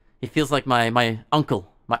feels like my uncle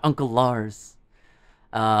Lars.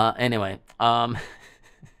 Anyway,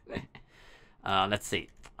 let's see.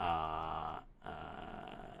 I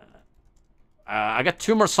got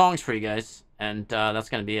 2 more songs for you guys, and that's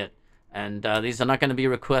gonna be it. And these are not gonna be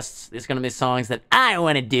requests. These are gonna be songs that I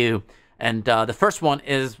want to do. And the first one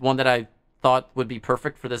is one that I thought would be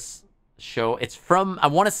perfect for this show. I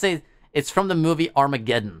want to say it's from the movie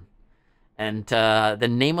Armageddon, and the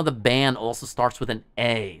name of the band also starts with an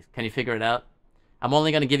A. Can you figure it out? I'm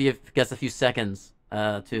only gonna give you guys a few seconds.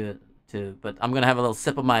 But I'm gonna have a little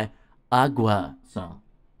sip of my agua song.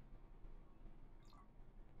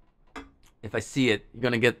 If I see it, you're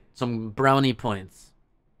gonna get some brownie points,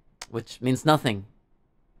 which means nothing,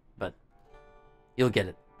 but you'll get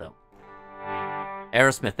it though.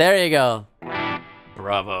 Aerosmith, there you go.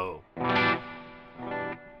 Bravo.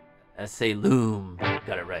 S.A. Loom,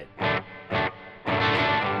 got it right.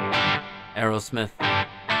 Aerosmith.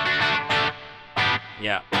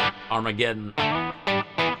 Yeah, Armageddon.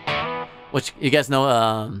 Which, you guys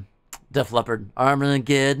know, Def Leppard.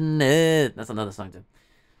 Armageddon it. That's another song, too.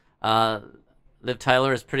 Liv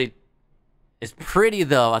Tyler is pretty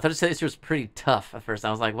though. I thought she was pretty tough at first.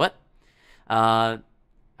 I was like, what? A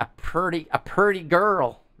pretty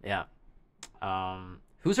girl. Yeah.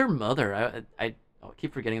 Who's her mother? I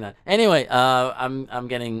keep forgetting that. Anyway, I'm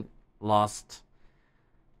getting lost.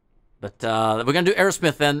 But we're gonna do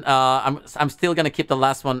Aerosmith then. I'm still gonna keep the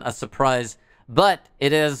last one a surprise, but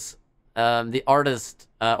it is the artist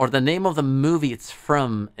or the name of the movie it's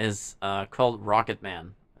from is called Rocket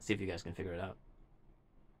Man. Let's see if you guys can figure it out.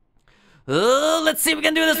 Let's see if we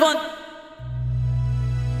can do this one.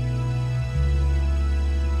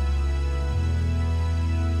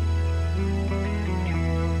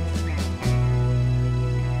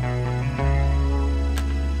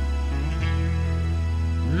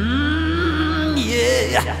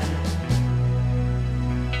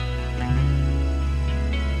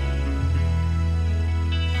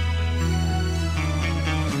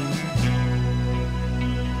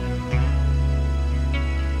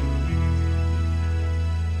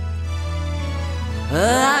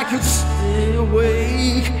 I could stay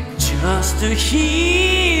awake just to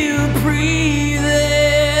hear you breathing.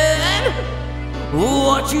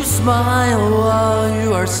 Watch you smile while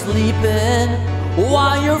you are sleeping,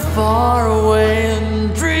 while you're far away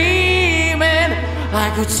and dreaming. I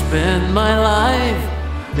could spend my life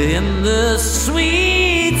in the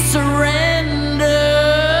sweet surrender.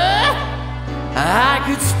 I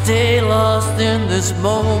could stay lost in this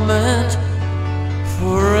moment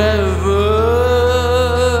forever.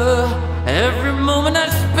 Every moment I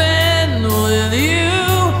spend with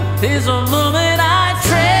you is a moment I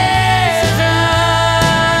treasure.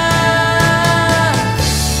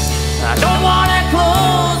 I don't wanna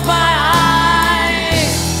close my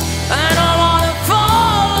eyes, I don't wanna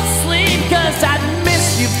fall asleep, 'cause I miss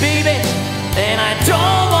you, baby, and I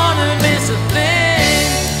don't wanna miss a thing.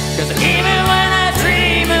 'Cause even when I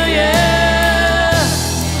dream of you,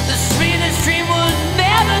 the sweetest dream would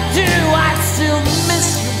never do. I still miss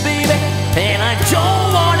you, baby, and I don't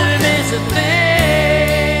wanna miss a thing.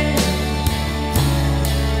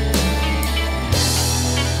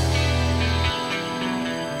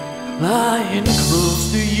 Lying close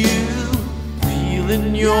to you,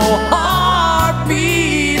 feeling your heart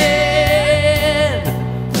beating,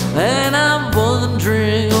 and I'm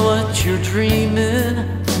wondering what you're dreaming,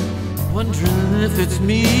 wondering if it's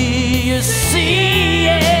me you're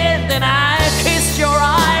seeing. Then I kiss your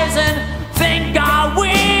eyes and thank God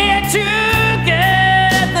we're together,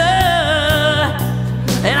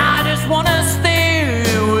 and I just wanna stay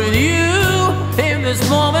with you in this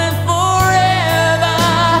moment forever,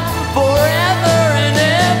 forever and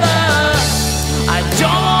ever. I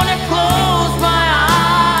don't wanna close my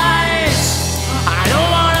eyes, I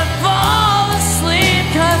don't wanna fall asleep,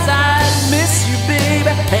 'cause I miss you,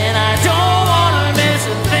 baby, and I don't wanna miss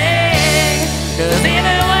a thing. 'Cause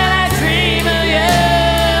even when I dream of you,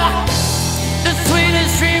 the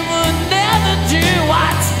sweetest dream would never do. I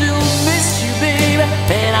still miss you, baby,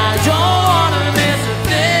 and I don't wanna miss a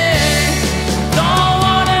thing. Don't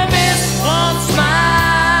wanna miss one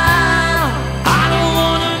smile, I don't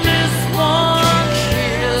wanna miss one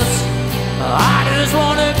kiss. I just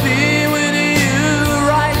wanna be with you,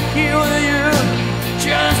 right here with you,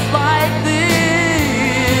 just like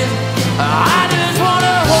this. I just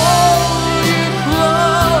wanna hold you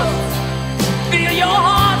close, feel your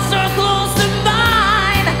heart so close to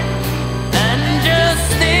mine, and just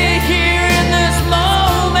stay here in this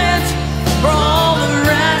moment for all the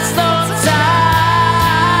rest of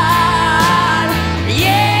time.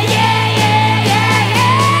 Yeah, yeah, yeah, yeah,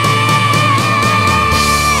 yeah.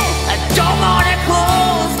 I don't wanna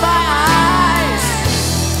close my eyes,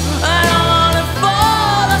 I don't wanna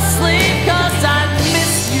fall asleep, 'cause I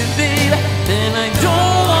miss you, baby, and I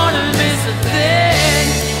don't wanna miss a thing.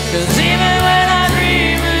 'Cause even when I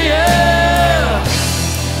dream of you,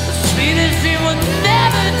 the sweetest dream would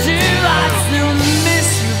never do. I still miss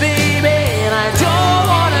you, baby, and I don't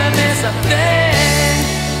wanna miss a thing.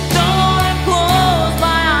 Don't wanna close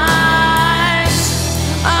my eyes,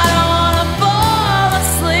 I don't wanna fall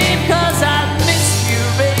asleep, 'cause I miss you,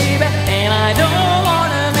 baby, and I don't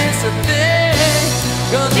wanna miss a thing.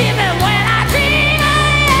 'Cause even when I dream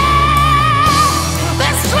of you,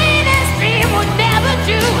 the sweetest dream would never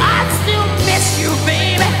do. I still miss you,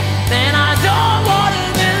 baby, and I don't wanna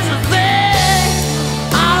miss a thing.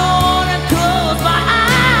 I don't wanna close my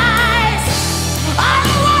eyes, I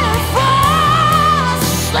don't wanna fall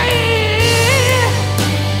asleep,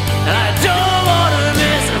 and I don't wanna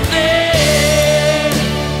miss a thing.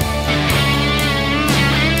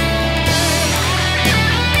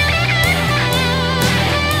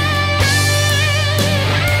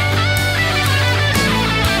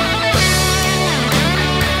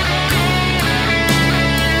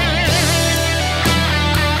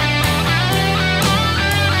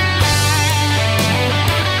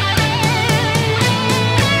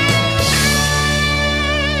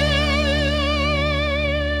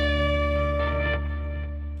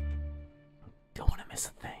 Don't wanna miss a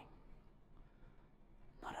thing.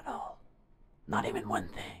 Not at all. Not even one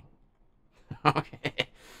thing. Okay.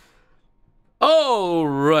 Oh,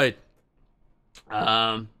 right.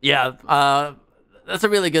 Yeah. That's a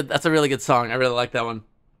really good song. I really like that one.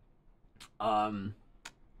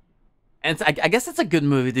 And I guess it's a good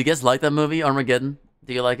movie. Do you guys like that movie, Armageddon?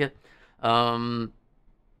 Do you like it?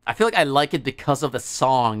 I feel like I like it because of the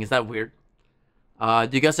song. Is that weird? Do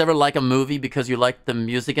you guys ever like a movie because you like the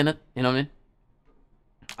music in it? You know what I mean?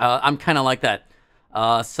 I'm kind of like that.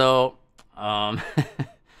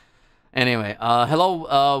 Anyway,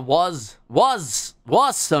 hello, was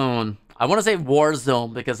zone. I want to say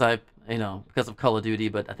Warzone because because of Call of Duty,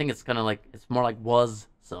 but I think it's kind of like, it's more like was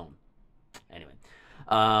zone. Anyway,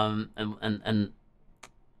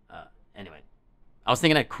 Anyway, I was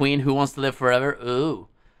thinking at Queen, Who Wants to Live Forever? Ooh.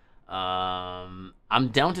 I'm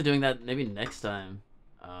down to doing that maybe next time.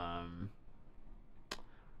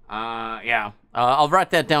 Yeah. I'll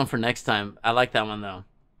write that down for next time. I like that one, though.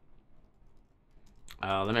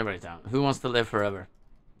 Let me write it down. Who Wants to Live Forever?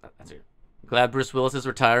 That's it. Glad Bruce Willis is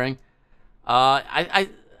retiring. I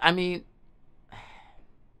mean,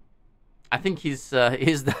 I think he's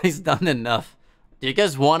done enough. Do you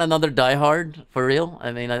guys want another Die Hard for real?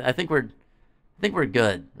 I mean, I think we're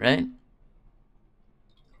good, right?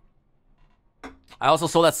 I also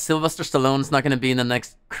saw that Sylvester Stallone's not going to be in the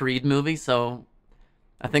next Creed movie, so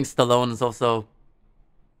I think Stallone is also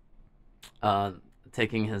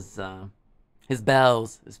taking his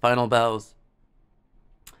bows, his final bows.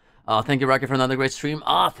 Thank you, Rocky, for another great stream.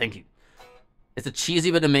 Thank you. It's a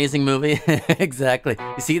cheesy but amazing movie. Exactly.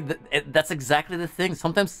 You see, that's exactly the thing.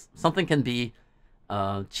 Sometimes something can be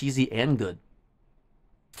cheesy and good.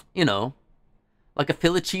 You know, like a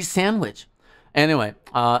Philly cheese sandwich. Anyway,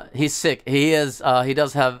 he's sick. He is. He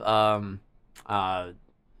does have.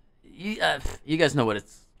 You guys know what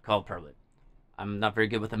it's called, probably. I'm not very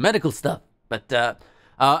good with the medical stuff, but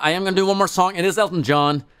I am gonna do one more song. It is Elton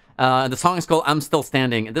John. The song is called "I'm Still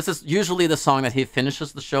Standing." This is usually the song that he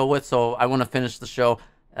finishes the show with, so I want to finish the show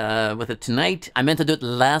with it tonight. I meant to do it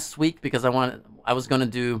last week because I was gonna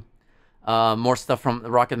do more stuff from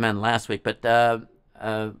Rocket Man last week, but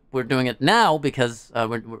we're doing it now because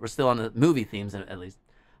we're still on the movie themes at least.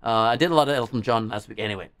 I did a lot of Elton John last week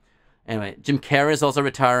anyway. Jim Carrey is also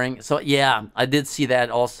retiring. So yeah, I did see that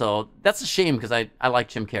also. That's a shame because I like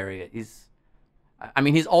Jim Carrey. He's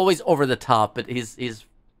always over the top, but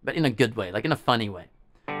but in a good way, like in a funny way.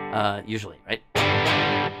 Usually, right?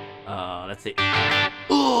 Let's see.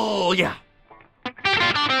 Oh yeah.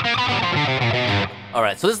 All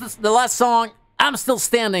right, so this is the last song. I'm Still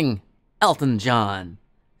Standing. Elton John.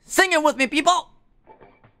 Sing it with me, people!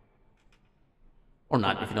 Or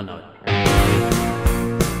not, if you don't know it.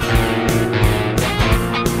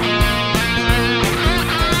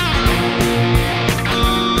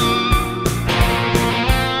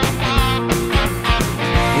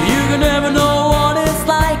 You can never know what it's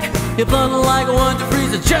like. You're floating like a winter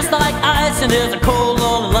freezer, just like ice. And there's a cold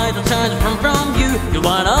lonely light that shines from you. You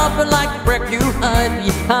wind up and like a brick you hide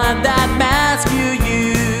behind that mask you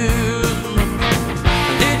use.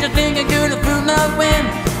 Did you think I could have fooled the wind?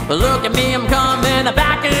 But look at me, I'm coming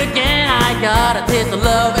back again. I got a taste of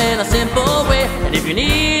love in a simple way. And if you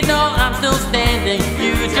need no, I'm still standing.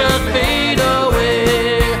 You just fade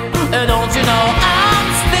away. And don't you know I'm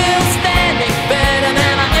still standing, better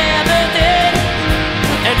than I ever did.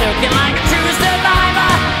 And looking like a true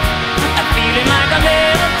survivor, and feeling like a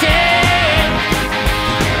little kid.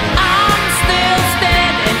 I'm still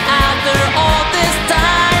standing after all this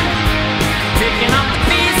time, picking up the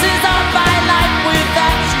pieces of my life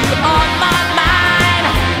without you on my mind.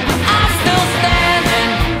 I'm still standing,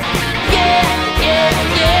 yeah, yeah,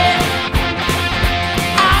 yeah.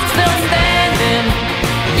 I'm still standing,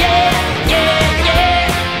 yeah, yeah,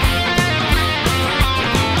 yeah.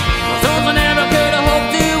 Those I never could have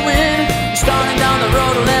hoped to win, starting down the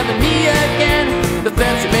road to never me again. The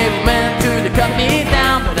fence you made were meant to cut me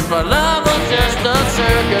down, but if our love was just a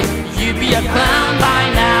circus, you'd be a clown by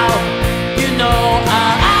now. You know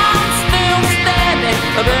I'm still standing,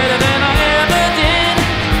 better than I ever did.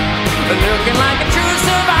 Looking like a true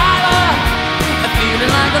survivor,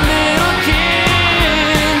 feeling like a little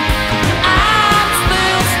kid. I'm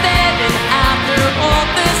still standing after all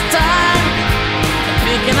this time,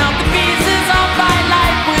 picking up the pieces of my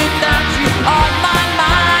life without you on my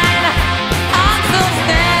mind. I'm still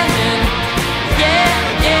standing, yeah,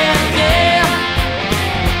 yeah, yeah.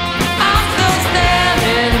 I'm still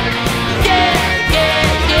standing, yeah, yeah,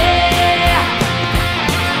 yeah.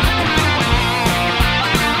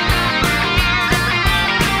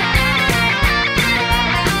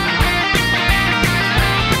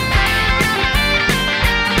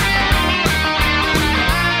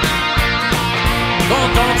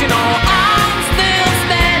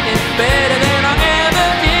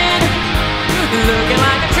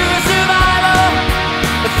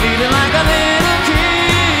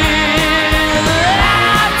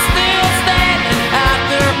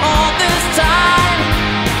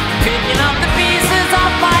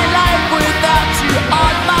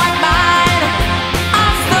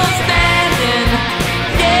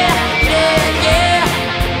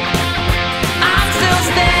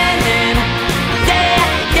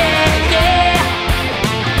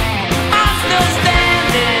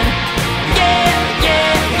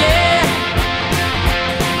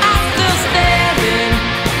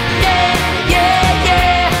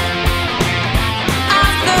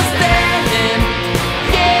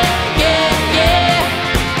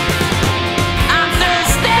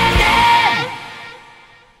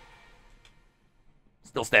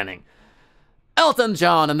 still standing. Elton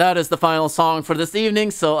John, and that is the final song for this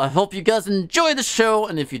evening. So I hope you guys enjoyed the show,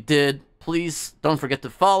 and if you did, please don't forget to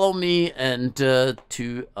follow me and to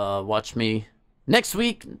watch me next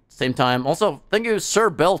week, same time. Also, thank you, Sir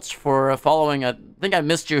Belch, for following. I think I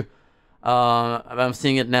missed you. I'm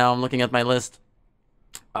seeing it now. I'm looking at my list.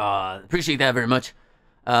 Appreciate that very much.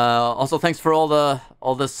 Also, thanks for all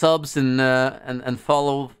the subs and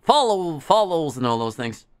follows and all those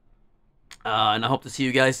things. And I hope to see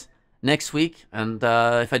you guys next week. And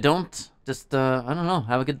if I don't, just I don't know,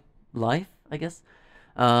 have a good life, I guess.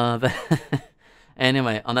 But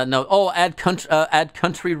anyway, on that note, add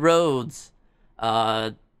country roads.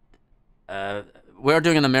 We're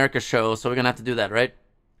doing an America show, so we're gonna have to do that, right?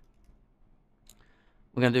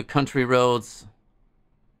 We're gonna do country roads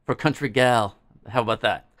for country gal. How about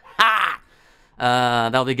that? Ha!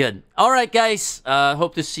 That'll be good. All right, guys.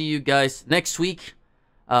 Hope to see you guys next week.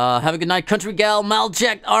 Have a good night, country gal,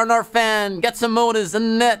 Malject, Arnar Fan, Get Some Modas,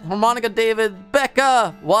 Annette, Harmonica David,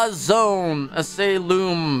 Becca, Wazone, Assay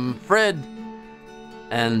Loom, Fred,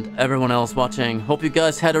 and everyone else watching. Hope you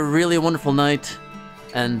guys had a really wonderful night,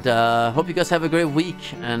 and hope you guys have a great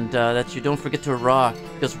week, and that you don't forget to rock,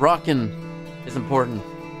 because rocking is important,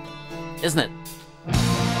 isn't it?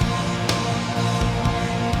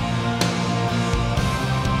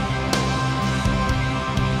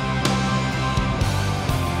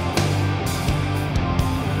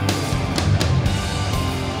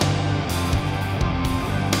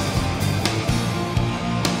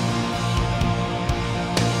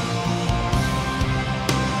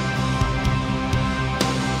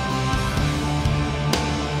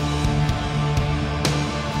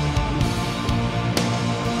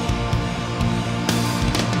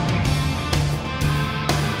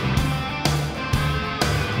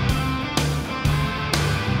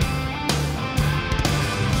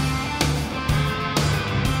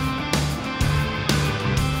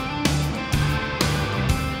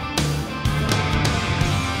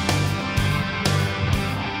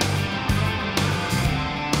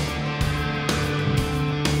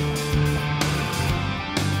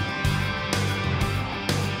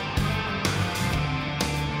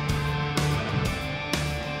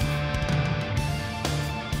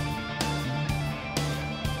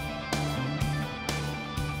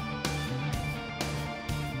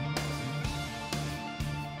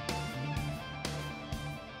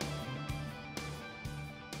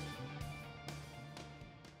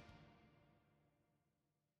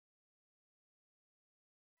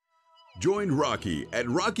 Join Rocky at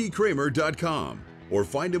RockyKramer.com or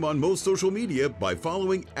find him on most social media by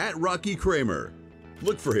following @RockyKramer.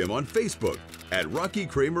 Look for him on Facebook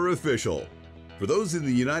 @RockyKramerOfficial. For those in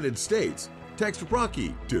the United States, text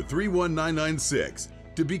Rocky to 31996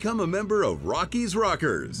 to become a member of Rocky's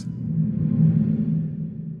Rockers.